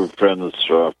 We were friends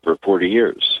for 40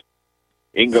 years.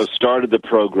 Ingo started the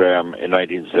program in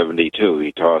 1972.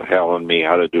 He taught Hal and me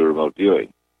how to do remote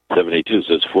viewing. 72,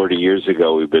 so it's 40 years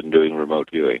ago we've been doing remote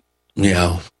viewing.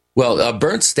 Yeah. Well,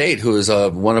 Bernd State, who is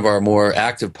one of our more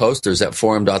active posters at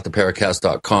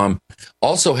forum.theparacast.com,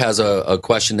 also has a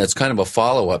question that's kind of a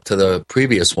follow-up to the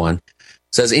previous one.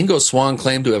 It says, Ingo Swann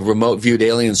claimed to have remote viewed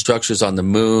alien structures on the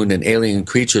moon and alien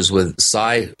creatures with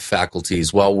psi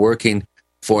faculties while working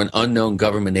for an unknown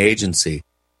government agency.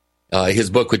 His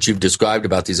book, which you've described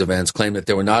about these events, claimed that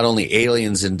there were not only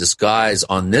aliens in disguise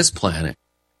on this planet,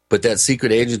 but that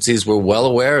secret agencies were well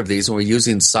aware of these and were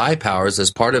using psi powers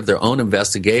as part of their own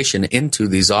investigation into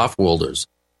these off-worlders.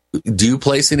 Do you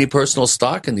place any personal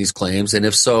stock in these claims? And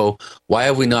if so, why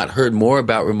have we not heard more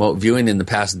about remote viewing in the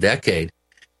past decade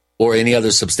or any other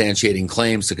substantiating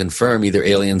claims to confirm either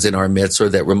aliens in our midst or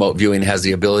that remote viewing has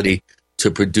the ability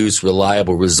to produce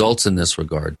reliable results in this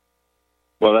regard?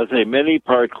 Well, that's a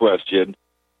many-part question.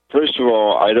 First of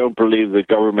all, I don't believe the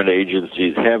government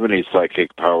agencies have any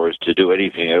psychic powers to do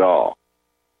anything at all.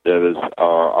 That is,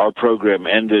 our program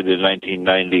ended in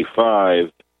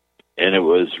 1995, and it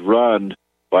was run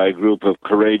by a group of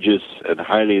courageous and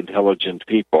highly intelligent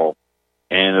people.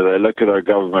 And as I look at our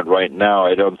government right now,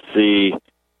 I don't see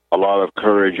a lot of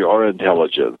courage or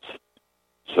intelligence.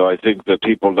 So I think that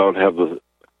people don't have the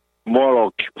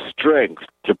moral strength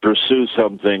to pursue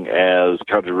something as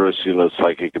controversial as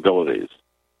psychic abilities.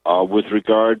 With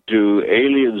regard to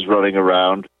aliens running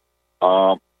around,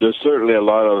 there's certainly a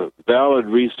lot of valid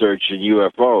research in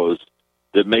UFOs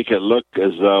that make it look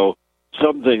as though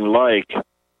something like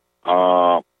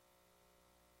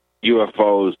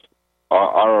UFOs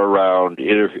are around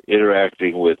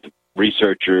interacting with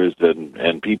researchers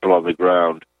and people on the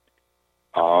ground.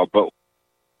 But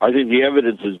I think the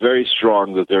evidence is very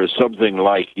strong that there is something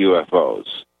like UFOs.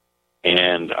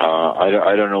 And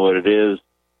I don't know what it is.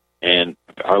 And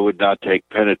I would not take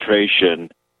penetration,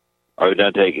 I would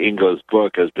not take Ingo's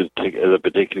book as a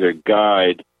particular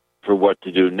guide for what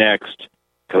to do next,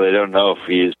 because I don't know if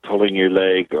he's pulling your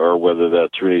leg or whether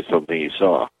that's really something he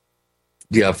saw.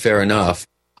 Yeah, fair enough.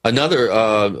 Another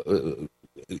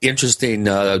interesting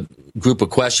group of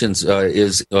questions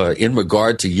is in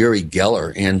regard to Uri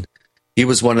Geller, and he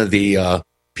was one of the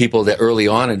people that early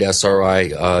on at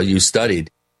SRI you studied.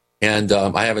 And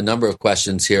I have a number of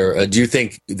questions here. Do you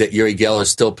think that Uri Geller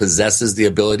still possesses the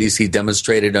abilities he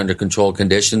demonstrated under controlled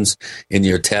conditions in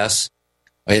your tests?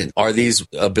 And are these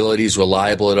abilities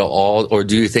reliable at all, or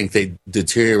do you think they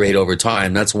deteriorate over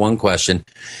time? That's one question.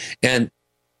 And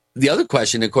the other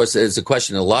question, of course, is a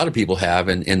question a lot of people have,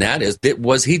 and that is,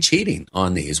 was he cheating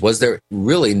on these? Was there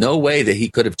really no way that he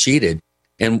could have cheated?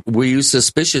 And were you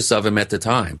suspicious of him at the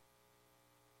time?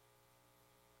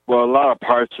 Well, a lot of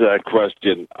parts of that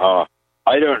question.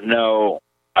 I don't know.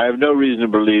 I have no reason to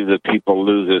believe that people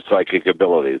lose their psychic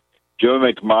abilities. Joe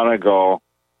McMoneagle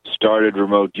started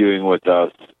remote viewing with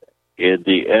us at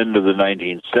the end of the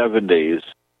 1970s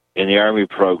in the Army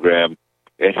program,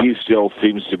 and he still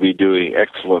seems to be doing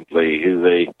excellently. He's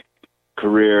a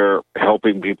career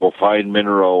helping people find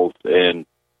minerals and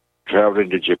traveling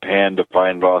to Japan to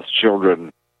find lost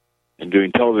children and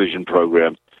doing television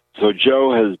programs. So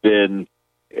Joe has been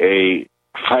a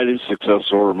highly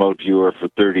successful remote viewer for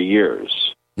 30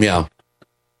 years. Yeah.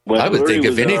 I would think,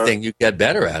 if anything, you'd get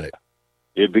better at it.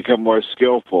 You'd become more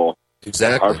skillful.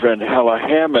 Exactly. Our friend Hella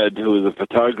Hamid, who is a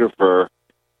photographer,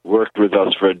 worked with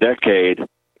us for a decade,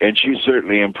 and she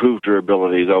certainly improved her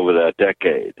abilities over that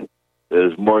decade.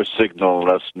 There's more signal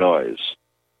and less noise.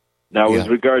 Now, with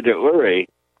regard to Uri,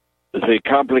 it's a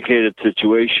complicated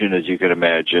situation, as you can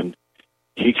imagine.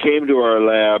 He came to our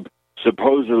lab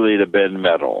supposedly to bend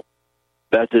metal.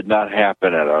 That did not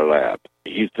happen at our lab.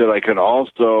 He said, I can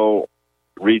also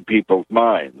read people's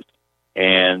minds.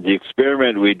 And the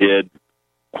experiment we did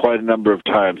quite a number of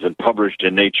times and published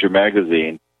in Nature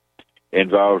magazine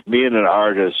involved me and an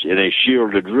artist in a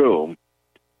shielded room,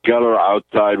 Geller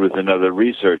outside with another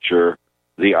researcher.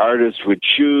 The artist would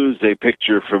choose a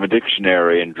picture from a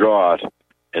dictionary and draw it,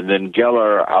 and then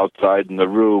Geller outside in the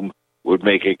room would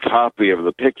make a copy of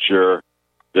the picture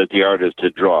that the artist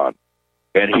had drawn.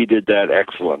 And he did that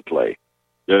excellently.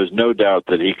 There's no doubt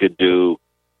that he could do,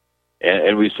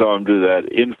 and we saw him do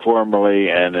that informally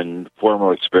and in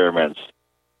formal experiments.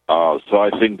 So I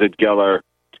think that Geller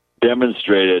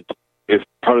demonstrated, if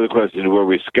part of the question is, were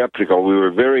we skeptical, we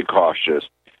were very cautious.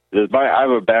 I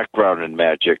have a background in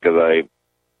magic, as I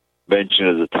mentioned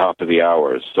at the top of the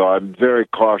hour, so I'm very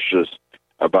cautious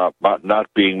about not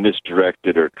being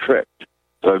misdirected or tricked.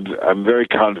 So I'm very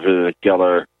confident that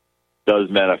Geller does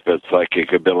manifest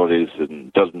psychic abilities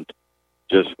and doesn't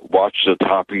just watch the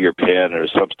top of your pen or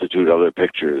substitute other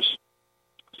pictures.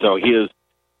 So he is.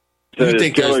 You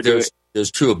think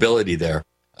there's true ability there?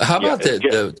 How about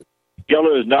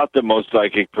Geller is not the most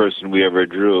psychic person we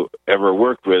ever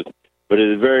worked with, but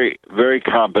is very, very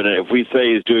competent. If we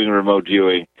say he's doing remote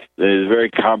viewing, then he's a very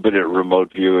competent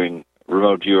remote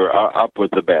viewer, up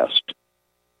with the best.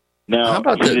 Now, how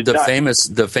about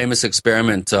the famous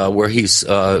experiment where he's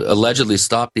allegedly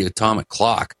stopped the atomic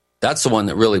clock? That's the one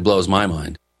that really blows my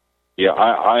mind. Yeah,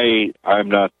 I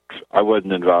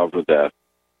wasn't involved with that,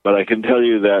 but I can tell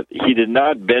you that he did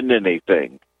not bend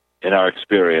anything in our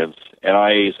experience, and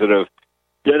I sort of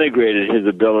denigrated his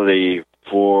ability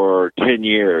for 10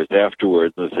 years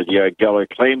afterwards, and I said, yeah, Geller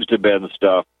claims to bend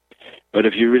stuff, but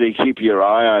if you really keep your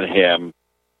eye on him,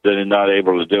 then he's not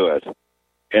able to do it.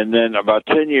 And then about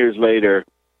 10 years later,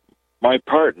 my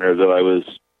partner that I was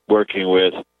working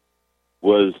with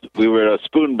we were at a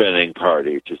spoon bending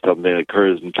party, which is something that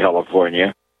occurs in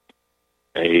California.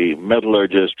 A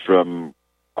metallurgist from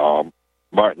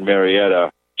Martin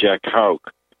Marietta, Jack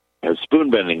Houck, has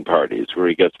spoon bending parties where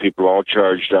he gets people all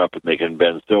charged up and they can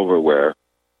bend silverware.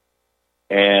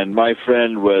 And my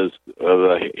friend was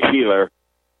the healer,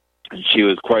 and she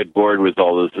was quite bored with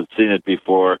all this, had seen it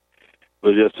before,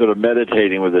 was just sort of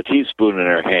meditating with a teaspoon in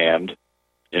her hand,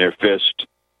 in her fist.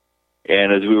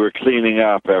 And as we were cleaning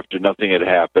up after nothing had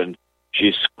happened,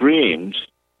 she screamed,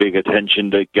 big attention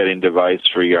to getting device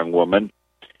for a young woman.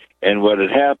 And what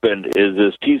had happened is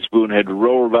this teaspoon had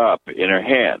rolled up in her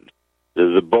hand.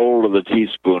 The bowl of the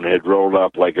teaspoon had rolled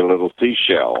up like a little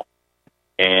seashell.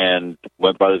 And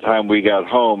by the time we got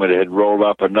home, it had rolled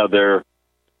up another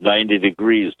 90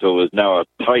 degrees, so it was now a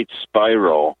tight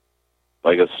spiral,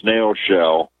 like a snail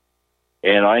shell.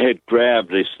 And I had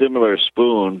grabbed a similar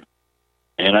spoon,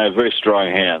 and I have very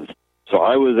strong hands. So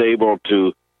I was able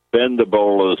to bend the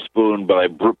bowl of the spoon,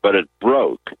 but it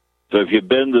broke. So if you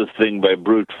bend this thing by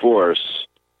brute force,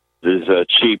 this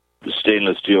cheap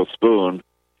stainless steel spoon,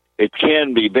 it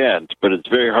can be bent, but it's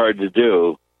very hard to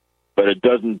do, but it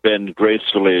doesn't bend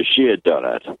gracefully as she had done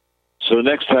it. So the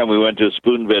next time we went to a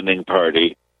spoon bending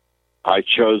party, I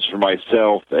chose for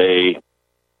myself a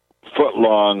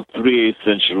foot-long,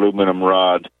 3/8-inch aluminum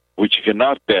rod, which you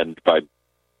cannot bend by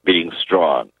being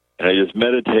strong. And I just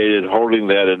meditated, holding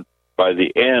that by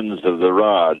the ends of the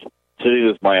rod, sitting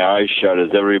with my eyes shut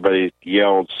as everybody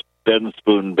yelled, "Bend,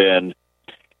 spoon, bend,"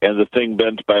 and the thing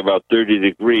bent by about 30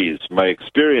 degrees. My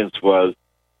experience was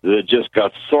that it just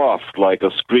got soft like a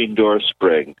screen door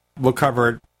spring. We'll cover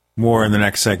it more in the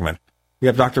next segment. We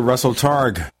have Dr. Russell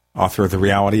Targ, author of The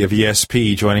Reality of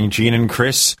ESP, joining Gene and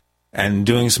Chris and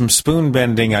doing some spoon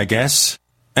bending, I guess.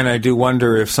 And I do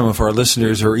wonder if some of our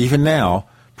listeners are even now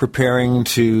preparing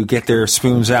to get their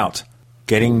spoons out,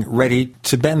 getting ready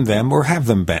to bend them or have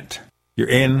them bent. You're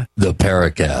in the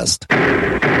Paracast.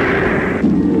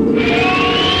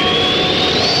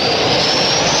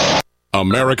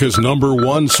 America's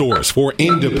 #1 source for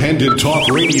independent talk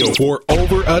radio for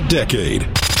over a decade.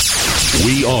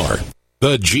 We are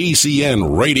the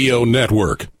GCN Radio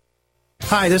Network.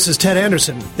 Hi, this is Ted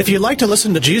Anderson. If you'd like to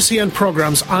listen to GCN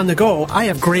programs on the go, I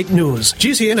have great news.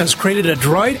 GCN has created a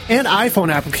Droid and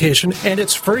iPhone application, and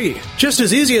it's free. Just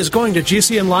as easy as going to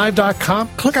GCNlive.com,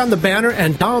 click on the banner,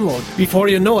 and download. Before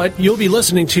you know it, you'll be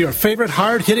listening to your favorite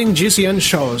hard-hitting GCN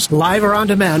shows, live or on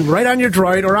demand, right on your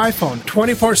Droid or iPhone,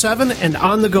 24/7 and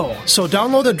on the go. So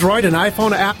download the Droid and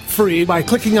iPhone app free by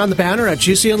clicking on the banner at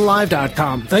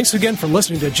GCNlive.com. Thanks again for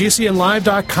listening to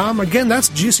GCNlive.com. Again, that's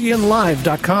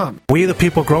GCNlive.com. We the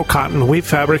people grow cotton, weave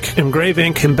fabric, engrave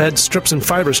ink, embed strips and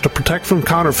fibers to protect from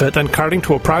counterfeit, then carting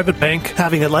to a private bank,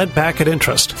 having it lent back at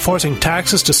interest, forcing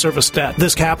taxes to service debt.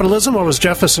 This capitalism, or was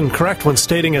Jefferson correct when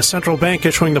stating a central bank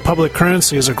issuing the public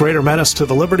currency is a greater menace to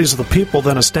the liberties of the people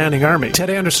than a standing army? Ted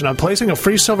Anderson, I'm placing a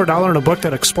free silver dollar in a book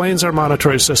that explains our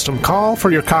monetary system. Call for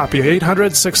your copy,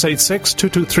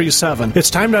 800-686-2237. It's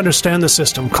time to understand the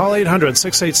system. Call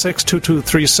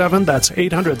 800-686-2237. That's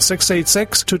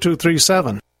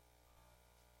 800-686-2237.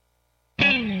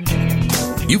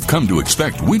 You've come to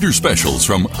expect winter specials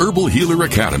from Herbal Healer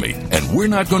Academy, and we're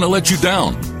not going to let you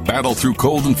down. Battle through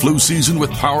cold and flu season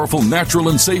with powerful, natural,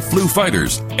 and safe flu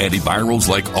fighters. Antivirals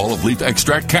like olive leaf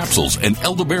extract capsules and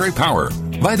elderberry power.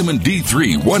 Vitamin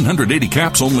D3, 180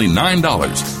 caps, only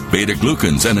 $9.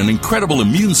 Beta-glucans and an incredible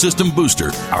immune system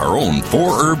booster. Our own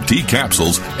 4-herb tea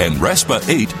capsules and Respa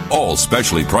 8, all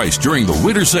specially priced during the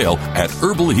winter sale at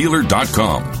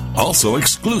herbalhealer.com. Also,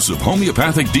 exclusive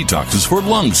homeopathic detoxes for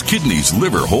lungs, kidneys,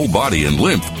 liver, whole body, and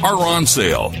lymph are on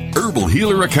sale. Herbal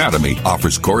Healer Academy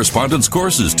offers correspondence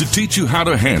courses to teach you how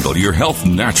to handle your health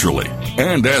naturally.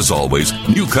 And as always,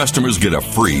 new customers get a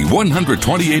free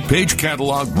 128-page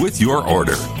catalog with your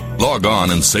order. Log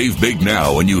on and save big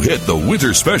now when you hit the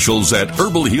winter specials at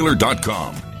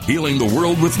herbalhealer.com. Healing the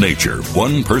world with nature,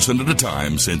 one person at a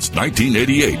time since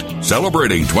 1988.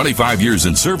 Celebrating 25 years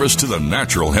in service to the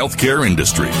natural healthcare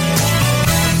industry.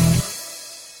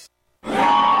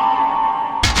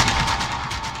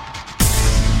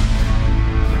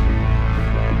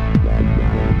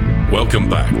 Welcome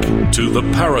back to the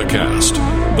Paracast,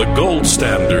 the gold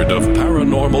standard of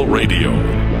paranormal radio.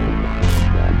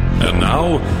 And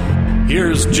now,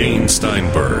 here's Gene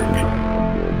Steinberg.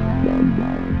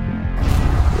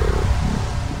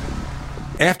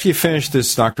 After you finish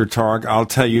this, Dr. Targ, I'll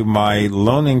tell you my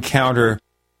lone encounter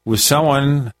with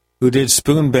someone who did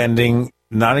spoon bending,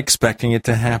 not expecting it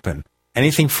to happen.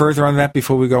 Anything further on that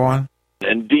before we go on?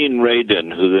 And Dean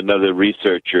Radin, who's another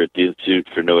researcher at the Institute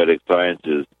for Noetic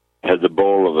Sciences, had the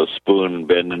bowl of a spoon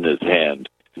bend in his hand.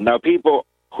 Now, people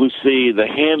who see the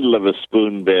handle of a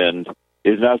spoon bend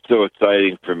is not so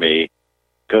exciting for me,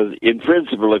 because in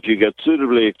principle, if you get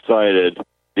suitably excited,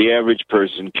 the average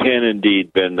person can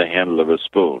indeed bend the handle of a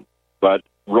spoon. But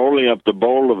rolling up the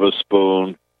bowl of a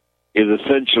spoon is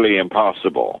essentially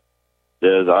impossible.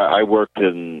 I worked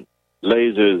in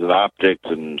lasers and optics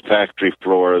and factory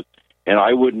floors, and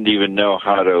I wouldn't even know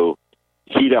how to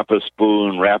heat up a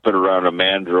spoon, wrap it around a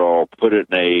mandrel, put it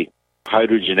in a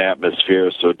hydrogen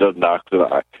atmosphere so it doesn't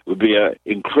oxidize. It would be an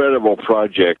incredible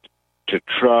project to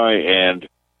try and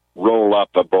roll up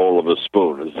a bowl of a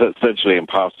spoon. It's essentially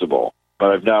impossible.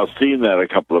 But I've now seen that a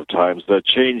couple of times. That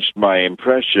changed my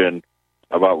impression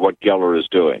about what Geller is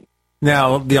doing.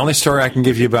 Now, the only story I can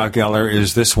give you about Geller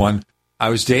is this one. I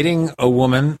was dating a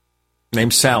woman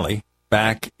named Sally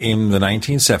back in the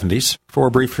 1970s for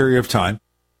a brief period of time.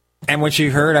 And when she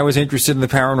heard I was interested in the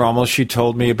paranormal, she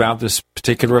told me about this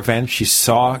particular event. She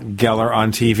saw Geller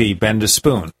on TV bend a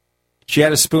spoon. She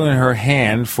had a spoon in her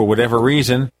hand for whatever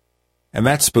reason, and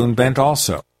that spoon bent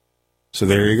also. So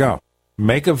there you go.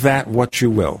 Make of that what you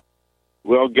will.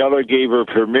 Well, Geller gave her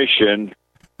permission.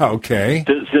 Okay.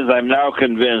 Since I'm now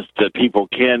convinced that people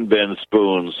can bend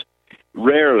spoons,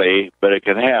 rarely, but it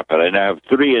can happen. And I have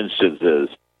 3 instances.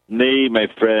 Me, my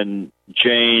friend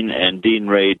Jane, and Dean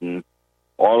Radin,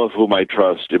 all of whom I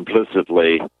trust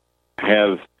implicitly,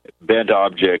 have bent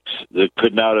objects that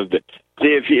could not have been.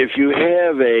 See, if you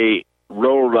have a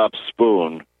rolled-up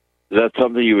spoon, that's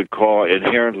something you would call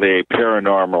inherently a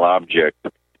paranormal object,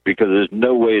 because there's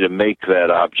no way to make that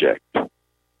object.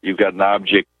 You've got an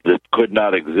object that could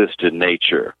not exist in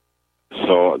nature.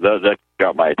 So that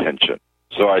got my attention.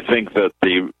 So I think that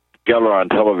the Geller on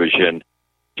television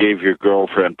gave your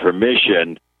girlfriend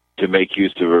permission to make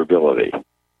use of her ability.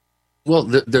 Well,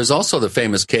 there's also the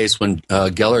famous case when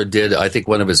Geller did, I think,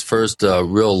 one of his first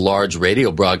real large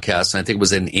radio broadcasts, and I think it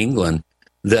was in England,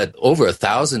 that over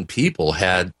 1,000 people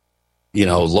had,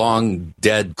 long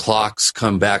dead clocks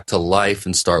come back to life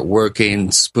and start working.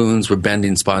 Spoons were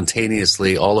bending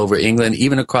spontaneously all over England,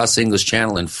 even across the English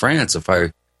Channel in France, if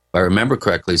I remember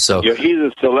correctly. So yeah, he's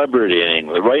a celebrity in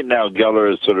England. Right now,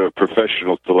 Geller is sort of a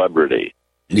professional celebrity.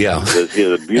 Yeah. He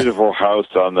has a beautiful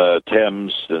house on the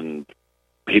Thames, and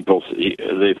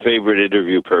the favorite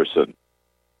interview person.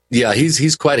 Yeah,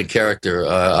 he's quite a character.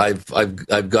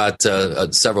 I've got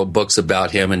several books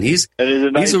about him, and he's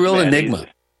a real enigma.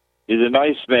 He's a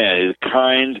nice man. He's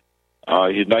kind.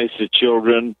 He's nice to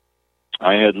children.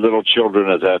 I had little children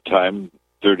at that time,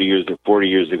 40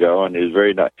 years ago, and he was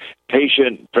very nice,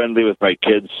 patient, friendly with my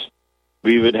kids.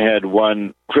 We even had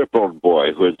one crippled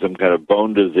boy who had some kind of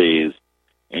bone disease,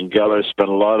 And Geller spent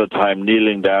a lot of time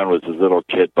kneeling down with his little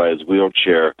kid by his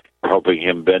wheelchair, helping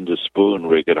him bend a spoon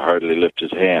where he could hardly lift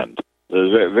his hand. So he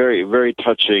was a very, very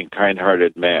touching,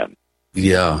 kind-hearted man.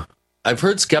 Yeah. I've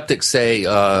heard skeptics say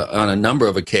on a number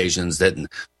of occasions that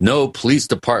no police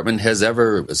department has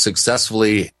ever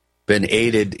successfully been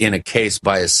aided in a case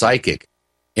by a psychic.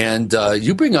 And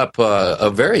you bring up a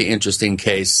very interesting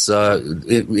case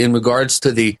in regards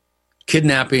to the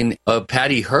kidnapping of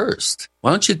Patty Hearst. Why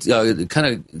don't you kind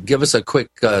of give us a quick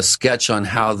sketch on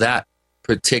how that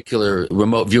particular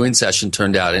remote viewing session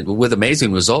turned out, and with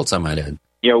amazing results, I might add.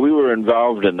 Yeah, we were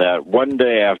involved in that. One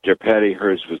day after Patty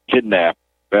Hearst was kidnapped,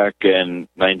 back in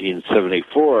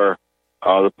 1974,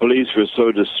 the police were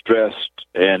so distressed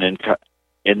and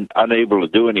unable to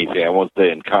do anything. I won't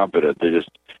say incompetent. They just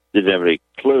didn't have any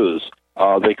clues.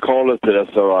 They called us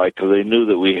at SRI because they knew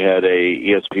that we had a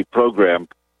ESP program,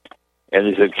 and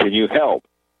they said, "Can you help?"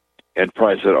 And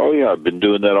Price said, "Oh, yeah, I've been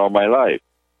doing that all my life."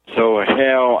 So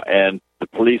Hal and the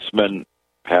policeman,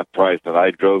 Pat Price, and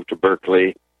I drove to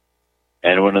Berkeley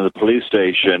and went to the police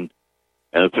station.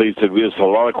 And the police said, "We have a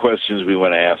lot of questions we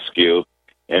want to ask you."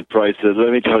 And Price said,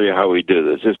 "Let me tell you how we do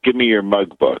this. Just give me your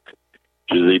mug book,"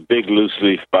 which is a big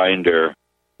loose-leaf binder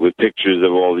with pictures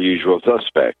of all the usual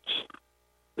suspects.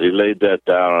 They laid that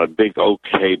down on a big oak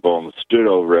table and stood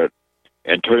over it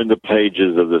and turned the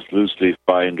pages of this loose-leaf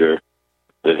binder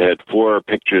that had 4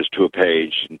 pictures to a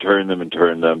page, and turned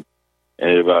them,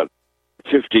 and about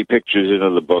 50 pictures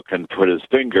into the book, and put his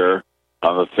finger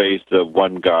on the face of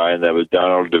one guy, and that was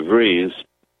Donald DeVries,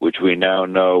 which we now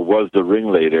know was the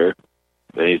ringleader.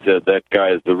 And he said, "That guy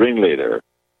is the ringleader."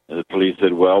 And the police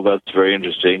said, "Well, that's very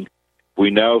interesting.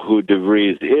 We know who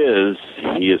DeVries is.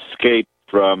 He escaped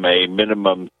from a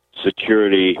minimum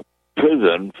security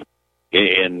prison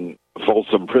in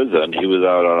Folsom Prison. He was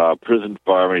out on a prison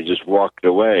farm, and he just walked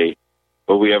away.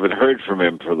 But we haven't heard from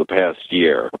him for the past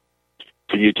year.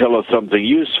 Can you tell us something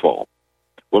useful?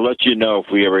 We'll let you know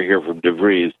if we ever hear from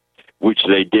DeVries," which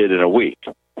they did in a week.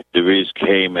 DeVries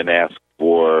came and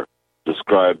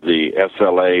described the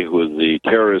SLA, who was the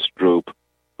terrorist group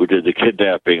who did the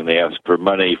kidnapping, and they asked for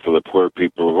money for the poor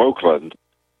people of Oakland.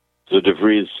 So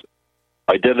DeVries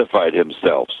identified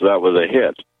himself, so that was a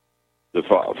hit the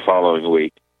following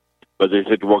week. But they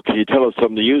said, "Well, can you tell us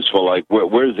something useful, like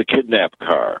where's the kidnap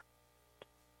car?"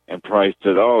 And Price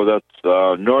said, "Oh,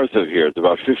 that's north of here. It's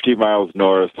about 50 miles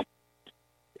north.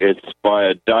 It's by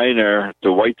a diner, it's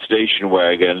a white station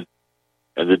wagon,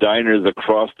 and the diner is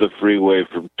across the freeway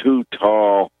from 2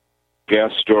 tall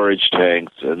gas storage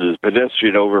tanks, and there's a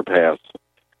pedestrian overpass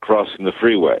crossing the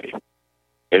freeway."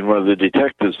 And one of the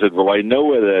detectives said, "Well, I know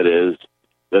where that is.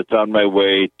 That's on my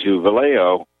way to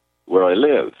Vallejo, where I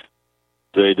live."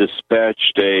 So they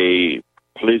dispatched a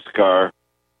police car,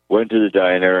 went to the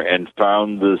diner, and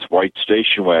found this white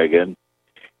station wagon.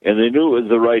 And they knew it was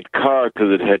the right car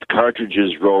because it had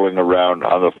cartridges rolling around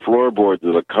on the floorboards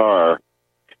of the car.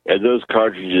 And those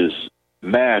cartridges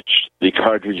matched the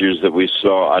cartridges that we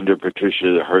saw under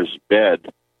Patricia Hearst's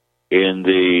bed in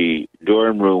the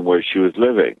dorm room where she was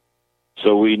living.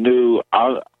 So we knew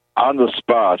on the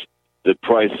spot that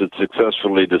Price had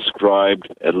successfully described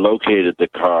and located the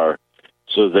car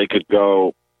so they could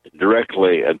go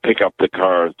directly and pick up the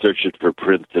car and search it for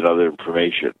prints and other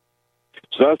information.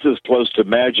 So that's as close to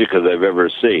magic as I've ever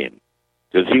seen,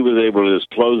 because he was able to just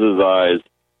close his eyes,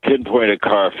 pinpoint a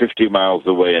car 50 miles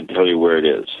away, and tell you where it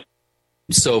is.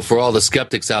 So for all the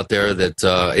skeptics out there that,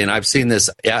 and I've seen this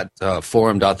at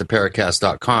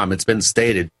forum.theparacast.com, it's been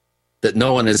stated that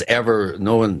no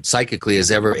one psychically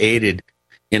has ever aided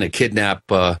in a kidnap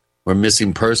or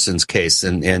missing persons case.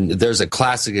 And there's a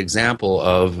classic example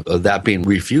of that being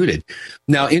refuted.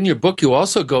 Now, in your book, you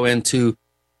also go into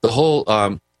the whole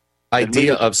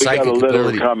idea of psychic ability. We got a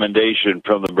letter of commendation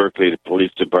from the Berkeley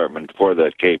Police Department for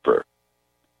that caper.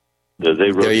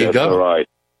 They wrote there you go.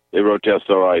 They wrote to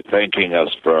SRI thanking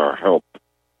us for our help.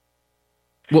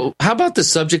 Well, how about the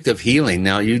subject of healing?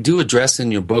 Now, you do address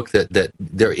in your book that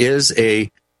there is a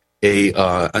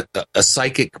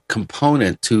psychic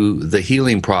component to the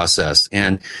healing process,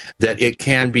 and that it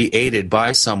can be aided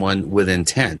by someone with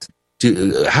intent.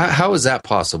 How is that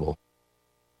possible?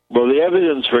 Well, the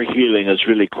evidence for healing is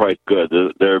really quite good.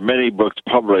 There are many books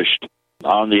published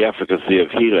on the efficacy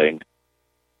of healing.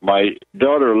 My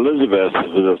daughter Elizabeth,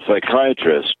 who's a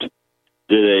psychiatrist,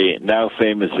 did a now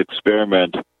famous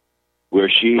experiment where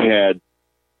she had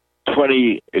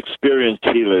 20 experienced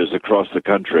healers across the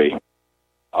country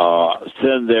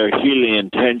send their healing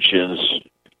intentions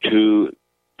to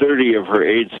 30 of her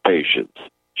AIDS patients.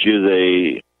 She was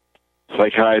a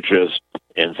psychiatrist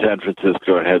in San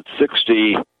Francisco and had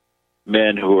 60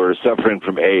 men who were suffering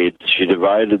from AIDS. She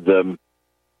divided them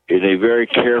in a very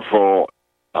careful,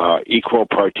 equal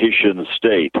partition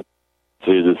state.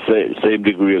 So the same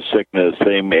degree of sickness,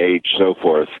 same age, so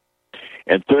forth.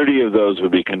 And 30 of those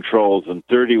would be controls, and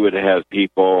 30 would have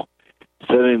people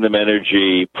sending them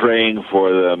energy, praying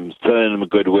for them, sending them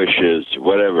good wishes,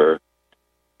 whatever.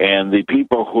 And the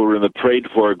people who were in the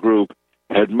prayed-for group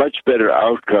had much better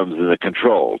outcomes than the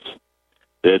controls.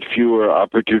 They had fewer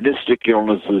opportunistic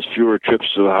illnesses, fewer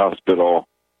trips to the hospital,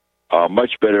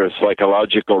 much better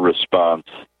psychological response,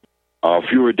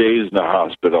 fewer days in the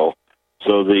hospital.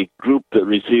 So the group that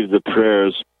received the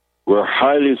prayers were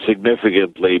highly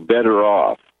significantly better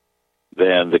off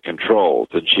than the controls.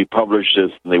 And she published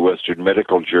this in the Western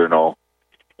Medical Journal,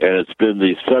 and it's been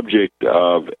the subject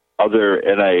of other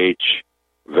NIH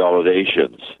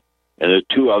validations. And there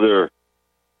are two other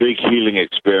big healing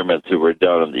experiments that were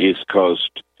done on the East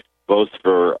Coast, both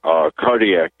for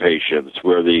cardiac patients,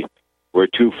 where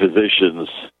two physicians,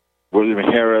 William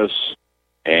Harris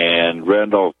and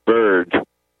Randolph Bird,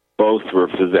 both were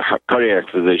cardiac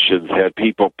physicians, had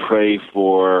people pray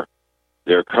for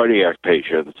their cardiac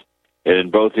patients. And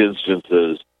in both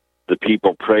instances, the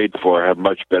people prayed for have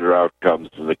much better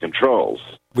outcomes than the controls.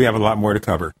 We have a lot more to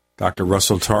cover. Dr.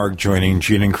 Russell Targ joining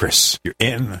Gene and Chris. You're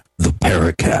in the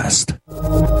Paracast.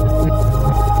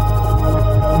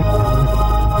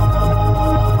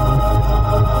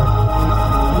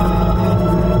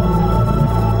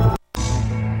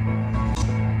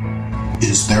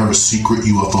 Is there a secret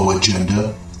UFO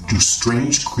agenda? Do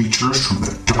strange creatures from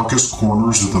the darkest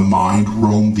corners of the mind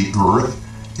roam the Earth?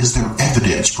 Is there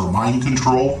evidence for mind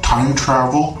control, time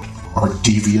travel, or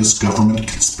devious government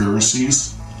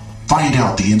conspiracies? Find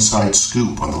out the inside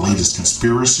scoop on the latest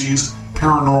conspiracies,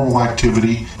 paranormal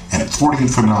activity, and thwarting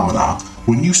phenomena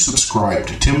when you subscribe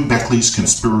to Tim Beckley's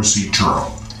Conspiracy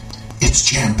Journal. It's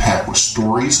jam-packed with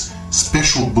stories,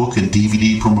 special book and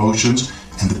DVD promotions,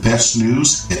 and the best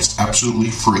news, it's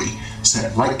absolutely free,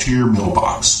 sent right to your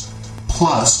mailbox.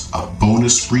 Plus, a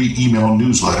bonus free email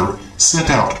newsletter sent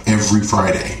out every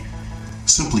Friday.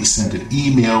 Simply send an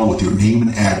email with your name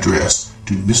and address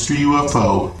to Mr.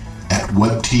 UFO at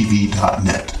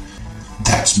webtv.net.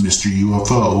 That's Mr.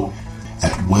 UFO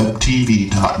at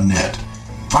webtv.net.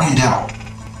 Find out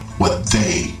what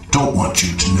they don't want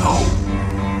you to know.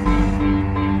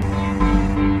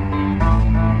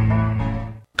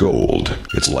 Gold.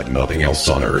 It's like nothing else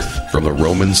on Earth. From the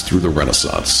Romans through the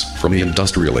Renaissance, from the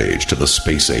Industrial Age to the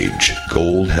Space Age,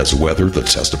 gold has weathered the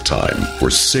test of time.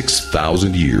 For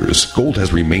 6,000 years, gold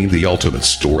has remained the ultimate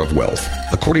store of wealth.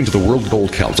 According to the World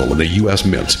Gold Council and the U.S.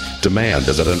 Mint, demand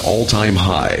is at an all-time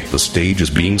high. The stage is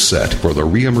being set for the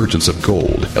reemergence of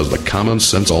gold as the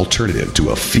common-sense alternative to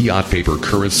a fiat paper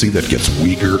currency that gets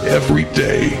weaker every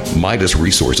day. Midas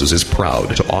Resources is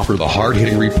proud to offer the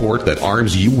hard-hitting report that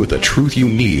arms you with the truth you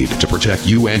need to protect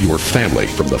you and your family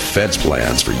from the Fed's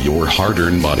plans for your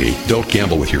hard-earned money. Don't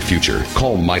gamble with your future.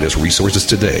 Call Midas Resources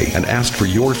today and ask for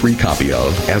your free copy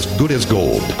of As Good as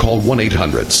Gold. Call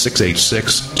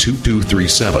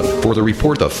 1-800-686-2237 for the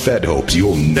report the Fed hopes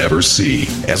you'll never see.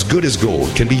 As Good as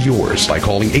Gold can be yours by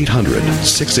calling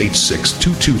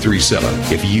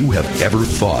 800-686-2237. If you have ever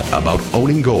thought about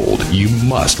owning gold, you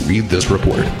must read this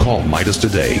report. Call Midas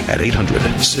today at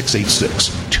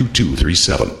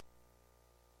 800-686-2237.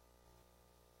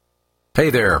 Hey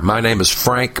there, my name is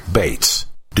Frank Bates.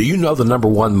 Do you know the number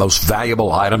one most valuable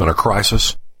item in a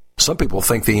crisis? Some people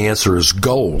think the answer is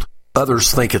gold.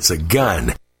 Others think it's a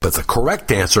gun. But the correct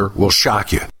answer will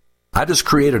shock you. I just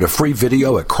created a free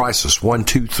video at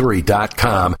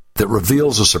crisis123.com that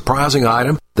reveals a surprising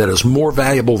item that is more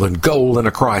valuable than gold in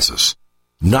a crisis.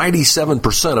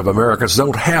 97% of Americans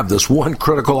don't have this one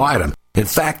critical item. In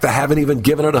fact, they haven't even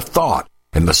given it a thought.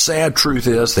 And the sad truth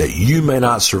is that you may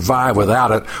not survive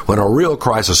without it when a real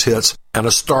crisis hits and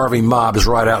a starving mob is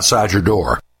right outside your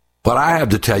door. What I have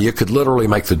to tell you could literally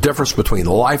make the difference between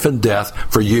life and death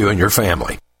for you and your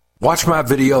family. Watch my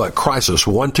video at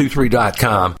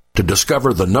crisis123.com to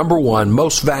discover the number one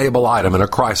most valuable item in a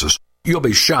crisis. You'll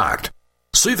be shocked.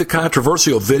 See the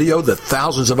controversial video that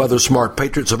thousands of other smart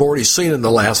patriots have already seen in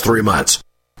the last 3 months.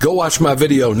 Go watch my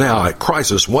video now at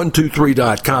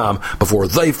crisis123.com before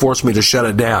they force me to shut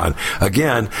it down.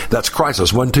 Again, that's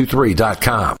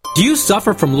crisis123.com. Do you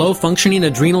suffer from low-functioning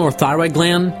adrenal or thyroid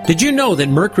gland? Did you know that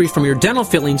mercury from your dental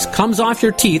fillings comes off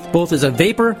your teeth both as a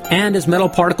vapor and as metal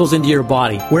particles into your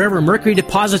body? Wherever mercury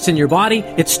deposits in your body,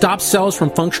 it stops cells from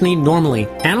functioning normally.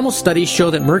 Animal studies show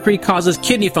that mercury causes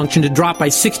kidney function to drop by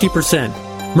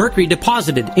 60%. Mercury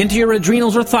deposited into your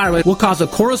adrenals or thyroid will cause a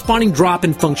corresponding drop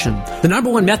in function. The number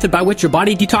one method by which your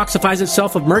body detoxifies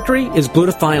itself of mercury is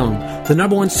glutathione. The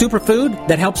number one superfood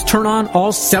that helps turn on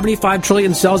all 75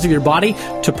 trillion cells of your body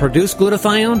to produce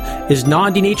glutathione is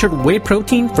non-denatured whey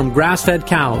protein from grass-fed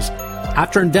cows.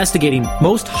 After investigating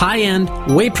most high-end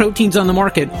whey proteins on the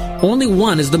market, only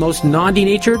one is the most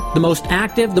non-denatured, the most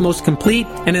active, the most complete,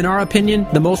 and in our opinion,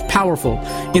 the most powerful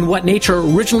in what nature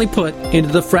originally put into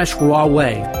the fresh raw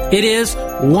whey. It is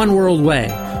One World Whey.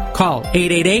 Call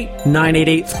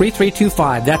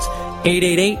 888-988-3325. That's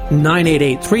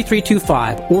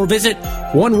 888-988-3325. Or visit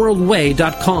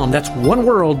oneworldwhey.com. That's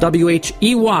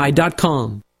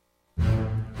oneworld.com.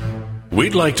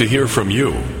 We'd like to hear from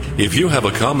you. If you have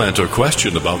a comment or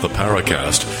question about the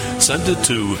Paracast, send it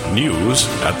to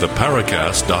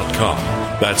news@theparacast.com.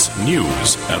 That's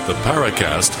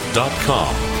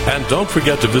news@theparacast.com. And don't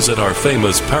forget to visit our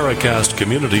famous Paracast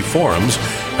community forums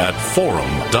at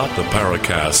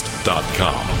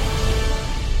forum.theparacast.com.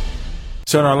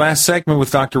 So in our last segment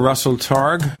with Dr. Russell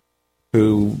Targ,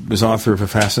 who is author of a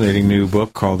fascinating new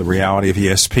book called The Reality of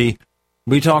ESP,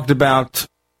 we talked about,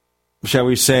 shall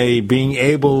we say, being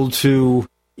able to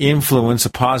influence a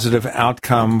positive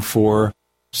outcome for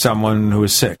someone who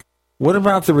is sick. What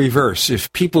about the reverse?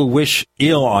 If people wish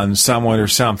ill on someone or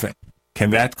something,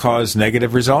 can that cause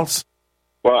negative results?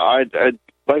 Well, I'd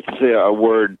like to say a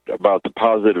word about the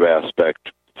positive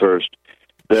aspect first.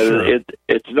 That sure.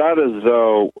 It's not as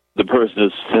though the person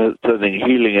is sending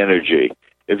healing energy.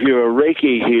 If you're a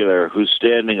Reiki healer who's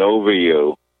standing over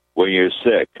you when you're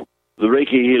sick, the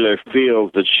Reiki healer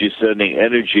feels that she's sending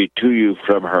energy to you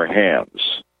from her hands.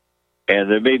 And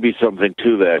there may be something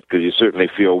to that because you certainly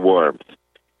feel warmth.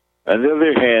 On the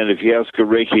other hand, if you ask a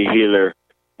Reiki healer,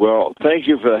 well, thank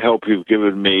you for the help you've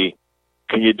given me.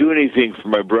 Can you do anything for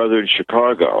my brother in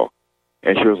Chicago?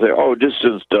 And she'll say, oh,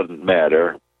 distance doesn't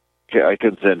matter. Okay, I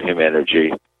can send him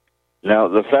energy. Now,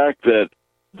 the fact that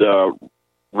the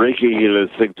Reiki healers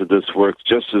think that this works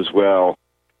just as well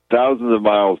thousands of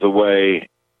miles away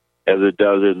as it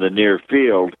does in the near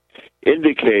field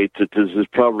indicates that this is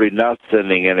probably not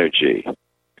sending energy.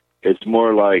 It's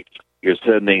more like you're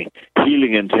sending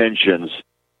healing intentions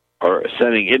or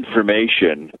sending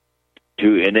information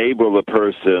to enable the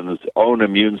person's own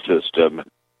immune system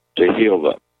to heal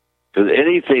them. Because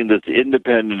anything that's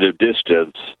independent of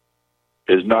distance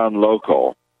is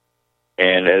non-local.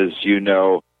 And as you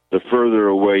know, the further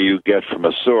away you get from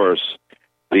a source,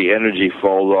 the energy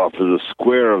falls off of the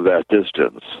square of that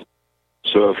distance.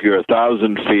 So if you're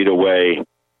 1,000 feet away,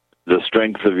 the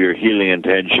strength of your healing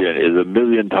intention is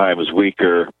 1,000,000 times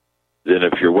weaker than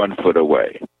if you're 1 foot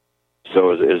away.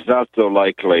 So it's not so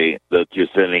likely that you're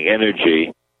sending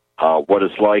energy. What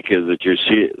it's like is that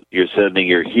you're sending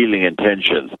your healing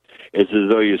intentions. It's as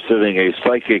though you're sending a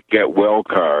psychic get well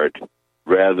card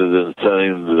rather than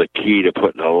sending them the key to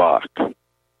put in a lock.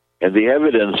 And the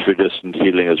evidence for distant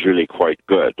healing is really quite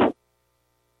good.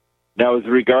 Now, with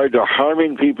regard to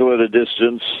harming people at a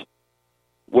distance,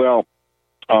 well,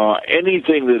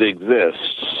 anything that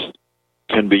exists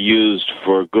can be used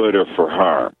for good or for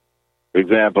harm. For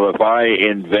example, if I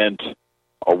invent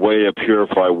a way to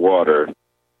purify water, you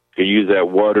can use that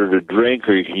water to drink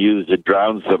or you can use it to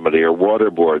drown somebody or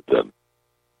waterboard them.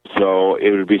 So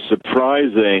it would be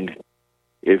surprising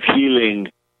if healing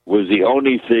was the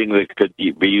only thing that could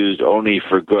be used only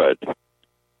for good.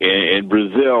 In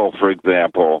Brazil, for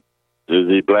example, there's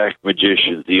the black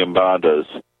magicians, the umbandas,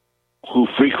 who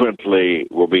frequently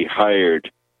will be hired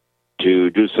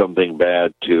to do something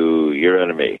bad to your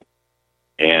enemy.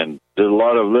 And there's a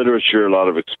lot of literature, a lot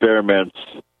of experiments.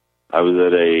 I was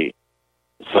at a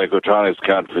psychotronics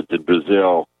conference in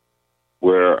Brazil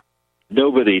where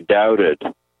nobody doubted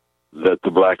that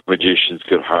the black magicians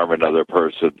could harm another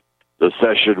person. The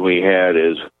session we had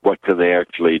is, what can they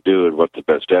actually do and what's the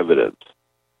best evidence?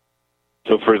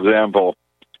 So, for example,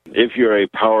 if you're a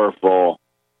powerful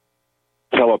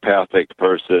telepathic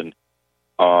person,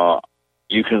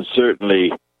 you can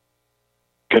certainly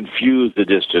confuse the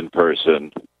distant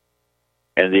person,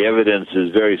 and the evidence is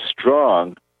very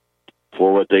strong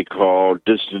for what they call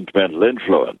distant mental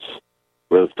influence,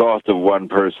 where the thoughts of one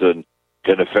person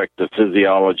can affect the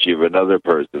physiology of another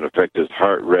person, affect his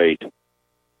heart rate,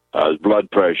 his blood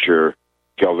pressure,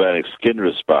 galvanic skin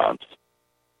response.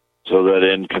 So that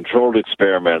in controlled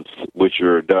experiments, which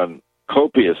are done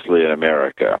copiously in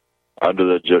America under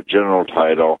the general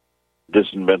title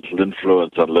Distant Mental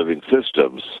Influence on Living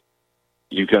Systems,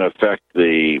 you can affect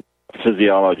the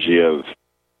physiology of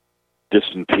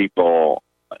distant people,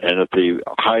 and it's a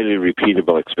highly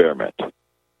repeatable experiment.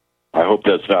 I hope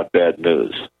that's not bad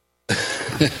news.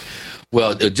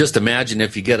 Well, just imagine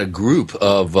if you get a group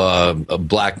of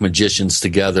black magicians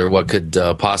together, what could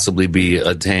possibly be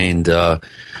attained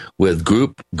with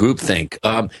groupthink.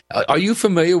 Are you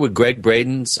familiar with Greg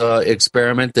Braden's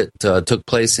experiment that took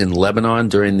place in Lebanon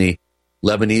during the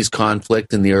Lebanese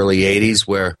conflict in the early 80s,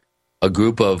 where a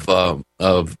group of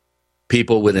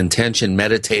people with intention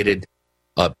meditated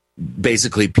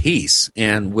basically peace,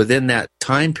 and within that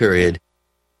time period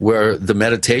where the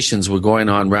meditations were going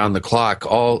on round the clock,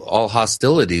 all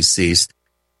hostilities ceased.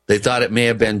 They thought it may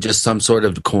have been just some sort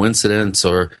of coincidence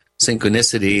or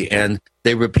synchronicity, and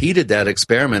they repeated that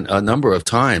experiment a number of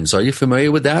times. Are you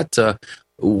familiar with that?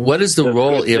 What is the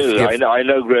role? I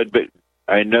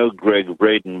know Greg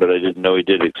Braden, but I didn't know he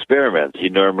did experiments. He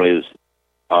normally is.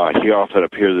 He often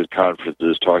appears at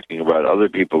conferences talking about other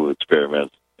people's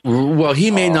experiments. Well,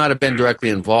 he may not have been directly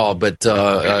involved, but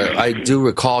I do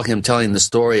recall him telling the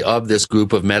story of this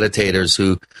group of meditators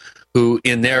who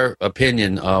in their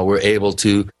opinion, were able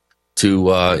to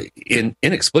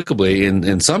inexplicably,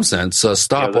 in some sense,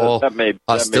 stop all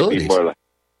hostilities.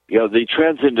 The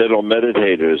transcendental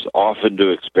meditators often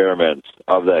do experiments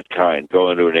of that kind.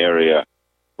 Go into an area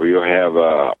where you have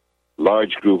a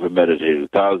large group of meditators,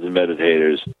 1,000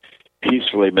 meditators,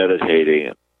 peacefully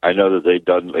meditating. I know that they've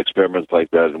done experiments like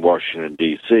that in Washington,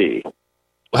 D.C.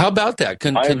 Well, how about that?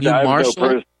 Can you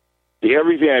marshal?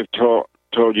 Everything I've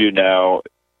told you now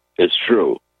is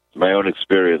true. My own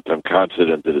experience, I'm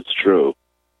confident that it's true.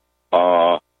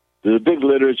 There's a big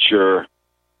literature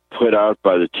put out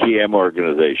by the TM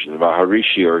organization, the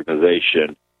Maharishi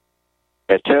organization,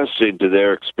 attesting to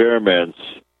their experiments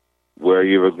where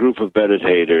you have a group of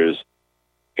meditators.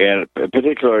 And in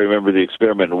particular, I remember the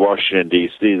experiment in Washington,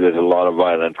 D.C. that had a lot of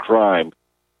violent crime.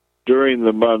 During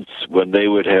the months when they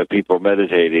would have people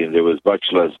meditating, there was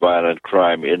much less violent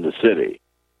crime in the city.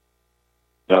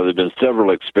 Now, there have been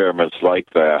several experiments like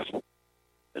that.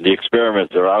 And the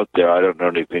experiments are out there. I don't know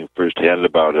anything firsthand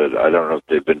about it. I don't know if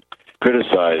they've been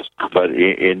criticized. But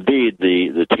indeed,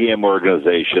 the TM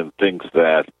organization thinks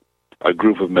that a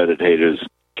group of meditators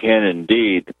can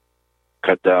indeed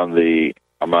cut down the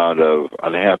amount of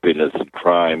unhappiness and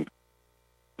crime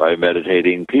by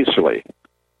meditating peacefully.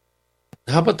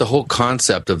 How about the whole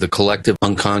concept of the collective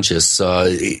unconscious?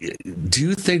 Do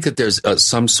you think that there's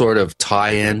some sort of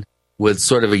tie-in with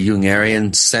sort of a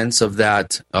Jungerian sense of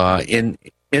that in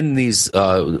these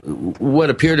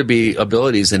what appear to be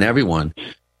abilities in everyone?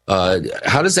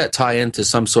 How does that tie into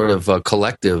some sort of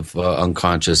collective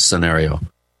unconscious scenario?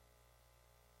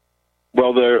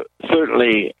 Well, there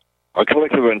certainly a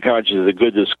collective unconscious is a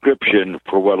good description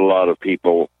for what a lot of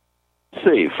people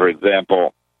see. For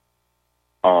example,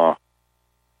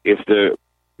 if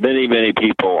many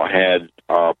people had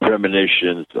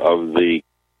premonitions of the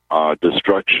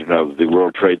destruction of the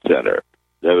World Trade Center,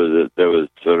 there was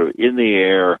sort of in the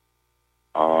air.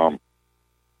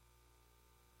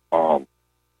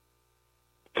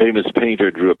 Famous painter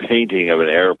drew a painting of an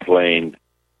airplane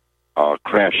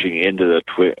crashing into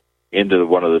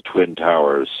one of the twin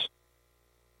towers.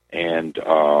 And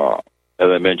as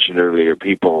I mentioned earlier,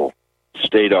 people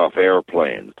stayed off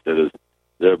airplanes. There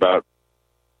are about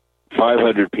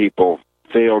 500 people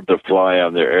failed to fly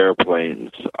on their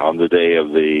airplanes on the day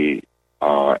of the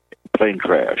plane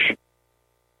crash.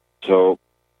 So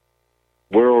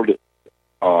world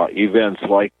events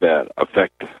like that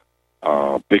affect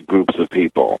big groups of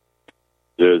people.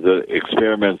 There's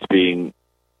experiments being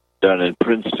done in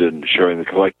Princeton showing the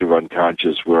collective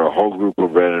unconscious where a whole group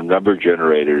of random number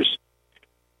generators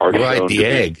are shown the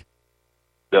egg.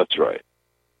 That's right.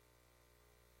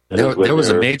 There was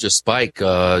a major spike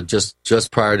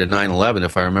just prior to 9/11,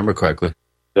 if I remember correctly.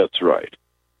 That's right.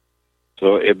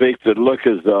 So it makes it look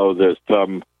as though there's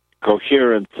some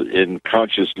coherence in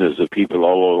consciousness of people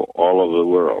all over the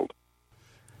world.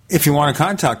 If you want to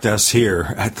contact us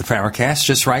here at the Paracast,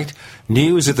 just write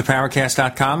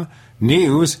news@theparacast.com,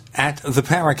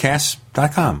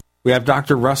 news@theparacast.com. We have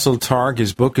Dr. Russell Targ.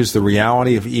 His book is The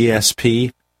Reality of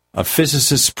ESP, a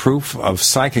physicist's proof of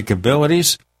psychic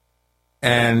abilities.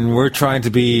 And we're trying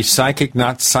to be psychic,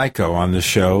 not psycho on the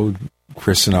show,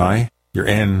 Chris and I. You're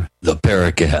in the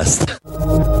Paracast.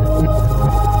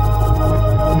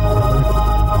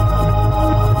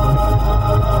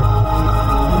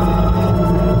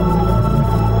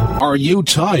 Are you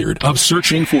tired of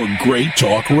searching for great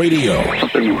talk radio?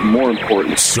 Something more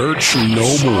important. Search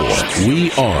no more.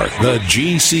 We are the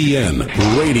GCN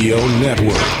Radio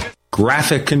Network.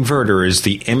 Graphic Converter is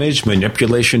the image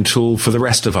manipulation tool for the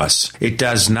rest of us. It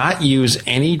does not use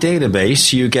any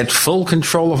database. You get full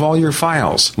control of all your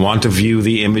files. Want to view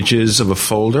the images of a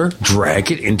folder? Drag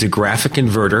it into Graphic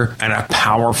Converter and a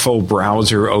powerful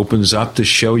browser opens up to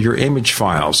show your image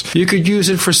files. You could use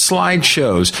it for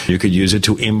slideshows. You could use it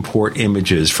to import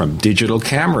images from digital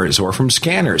cameras or from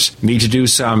scanners. Need to do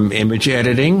some image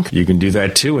editing? You can do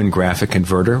that too in Graphic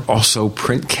Converter. Also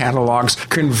print catalogs.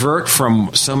 Convert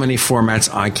from so many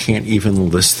formats I can't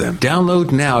even list them.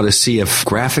 Download now to see if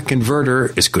Graphic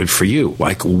Converter is good for you,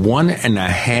 like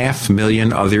 1.5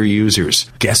 million other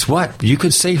users. Guess what? You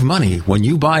could save money when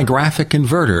you buy Graphic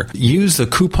Converter. Use the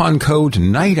coupon code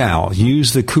NIGHTOWL.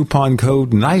 Use the coupon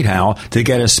code NIGHTOWL to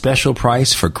get a special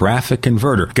price for Graphic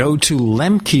Converter. Go to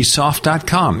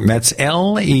lemkesoft.com. That's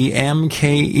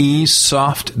Lemke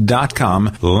soft.com.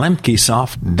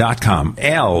 Lemkesoft.com.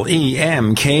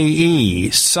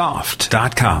 Lemke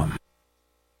soft.com.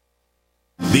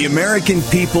 The American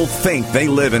people think they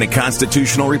live in a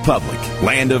constitutional republic,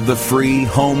 land of the free,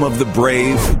 home of the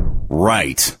brave.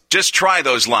 Right. Just try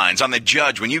those lines on the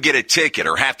judge when you get a ticket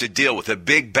or have to deal with a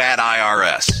big bad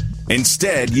IRS.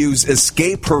 Instead, use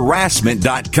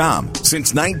escapeharassment.com.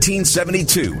 Since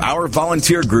 1972, our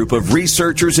volunteer group of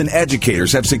researchers and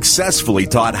educators have successfully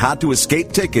taught how to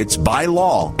escape tickets by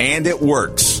law, and it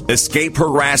works. Escape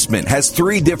Harassment has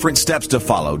 3 different steps to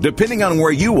follow, depending on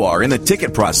where you are in the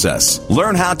ticket process.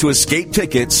 Learn how to escape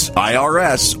tickets,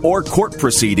 IRS, or court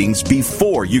proceedings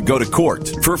before you go to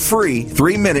court. For free,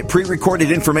 3-minute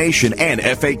pre-recorded information and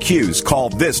FAQs, call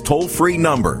this toll-free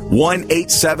number,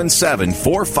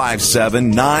 1-877-457-9009.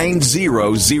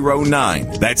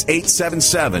 That's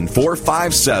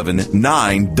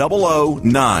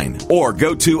 877-457-9009. Or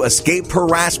go to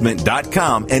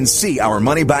escapeharassment.com and see our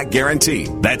money-back guarantee.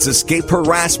 That's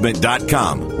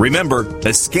escapeharassment.com. Remember,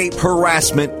 escape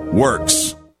harassment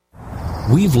works.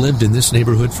 We've lived in this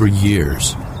neighborhood for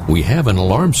years. We have an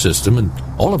alarm system, and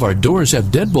all of our doors have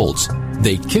deadbolts.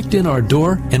 They kicked in our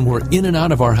door and were in and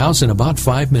out of our house in about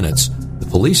 5 minutes. The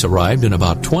police arrived in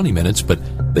about 20 minutes, but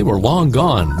they were long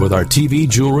gone with our TV,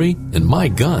 jewelry, and my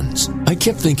guns. I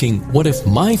kept thinking, what if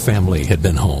my family had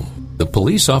been home? The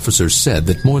police officer said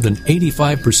that more than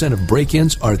 85% of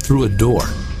break-ins are through a door,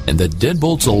 and that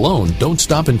deadbolts alone don't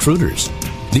stop intruders.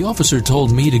 The officer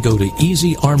told me to go to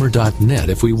easyarmor.net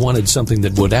if we wanted something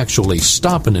that would actually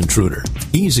stop an intruder.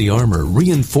 Easy Armor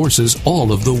reinforces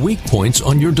all of the weak points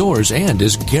on your doors and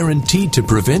is guaranteed to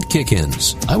prevent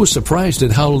kick-ins. I was surprised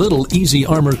at how little Easy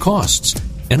Armor costs,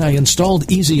 and I installed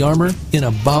Easy Armor in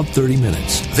about 30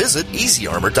 minutes. Visit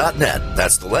easyarmor.net.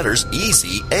 That's the letters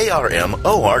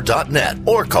EasyArmor.net.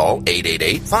 Or call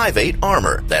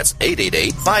 888-58-ARMOR. That's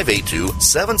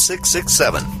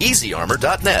 888-582-7667.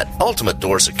 easyarmor.net. Ultimate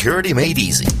door security made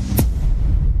easy.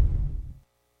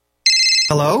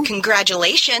 Hello?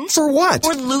 Congratulations. For what?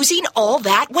 For losing all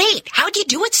that weight. How'd you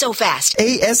do it so fast?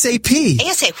 ASAP.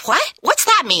 ASAP what? What's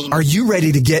that mean? Are you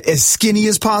ready to get as skinny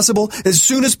as possible, as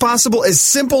soon as possible, as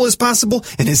simple as possible,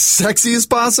 and as sexy as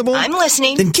possible? I'm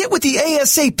listening. Then get with the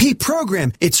ASAP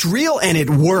program. It's real and it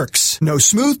works. No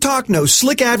smooth talk, no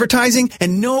slick advertising,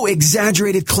 and no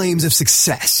exaggerated claims of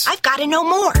success. I've got to know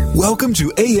more. Welcome to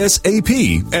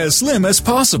ASAP, as slim as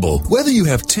possible. Whether you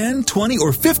have 10, 20,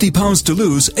 or 50 pounds to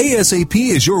lose, ASAP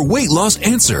is your weight loss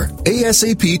answer.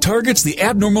 ASAP targets the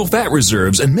abnormal fat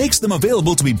reserves and makes them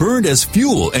available to be burned as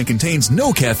fuel and contains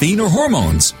no caffeine or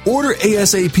hormones. Order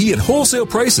ASAP at wholesale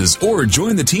prices or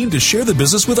join the team to share the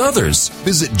business with others.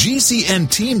 Visit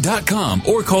GCNteam.com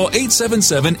or call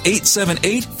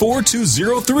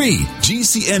 877-878-4203.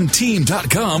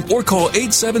 GCNteam.com or call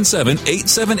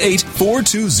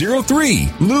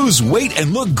 877-878-4203. Lose weight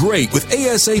and look great with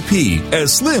ASAP,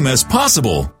 as slim as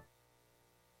possible.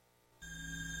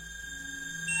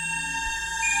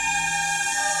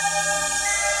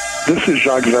 This is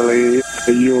Jacques Vallée.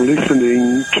 You're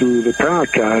listening to the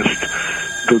Paracast,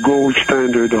 the gold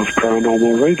standard of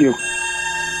paranormal radio.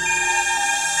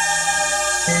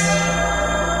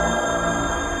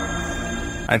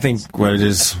 I think what it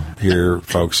is here,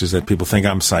 folks, is that people think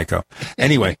I'm psycho.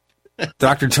 Anyway,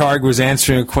 Dr. Targ was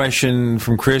answering a question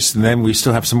from Chris, and then we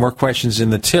still have some more questions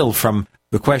in the till from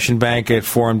the question bank at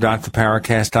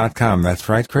forum.theparacast.com. That's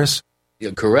right, Chris?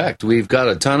 Yeah, correct. We've got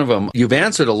a ton of them. You've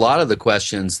answered a lot of the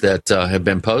questions that have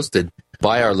been posted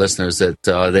by our listeners.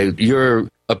 That your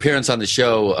appearance on the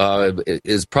show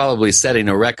is probably setting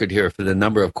a record here for the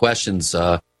number of questions.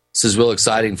 This is real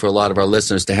exciting for a lot of our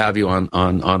listeners to have you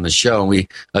on the show. And we,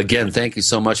 again, thank you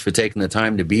so much for taking the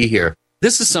time to be here.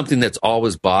 This is something that's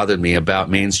always bothered me about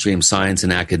mainstream science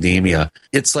and academia.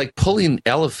 It's like pulling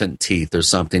elephant teeth or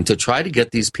something to try to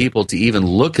get these people to even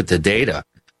look at the data.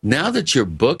 Now that your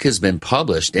book has been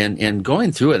published and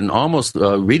going through it and almost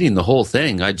reading the whole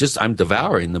thing, I'm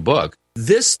devouring the book.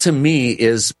 This to me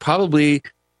is probably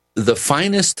the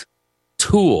finest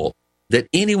tool that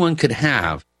anyone could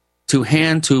have to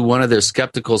hand to one of their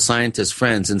skeptical scientist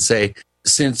friends and say,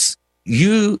 since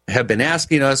you have been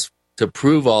asking us to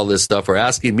prove all this stuff, or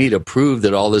asking me to prove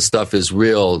that all this stuff is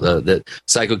real, that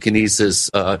psychokinesis,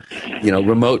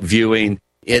 remote viewing,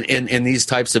 in these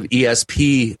types of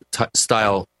ESP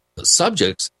style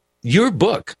subjects, your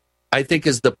book, I think,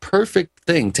 is the perfect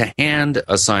thing to hand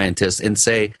a scientist and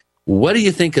say, what do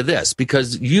you think of this?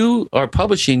 Because you are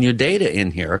publishing your data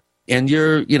in here, and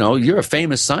you're a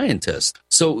famous scientist.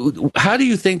 So how do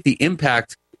you think the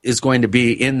impact is going to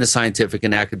be in the scientific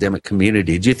and academic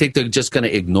community? Do you think they're just going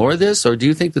to ignore this, or do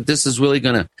you think that this is really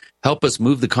going to help us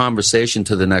move the conversation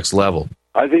to the next level?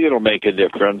 I think it'll make a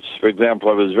difference. For example,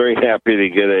 I was very happy to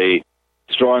get a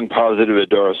strong positive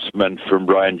endorsement from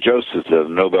Brian Josephson, a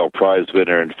Nobel Prize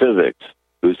winner in physics,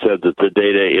 who said that the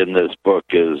data in this book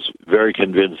is very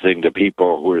convincing to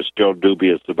people who are still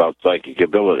dubious about psychic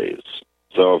abilities.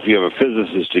 So if you have a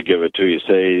physicist to give it to, you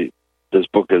say, this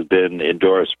book has been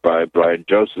endorsed by Brian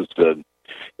Josephson,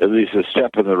 at least a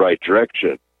step in the right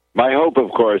direction. My hope,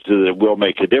 of course, is it will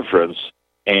make a difference.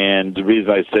 And the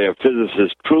reason I say a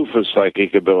physicist's proof of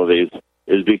psychic abilities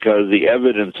is because the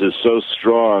evidence is so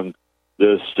strong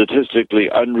that it's statistically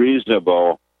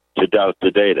unreasonable to doubt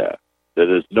the data. That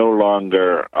it's no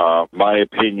longer my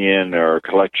opinion or a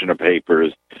collection of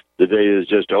papers. The data is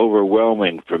just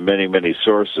overwhelming from many, many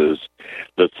sources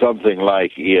that something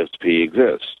like ESP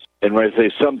exists. And when I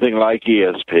say something like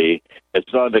ESP,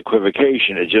 it's not an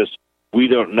equivocation. It's just we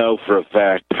don't know for a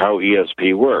fact how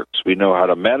ESP works. We know how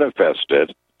to manifest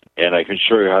it, and I can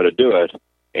show you how to do it.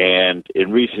 And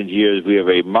in recent years, we have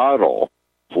a model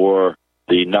for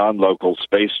the non-local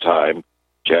space-time,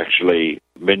 which actually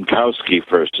Minkowski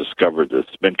first discovered this.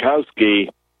 Minkowski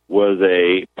was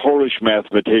a Polish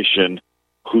mathematician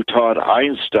who taught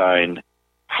Einstein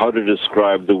how to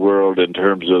describe the world in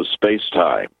terms of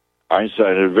space-time.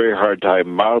 Einstein had a very hard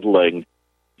time modeling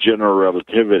general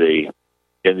relativity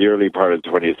in the early part of the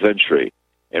 20th century.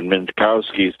 And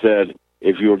Minkowski said,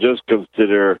 if you'll just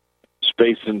consider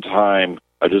space and time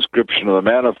a description of the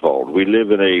manifold, we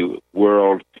live in a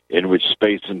world in which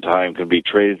space and time can be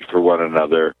traded for one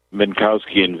another.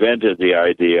 Minkowski invented the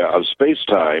idea of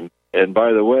space-time. And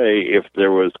by the way, if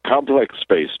there was complex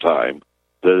space-time,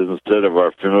 that instead of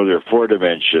our familiar 4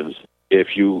 dimensions,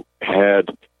 if you had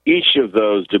each of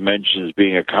those dimensions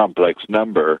being a complex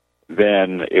number,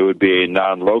 then it would be a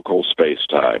non-local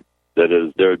space-time. That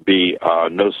is, there would be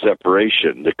no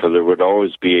separation, because there would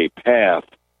always be a path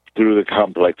through the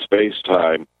complex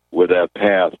space-time. With that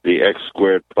path, the x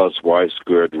squared plus y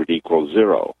squared would equal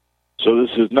 0. So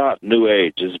this is not New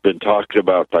Age. It's been talked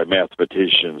about by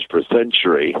mathematicians for a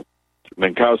century.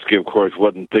 Minkowski, of course,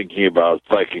 wasn't thinking about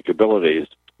psychic abilities,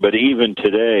 but even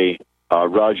today,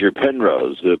 Roger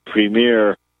Penrose, the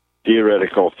premier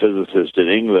theoretical physicist in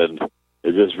England,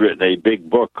 has just written a big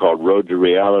book called Road to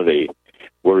Reality,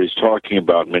 where he's talking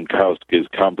about Minkowski's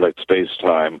complex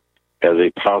space-time as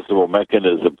a possible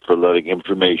mechanism for letting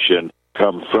information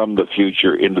come from the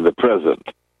future into the present.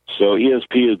 So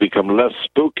ESP has become less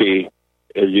spooky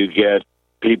as you get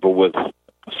people with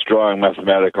strong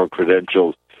mathematical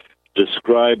credentials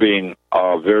describing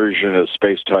a version of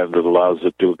space-time that allows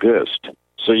it to exist.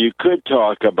 So you could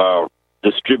talk about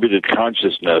distributed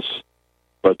consciousness,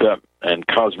 and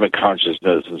cosmic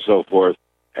consciousness and so forth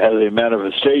as a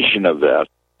manifestation of that,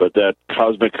 but that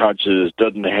cosmic consciousness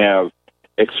doesn't have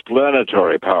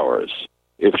explanatory powers.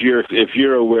 If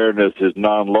your awareness is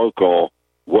non-local,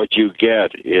 what you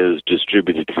get is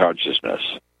distributed consciousness.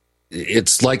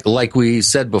 It's like we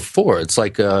said before. It's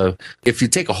like if you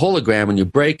take a hologram and you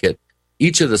break it,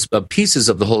 each of the pieces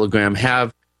of the hologram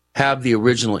have the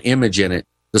original image in it.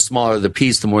 The smaller the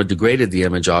piece, the more degraded the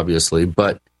image, obviously.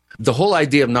 But the whole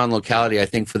idea of non-locality, I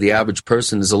think, for the average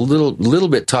person is a little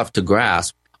bit tough to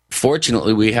grasp.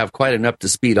 Fortunately, we have quite an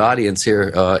up-to-speed audience here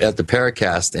at the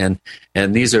Paracast,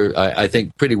 and these are, I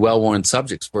think, pretty well-worn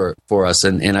subjects for us.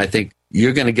 And I think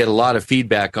you're going to get a lot of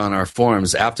feedback on our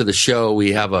forums. After the show,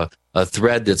 we have a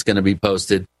thread that's going to be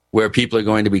posted where people are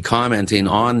going to be commenting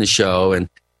on the show, and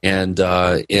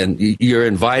you're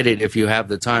invited if you have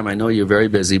the time. I know you're very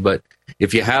busy, but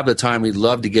if you have the time, we'd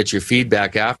love to get your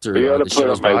feedback after you the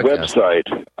show's put on my broadcast.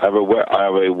 website. I have a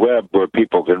web where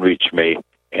people can reach me,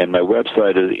 and my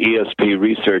website is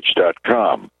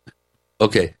espresearch.com.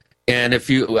 Okay. And if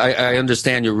I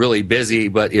understand you're really busy,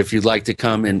 but if you'd like to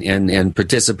come and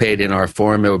participate in our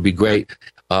forum, it would be great.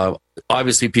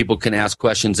 Obviously, people can ask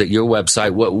questions at your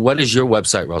website. What is your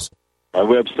website, Russell? My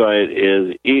website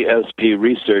is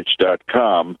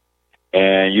espresearch.com,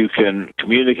 and you can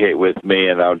communicate with me,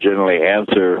 and I'll generally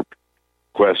answer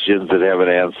questions that have an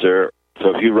answer.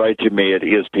 So if you write to me at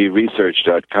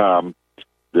espresearch.com,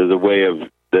 there's a way of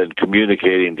then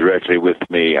communicating directly with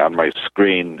me on my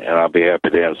screen, and I'll be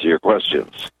happy to answer your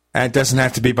questions. And it doesn't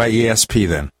have to be by ESP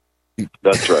then.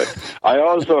 That's right. I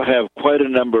also have quite a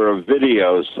number of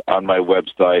videos on my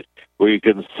website where you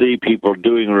can see people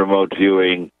doing remote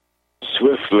viewing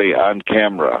swiftly on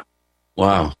camera.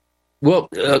 Wow. Well,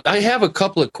 I have a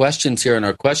couple of questions here in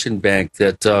our question bank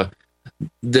that's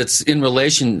in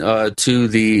relation to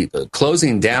the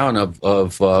closing down of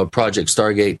Project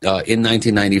Stargate in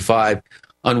 1995.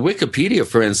 On Wikipedia,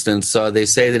 for instance, they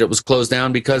say that it was closed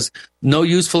down because no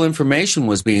useful information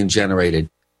was being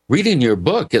generated. Reading your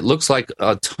book, it looks like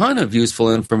a ton of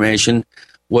useful information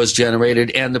was generated,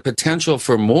 and the potential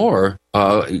for more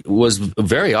was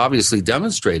very obviously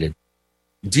demonstrated.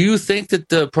 Do you think that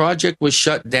the project was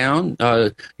shut down?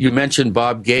 You mentioned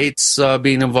Bob Gates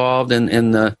being involved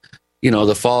in the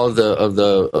fall of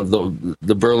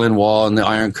the Berlin Wall and the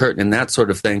Iron Curtain and that sort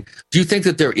of thing. Do you think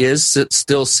that there is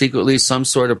still secretly some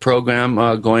sort of program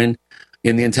going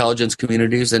in the intelligence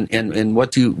communities? And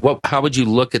how would you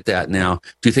look at that now?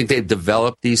 Do you think they've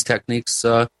developed these techniques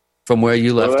from where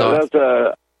you left off?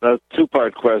 That's a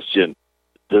two-part question.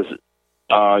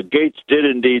 Gates did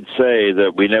indeed say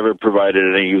that we never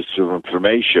provided any useful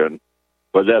information,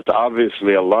 but that's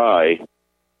obviously a lie,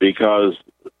 because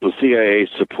the CIA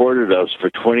supported us for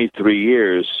 23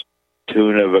 years,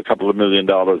 tune of a couple of $1 million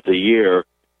a year,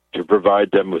 to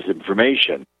provide them with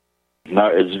information. Now,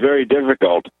 it's very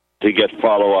difficult to get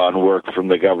follow-on work from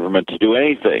the government to do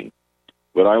anything.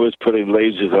 When I was putting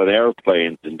lasers on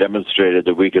airplanes and demonstrated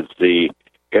that we could see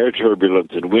air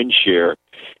turbulence and wind shear,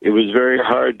 it was very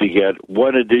hard to get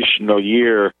one additional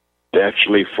year to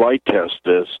actually flight test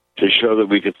this to show that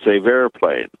we could save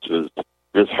airplanes. It was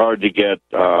just hard to get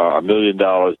 $1 million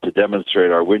to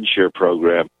demonstrate our wind shear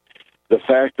program. The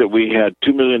fact that we had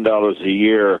 $2 million a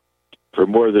year for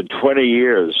more than 20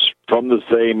 years from the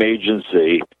same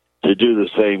agency to do the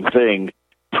same thing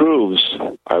proves,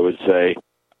 I would say,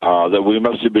 that we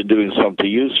must have been doing something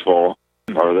useful,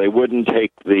 or they wouldn't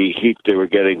take the heat they were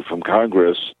getting from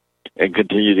Congress and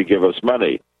continue to give us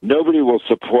money. Nobody will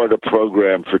support a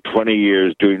program for 20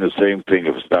 years doing the same thing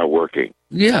if it's not working.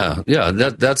 Yeah,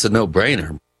 that's a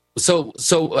no-brainer. So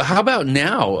how about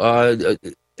now?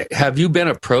 Have you been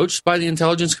approached by the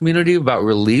intelligence community about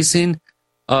releasing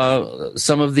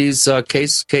some of these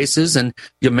cases? And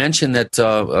you mentioned that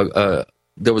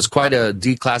there was quite a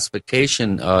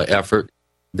declassification effort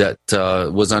that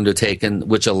was undertaken,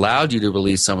 which allowed you to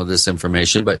release some of this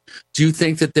information. But do you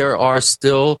think that there are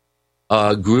still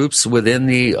groups within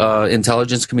the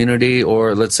intelligence community,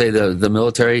 or let's say the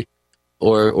military,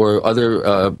 or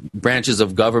other branches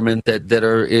of government that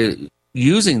are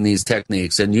using these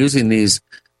techniques and using these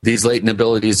latent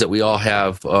abilities that we all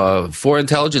have for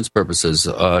intelligence purposes?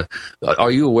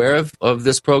 Are you aware of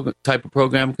this type of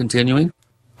program continuing?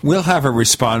 We'll have a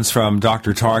response from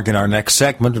Dr. Targ in our next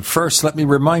segment, but first let me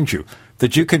remind you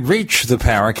that you can reach the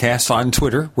Paracast on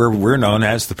Twitter, where we're known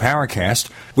as the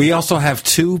Paracast. We also have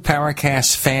 2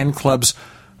 Paracast fan clubs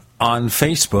on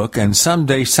Facebook, and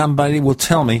someday somebody will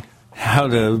tell me how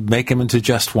to make them into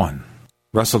just one.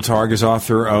 Russell Targ is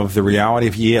author of The Reality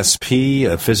of ESP,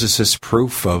 a physicist's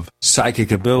proof of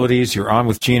psychic abilities. You're on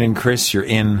with Gene and Chris. You're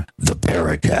in the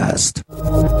Paracast.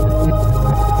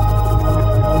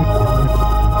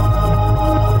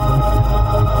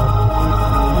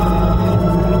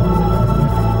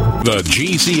 The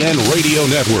GCN Radio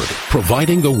Network,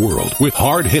 providing the world with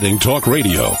hard-hitting talk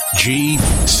radio.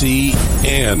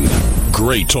 GCN.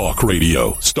 Great talk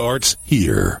radio starts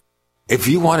here. If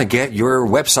you want to get your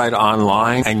website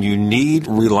online and you need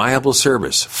reliable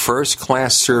service,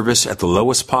 first-class service at the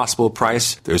lowest possible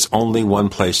price, there's only one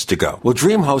place to go. Well,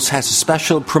 DreamHost has a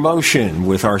special promotion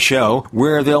with our show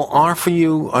where they'll offer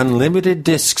you unlimited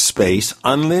disk space,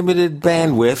 unlimited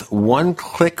bandwidth,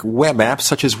 one-click web apps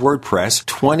such as WordPress,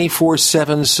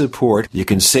 24/7 support. You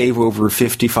can save over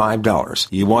 $55.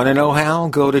 You want to know how?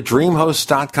 Go to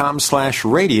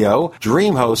dreamhost.com/radio,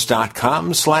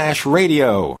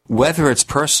 dreamhost.com/radio. Whether Whether it's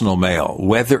personal mail,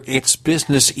 whether it's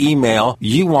business email,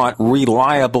 you want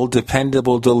reliable,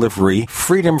 dependable delivery,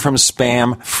 freedom from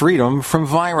spam, freedom from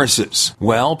viruses.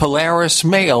 Well, Polaris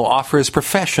Mail offers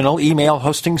professional email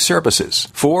hosting services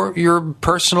for your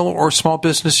personal or small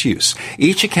business use.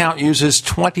 Each account uses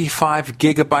 25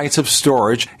 gigabytes of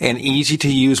storage, an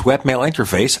easy-to-use webmail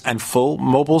interface, and full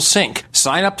mobile sync.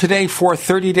 Sign up today for a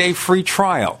 30-day free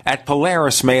trial at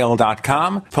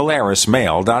polarismail.com,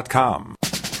 polarismail.com.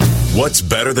 What's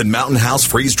better than Mountain House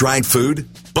freeze-dried food?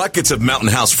 Buckets of Mountain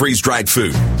House freeze-dried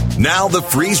food. Now the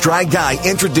freeze-dried guy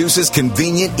introduces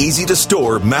convenient,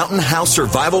 easy-to-store Mountain House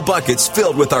survival buckets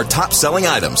filled with our top-selling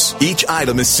items. Each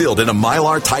item is sealed in a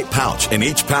Mylar-type pouch, and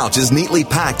each pouch is neatly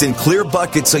packed in clear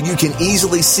buckets so you can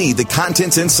easily see the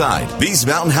contents inside. These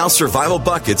Mountain House survival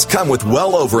buckets come with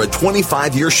well over a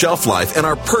 25-year shelf life and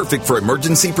are perfect for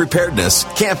emergency preparedness,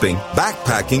 camping,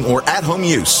 backpacking, or at-home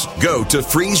use. Go to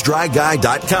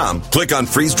freezedryguy.com, click on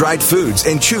freeze-dried foods,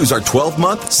 and choose our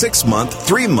 12-month, 6-month,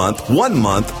 3-month,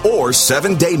 1-month, or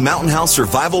 7-day Mountain House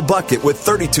survival bucket with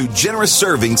 32 generous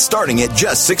servings starting at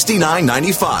just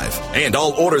 $69.95. And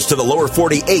all orders to the lower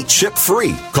 48 ship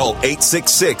free. Call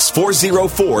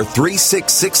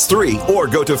 866-404-3663 or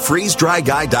go to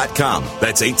freezedryguy.com.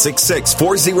 That's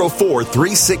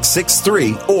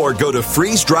 866-404-3663 or go to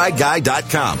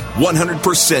freezedryguy.com.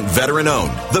 100% veteran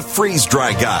owned. The Freeze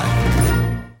Dry Guy.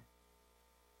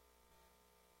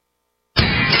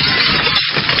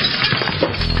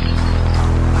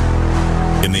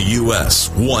 In the U.S.,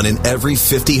 1 in every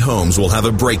 50 homes will have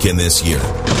a break-in this year.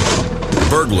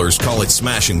 Burglars call it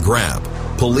smash and grab.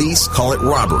 Police call it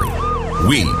robbery.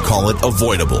 We call it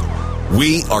avoidable.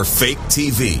 We are Fake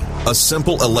TV, a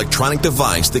simple electronic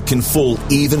device that can fool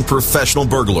even professional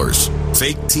burglars.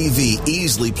 Fake TV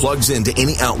easily plugs into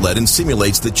any outlet and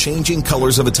simulates the changing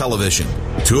colors of a television.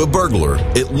 To a burglar,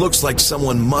 it looks like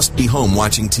someone must be home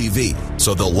watching TV,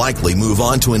 so they'll likely move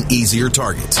on to an easier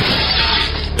target.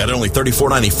 At only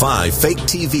 $34.95, Fake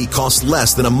TV costs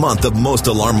less than a month of most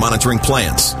alarm monitoring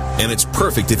plans. And it's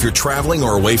perfect if you're traveling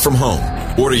or away from home.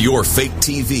 Order your Fake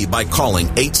TV by calling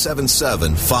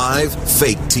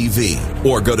 877-5-FAKE-TV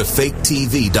or go to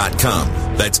faketv.com.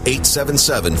 That's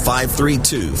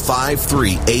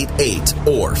 877-532-5388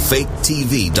 or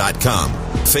faketv.com.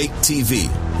 Fake TV,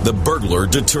 the burglar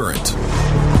deterrent.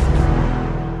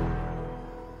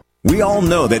 We all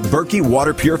know that Berkey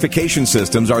water purification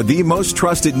systems are the most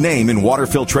trusted name in water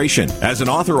filtration. As an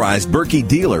authorized Berkey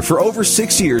dealer for over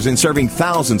 6 years and serving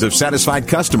thousands of satisfied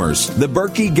customers, the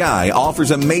Berkey Guy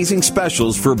offers amazing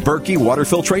specials for Berkey water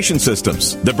filtration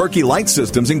systems. The Berkey Light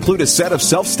systems include a set of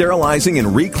self-sterilizing and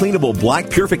recleanable black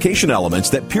purification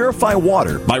elements that purify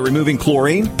water by removing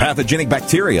chlorine, pathogenic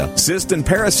bacteria, cysts, and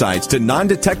parasites to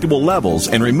non-detectable levels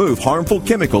and remove harmful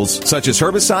chemicals such as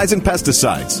herbicides and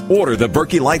pesticides. Order the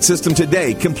Berkey Light system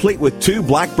today, complete with 2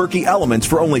 black Berkey elements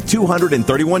for only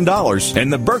 $231,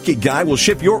 and the Berkey Guy will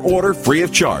ship your order free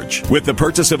of charge. With the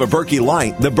purchase of a Berkey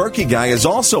Light, the Berkey Guy is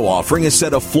also offering a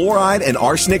set of fluoride and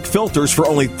arsenic filters for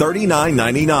only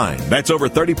 $39.99. That's over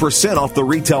 30% off the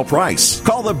retail price.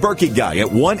 Call the Berkey Guy at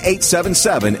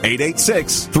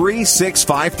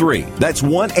 1-877-886-3653. That's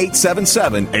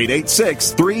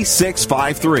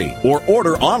 1-877-886-3653. Or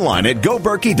order online at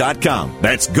goberkey.com.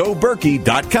 That's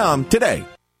goberkey.com today.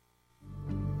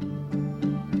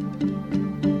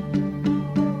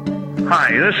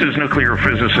 Hi, this is nuclear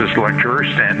physicist lecturer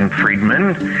Stanton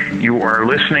Friedman. You are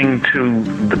listening to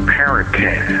the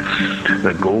Paracast,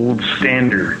 the gold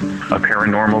standard of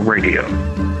paranormal radio.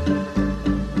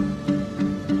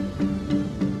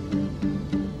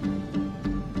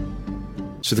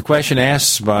 So the question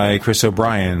asked by Chris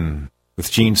O'Brien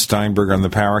with Gene Steinberg on the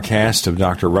Paracast of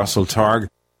Dr. Russell Targ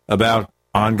about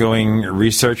ongoing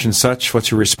research and such.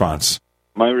 What's your response?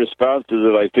 My response is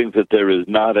that I think that there is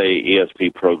not a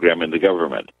ESP program in the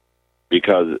government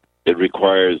because it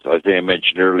requires, as I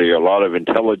mentioned earlier, a lot of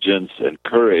intelligence and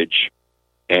courage,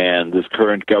 and this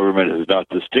current government has not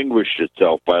distinguished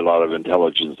itself by a lot of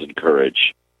intelligence and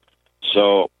courage.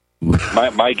 So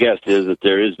my guess is that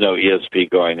there is no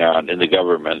ESP going on in the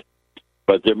government,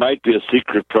 but there might be a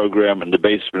secret program in the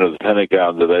basement of the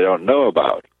Pentagon that I don't know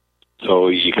about. So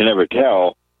you can never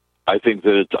tell. I think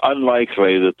that it's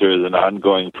unlikely that there is an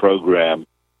ongoing program.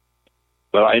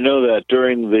 But I know that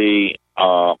during the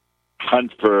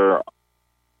hunt for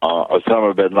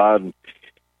Osama bin Laden,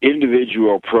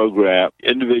 individual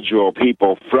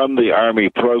people from the Army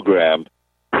program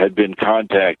had been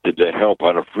contacted to help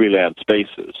on a freelance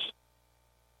basis.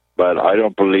 But I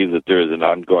don't believe that there is an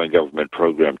ongoing government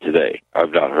program today.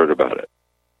 I've not heard about it.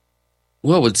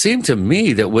 Well, it would seem to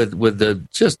me that with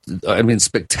the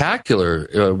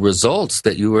spectacular results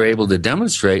that you were able to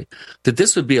demonstrate, that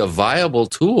this would be a viable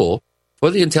tool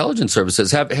for the intelligence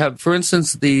services. Have for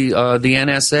instance, the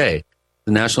NSA,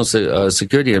 the National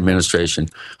Security Administration.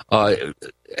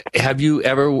 Have you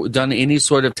ever done any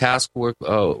sort of task work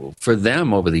for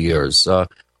them over the years? How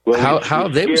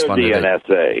have they responded? The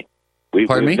NSA. We've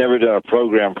never done a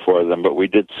program for them, but we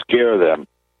did scare them.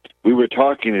 We were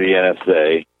talking to the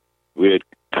NSA. We had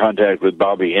contact with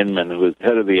Bobby Inman, who was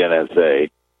head of the NSA,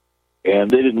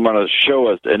 and they didn't want to show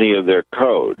us any of their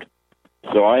code.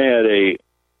 So I had a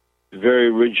very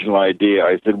original idea.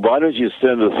 I said, why don't you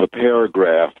send us a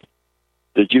paragraph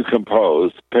that you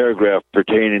compose, paragraph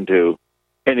pertaining to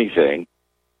anything,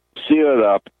 seal it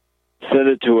up, send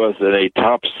it to us in a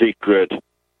top secret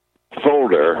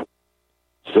folder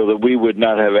so that we would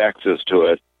not have access to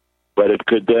it, but it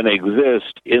could then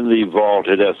exist in the vault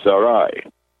at SRI.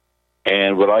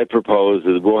 And what I propose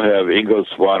is we'll have Ingo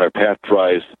Swann or Pat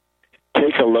Price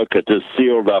take a look at this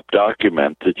sealed-up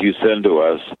document that you send to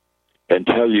us and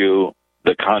tell you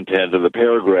the content of the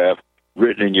paragraph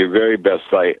written in your very best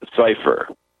cipher.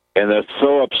 And that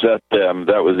so upset them,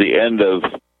 that was the end of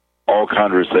all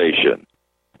conversation.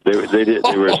 They were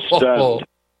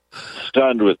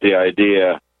stunned with the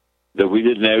idea that we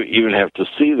didn't even have to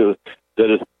see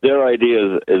their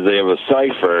idea is they have a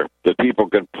cipher that people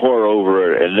can pore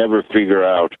over and never figure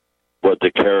out what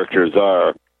the characters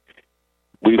are.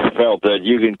 We felt that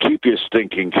you can keep your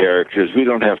stinking characters. We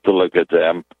don't have to look at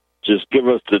them. Just give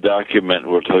us the document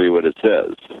and we'll tell you what it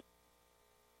says.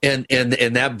 And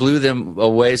that blew them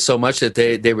away so much that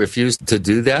they refused to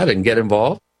do that and get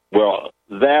involved? Well,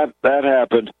 that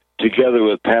happened together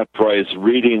with Pat Price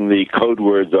reading the code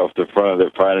words off the front of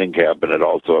their filing cabinet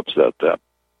also upset them.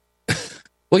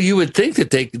 Well, you would think that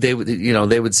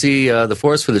they would see the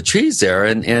forest for the trees there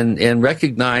and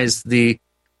recognize the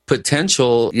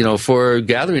potential, for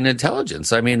gathering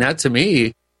intelligence. I mean, that to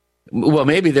me, well,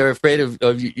 maybe they're afraid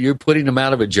of you putting them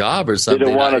out of a job or something.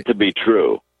 They don't want it to be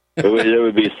true. It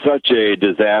would be such a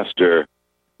disaster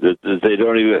that they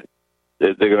don't even.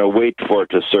 They're going to wait for it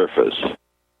to surface.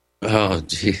 Oh,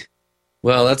 gee.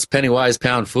 Well, that's penny wise,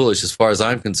 pound foolish, as far as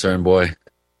I'm concerned, boy.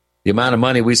 The amount of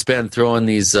money we spend throwing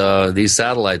these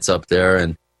satellites up there,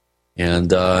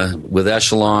 and with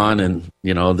Echelon and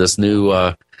this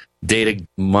new data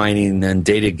mining and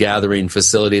data gathering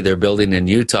facility they're building in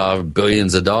Utah,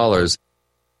 billions of dollars.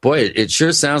 Boy, it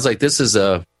sure sounds like this is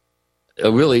a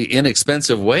really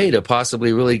inexpensive way to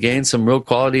possibly really gain some real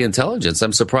quality intelligence.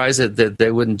 I'm surprised that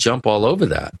they wouldn't jump all over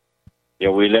that. Yeah,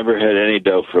 we never had any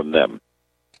dough from them.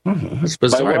 That's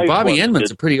bizarre. Bobby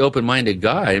Inman's a pretty open-minded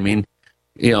guy. I mean,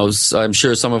 I'm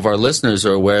sure some of our listeners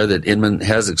are aware that Inman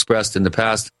has expressed in the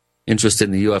past interest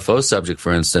in the UFO subject,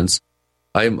 for instance.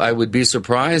 I would be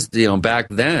surprised, back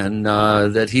then,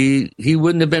 that he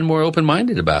wouldn't have been more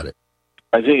open-minded about it.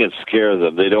 I think it scares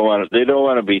them. They don't want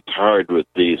to be tarred with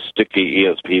the sticky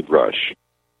ESP brush.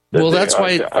 Well, that's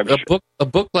why a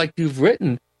book like you've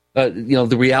written,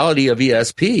 The Reality of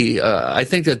ESP, I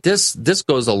think that this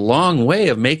goes a long way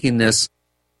of making this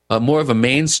more of a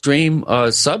mainstream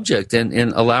subject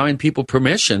and allowing people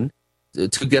permission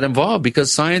to get involved,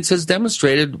 because science has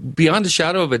demonstrated beyond a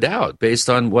shadow of a doubt, based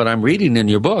on what I'm reading in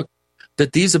your book,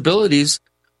 that these abilities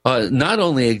not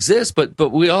only exist,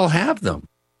 but we all have them.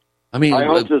 I mean, I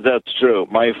hope that's true.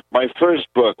 My first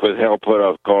book with Hal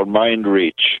Putoff, called Mind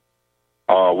Reach,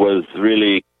 was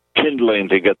really kindling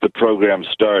to get the program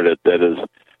started. That is,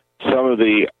 some of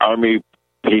the Army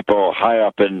people high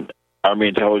up in Army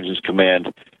Intelligence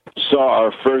Command saw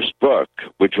our first book,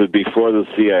 which was before the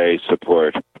CIA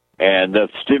support, and that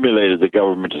stimulated the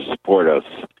government to support us,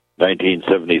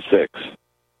 1976.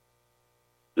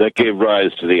 That gave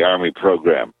rise to the Army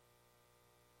program.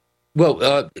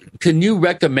 Well, can you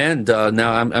recommend,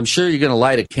 now I'm sure you're going to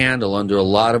light a candle under a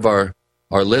lot of our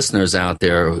listeners out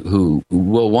there who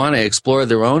will want to explore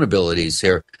their own abilities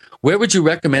here. Where would you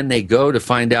recommend they go to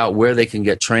find out where they can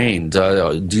get trained?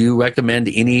 Do you recommend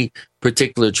any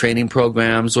particular training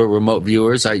programs or remote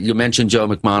viewers? You mentioned Joe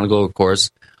McMoneagle, of course.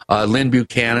 Lynn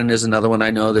Buchanan is another one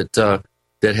I know that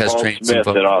has Paul trained Smith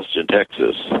some folks. in Austin,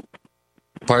 Texas.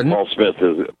 Pardon?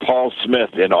 Paul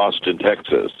Smith in Austin,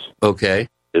 Texas. Okay.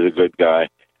 Is a good guy.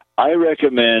 I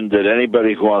recommend that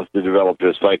anybody who wants to develop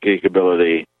their psychic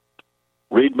ability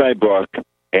read my book,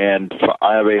 and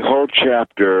I have a whole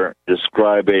chapter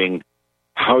describing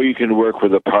how you can work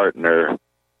with a partner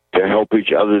to help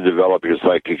each other develop your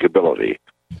psychic ability.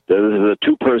 This is a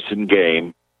two-person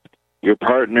game. Your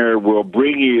partner will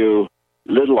bring you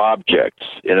little objects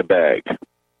in a bag,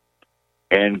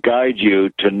 and guide you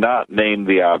to not name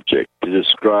the object, to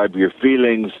describe your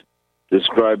feelings,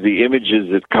 describe the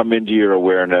images that come into your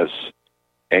awareness,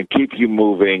 and keep you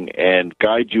moving and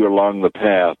guide you along the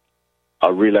path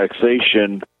of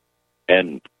relaxation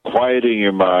and quieting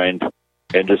your mind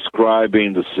and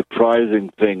describing the surprising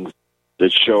things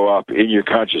that show up in your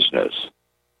consciousness.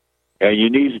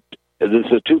 And this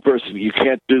is a two-person, you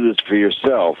can't do this for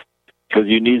yourself because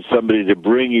you need somebody to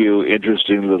bring you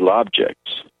interesting little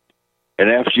objects. And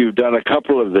after you've done a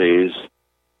couple of these,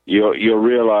 you'll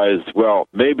realize, well,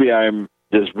 maybe I'm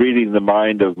just reading the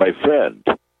mind of my friend,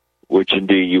 which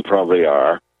indeed you probably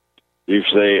are. You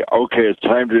say, okay, it's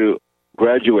time to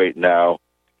graduate now.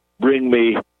 Bring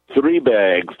me 3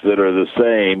 bags that are the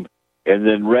same, and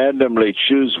then randomly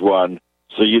choose one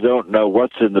so you don't know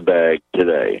what's in the bag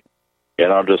today.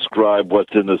 And I'll describe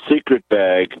what's in the secret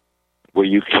bag where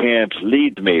you can't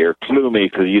lead me or clue me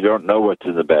because you don't know what's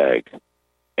in the bag.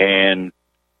 And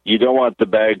you don't want the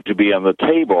bag to be on the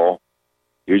table.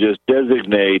 You just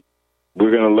designate,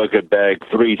 we're going to look at bag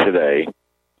 3 today.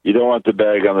 You don't want the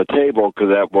bag on the table because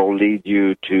that will lead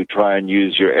you to try and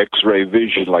use your X-ray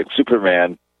vision like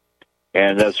Superman,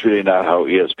 and that's really not how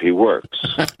ESP works.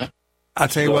 I'll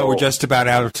tell you what, we're just about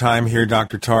out of time here,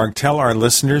 Dr. Targ. Tell our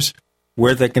listeners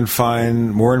where they can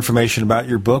find more information about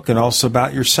your book and also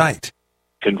about your site.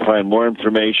 Can find more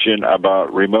information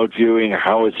about remote viewing,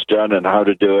 how it's done, and how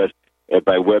to do it at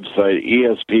my website,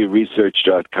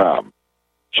 espresearch.com.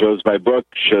 Shows my book,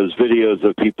 shows videos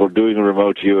of people doing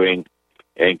remote viewing,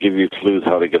 and give you clues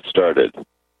how to get started.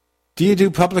 Do you do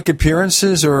public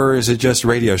appearances, or is it just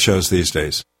radio shows these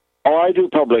days? Oh, I do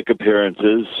public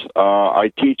appearances.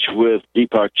 I teach with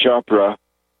Deepak Chopra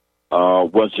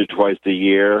once or twice a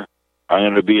year. I'm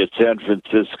going to be at San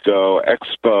Francisco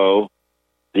Expo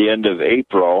the end of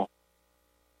April.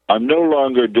 I'm no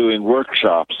longer doing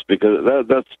workshops because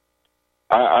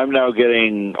I'm now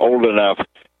getting old enough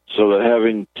so that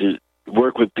having to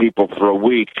work with people for a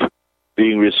week,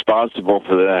 being responsible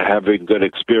for them having good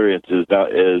experiences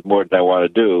is more than I want to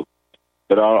do.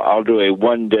 But I'll do a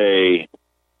one-day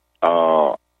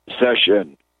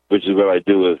session, which is what I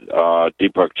do with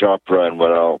Deepak Chopra and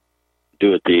what I'll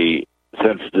do at the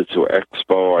San Francisco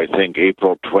Expo, I think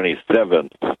April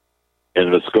 27th in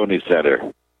the Moscone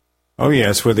Center. Oh,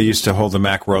 yes, where they used to hold the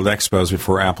Macworld Expos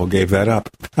before Apple gave that up.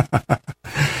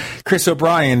 Chris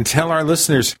O'Brien, tell our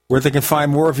listeners where they can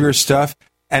find more of your stuff,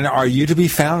 and are you to be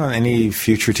found on any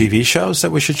future TV shows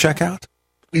that we should check out?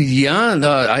 Yeah,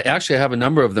 I actually have a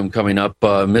number of them coming up.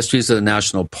 Mysteries of the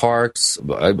National Parks,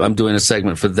 I'm doing a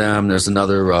segment for them. There's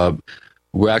another,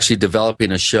 we're actually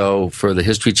developing a show for the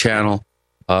History Channel,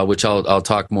 which I'll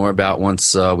talk more about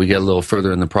once we get a little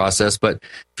further in the process. But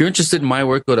if you're interested in my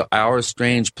work, go to Our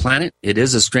Strange Planet. It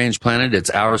is a strange planet.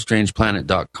 It's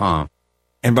OurStrangePlanet.com.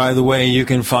 And by the way, you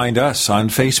can find us on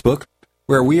Facebook,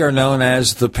 where we are known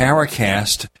as the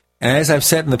Paracast. And as I've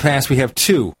said in the past, we have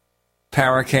 2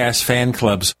 Paracast fan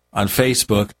clubs on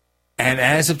Facebook. And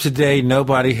as of today,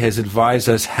 nobody has advised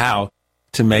us how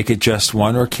to make it just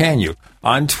one, or can you?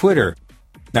 On Twitter.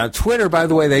 Now, Twitter, by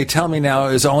the way, they tell me now,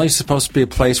 is only supposed to be a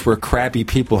place where crabby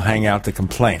people hang out to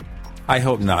complain. I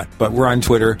hope not, but we're on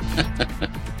Twitter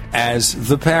as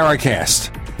the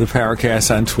Paracast. The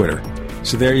Paracast on Twitter.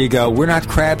 So there you go. We're not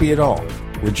crabby at all.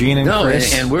 We're Gene and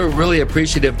Chris. And we're really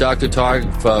appreciative, Dr. Targ,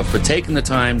 for taking the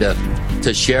time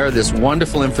to share this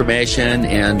wonderful information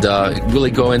and really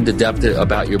go into depth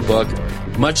about your book.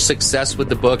 Much success with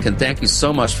the book, and thank you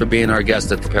so much for being our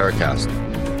guest at the Paracast.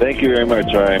 Thank you very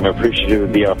much. I'm appreciative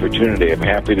of the opportunity. I'm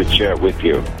happy to chat with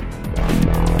you.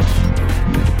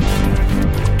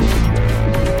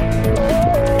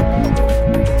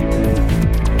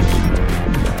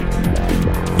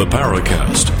 The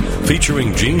Paracast,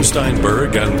 featuring Gene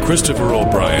Steinberg and Christopher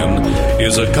O'Brien,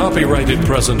 is a copyrighted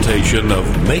presentation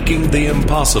of Making the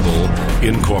Impossible,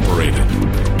 Incorporated.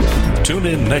 Tune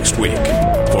in next week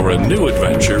for a new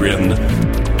adventure in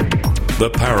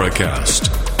The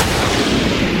Paracast.